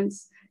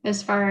guidance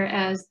as far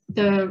as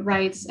the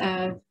rights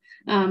of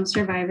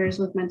survivors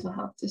with mental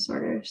health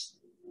disorders.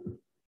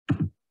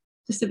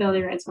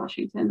 Disability Rights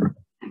Washington,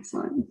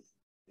 excellent.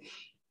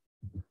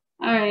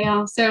 All right,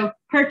 y'all, so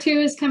part 2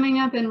 is coming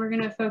up and we're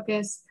gonna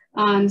focus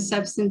on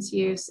substance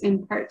use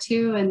in part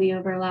 2 and the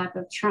overlap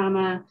of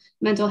trauma,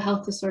 mental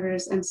health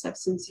disorders, and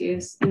substance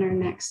use in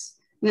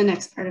the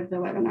next part of the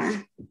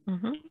webinar.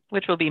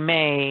 Which will be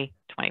May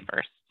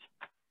 21st.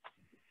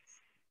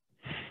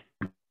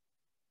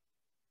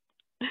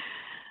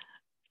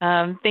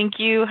 Thank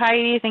you,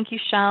 Heidi. Thank you,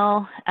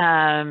 Shell.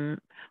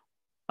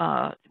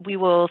 We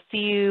will see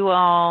you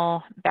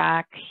all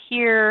back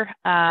here.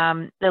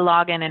 The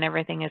login and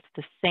everything is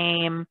the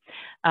same.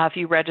 If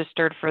you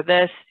registered for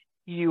this,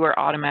 you are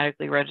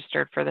automatically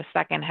registered for the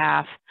second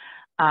half,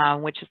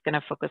 which is going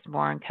to focus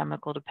more on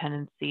chemical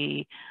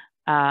dependency.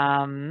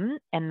 And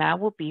that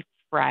will be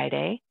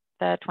Friday,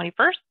 the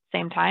 21st,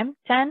 same time,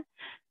 10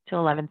 to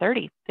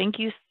 11:30. Thank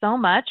you so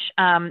much.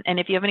 And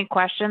if you have any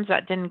questions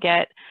that didn't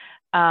get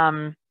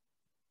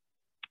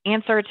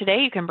answered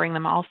today, you can bring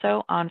them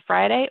also on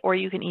Friday, or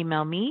you can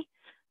email me,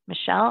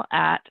 Michelle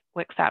at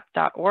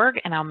WCSAP.org,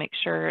 and I'll make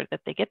sure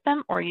that they get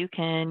them, or you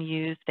can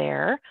use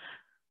their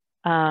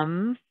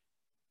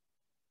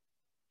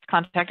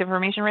contact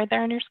information right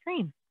there on your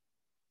screen.